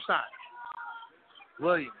the other side.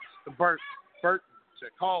 Williams to Burton to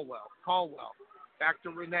Caldwell. Back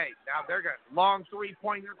to Renee. Now they're going to long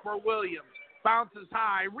 3-pointer for Williams. Bounces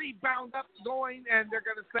high. Rebound up going, and they're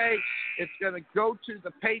going to say it's going to go to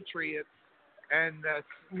the Patriots. And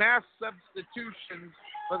mass substitutions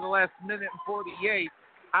for the last minute and 48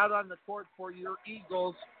 out on the court for your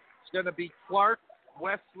Eagles. It's going to be Clark,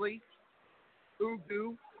 Wesley,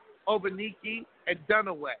 Ugu, Obaniki, and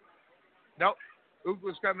Dunaway. Nope.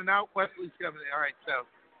 Ugu's coming out. Wesley's coming in. All right, so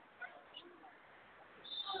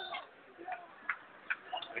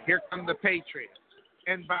here come the Patriots.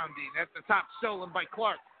 Inbounding at the top, stolen by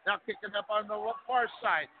Clark. Now kicking up on the far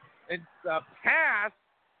side. And the pass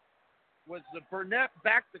was the Burnett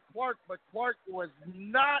back to Clark, but Clark was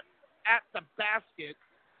not at the basket.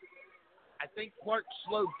 I think Clark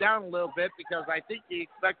slowed down a little bit because I think he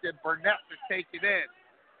expected Burnett to take it in.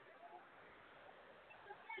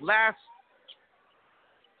 Last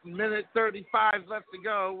minute 35 left to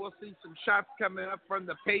go. We'll see some shots coming up from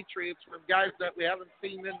the Patriots from guys that we haven't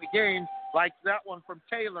seen in the game, like that one from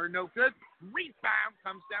Taylor. No good. Rebound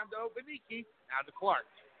comes down to Obaniki. Now to Clark.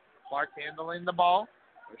 Clark handling the ball,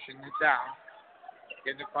 pushing it down,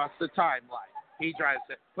 getting across the timeline. He drives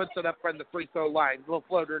it, puts it up from the free throw line. Little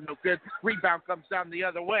floater, no good. Rebound comes down the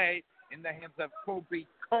other way in the hands of Kobe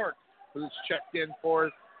Clark, who's checked in for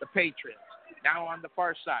the Patriots. Now on the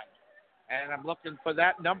far side. And I'm looking for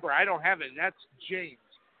that number. I don't have it. That's James.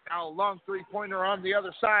 Now a long three-pointer on the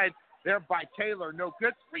other side there by Taylor. No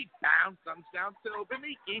good. Rebound comes down to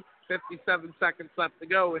Obaniki. 57 seconds left to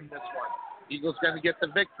go in this one. Eagles going to get the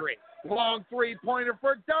victory. Long three-pointer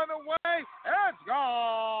for Dunaway. It's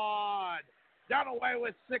gone. Dunaway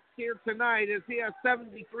with 6 here tonight as he has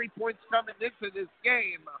 73 points coming into this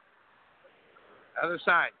game. Other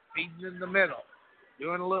side, feeding in the middle.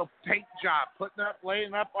 Doing a little paint job, putting up,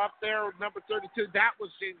 laying up there with number 32. That was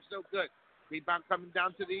James, no good. Rebound coming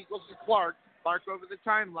down to the Eagles and Clark. Clark over the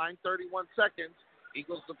timeline, 31 seconds.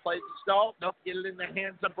 Eagles to play the stall. Nope, get it in the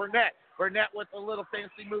hands of Burnett. Burnett with a little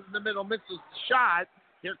fancy move in the middle, misses the shot.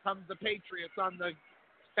 Here comes the Patriots on the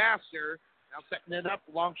faster. Now setting it up.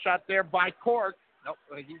 Long shot there by Cork. Nope,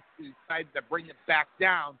 he decided to bring it back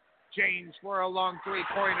down. James for a long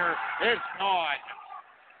three-pointer. It's gone.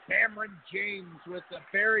 Cameron James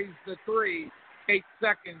buries the three. 8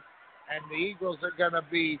 seconds. And the Eagles are going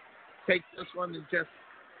to take this one and just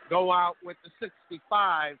go out with the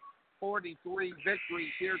 65-43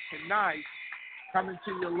 victory here tonight. Coming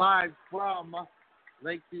to you live from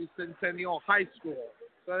Lakeview Centennial High School.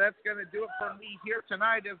 So that's going to do it for me here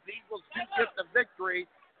tonight. If the Eagles do get the victory,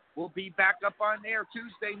 we'll be back up on air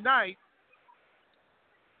Tuesday night.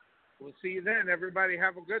 We'll see you then. Everybody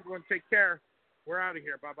have a good one. Take care. We're out of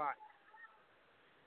here. Bye-bye.